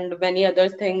and many other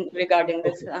things regarding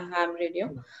this ham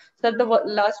radio. Sir, the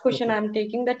last question I'm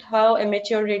taking, that how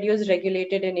amateur radio is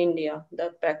regulated in India,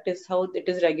 the practice, how it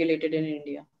is regulated in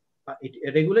India.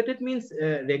 Regulated means,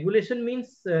 regulation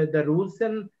means the rules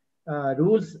and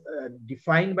rules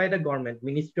defined by the government,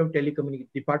 Ministry of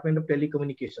Department of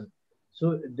Telecommunication.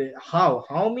 So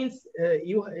how means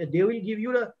they will give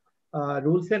you the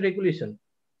rules and regulation,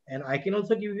 and I can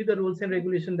also give you the rules and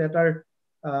regulation that are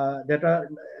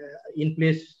in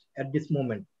place at this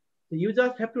moment. So you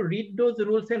just have to read those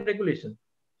rules and regulations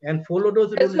and follow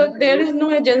those rules. So there is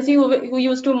no agency who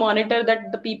used to monitor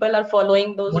that the people are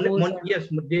following those rules? Yes,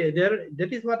 that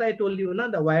is what I told you,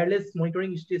 the wireless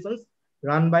monitoring stations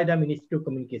run by the Ministry of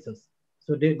Communications.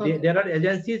 So there are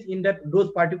agencies in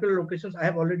those particular locations I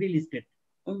have already listed.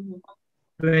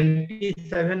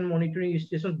 27 monitoring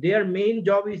stations. Their main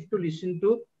job is to listen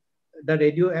to the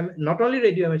radio, not only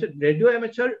radio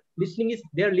amateur listening is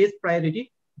their least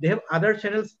priority. They have other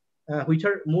channels which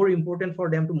are more important for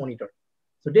them to monitor.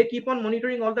 So they keep on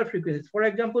monitoring all the frequencies. For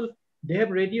example, they have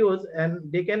radios and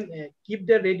they can keep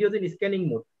their radios in scanning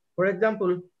mode. For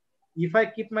example, if I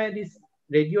keep this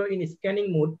radio in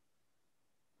scanning mode,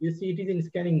 you see it is in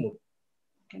scanning mode.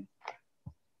 Okay.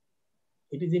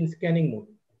 It is in scanning mode.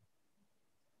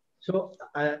 So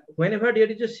whenever there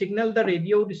is a signal, the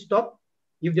radio would stop.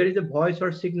 If there is a voice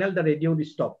or signal, the radio would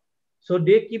stop. So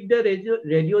they keep the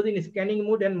radios in scanning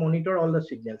mode and monitor all the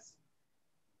signals.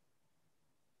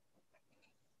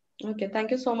 Okay, thank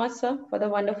you so much, sir, for the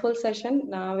wonderful session.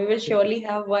 We will surely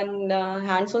have one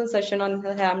hands-on session on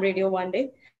the ham radio one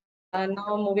day.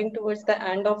 Now moving towards the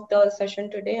end of the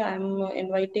session today, I'm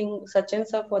inviting Sachin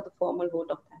sir for the formal vote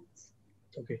of thanks.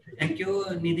 Okay. Thank you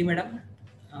Nidhi madam.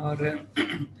 और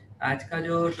आज का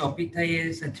जो topic था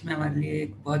ये सच में हमारे लिए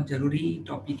एक बहुत ज़रूरी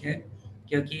टॉपिक है,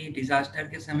 क्योंकि डिज़ास्टर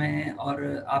के समय और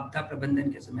आपदा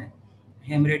प्रबंधन के समय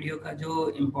हैम रेडियो का जो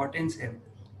इम्पोर्टेंस है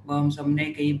वो हम सब ने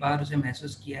कई बार उसे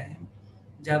महसूस किया है।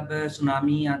 जब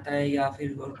सुनामी आता है या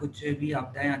फिर और कुछ भी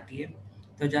आपदाएं आती है,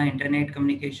 तो जहाँ इंटरनेट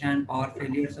कम्युनिकेशन पावर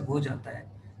फेलियर सब हो जाता है,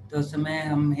 तो उस समय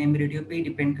हम हैम रेडियो पे ही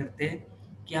डिपेंड करते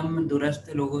हैं कि हम दूरस्थ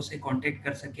लोगों से कांटेक्ट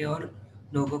कर सकें और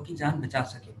लोगों की जान बचा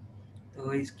सकें।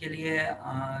 तो इसके लिए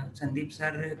संदीप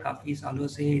सर काफ़ी सालों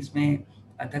से इसमें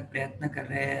अथक प्रयत्न कर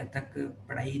रहे हैं, अथक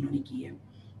पढ़ाई इन्होंने की है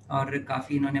और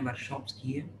काफ़ी इन्होंने वर्कशॉप्स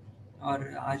की है,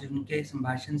 और आज उनके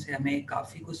संभाषण से हमें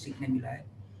काफ़ी कुछ सीखने मिला है।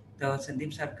 तो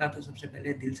संदीप सर का तो सबसे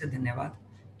पहले दिल से धन्यवाद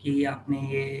कि आपने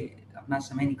ये अपना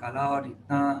समय निकाला और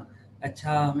इतना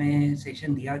अच्छा हमें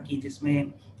सेशन दिया कि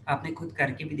जिसमें आपने खुद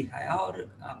करके भी दिखाया और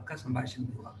आपका संभाषण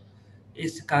भी हुआ।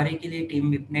 इस कार्य के लिए टीम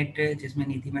विपनेट, जिसमें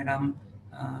निधि मैडम,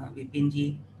 विपिन जी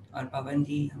और पवन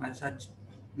जी हमारे साथ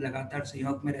लगातार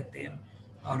सहयोग में रहते हैं,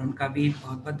 और उनका भी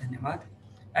बहुत बहुत धन्यवाद।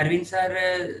 अरविंद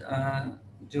सर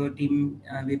जो टीम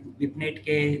विपनेट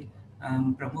के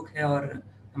प्रमुख है, और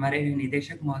हमारे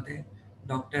निदेशक महोदय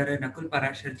डॉक्टर नकुल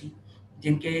पराशर जी,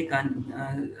 जिनके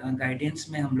गाइडेंस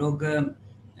में हम लोग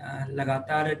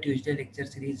लगातार ट्यूसडे लेक्चर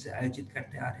सीरीज आयोजित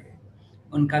करते आ रहे हैं,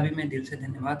 उनका भी मैं दिल से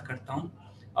धन्यवाद करता हूँ।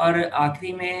 और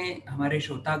आखिरी में हमारे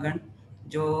श्रोतागण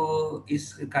जो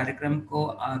इस कार्यक्रम को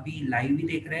अभी लाइव भी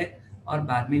देख रहे हैं और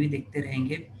बाद में भी देखते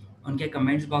रहेंगे, उनके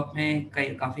कमेंट्स बॉक्स में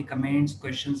काफ़ी कमेंट्स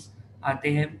क्वेश्चंस आते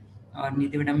हैं, और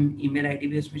निधि मैडम ईमेल आईडी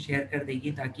भी उसमें शेयर कर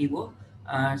देगी ताकि वो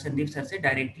संदीप सर से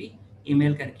डायरेक्टली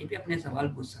ईमेल करके भी अपने सवाल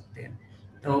पूछ सकते हैं।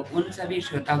 तो उन सभी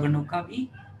श्रोतागणों का भी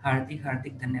हार्दिक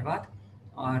हार्दिक धन्यवाद,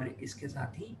 और इसके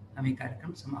साथ ही हम ये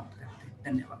कार्यक्रम समाप्त करते हैं।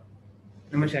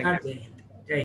 धन्यवाद। नमस्कार। जय हिंद।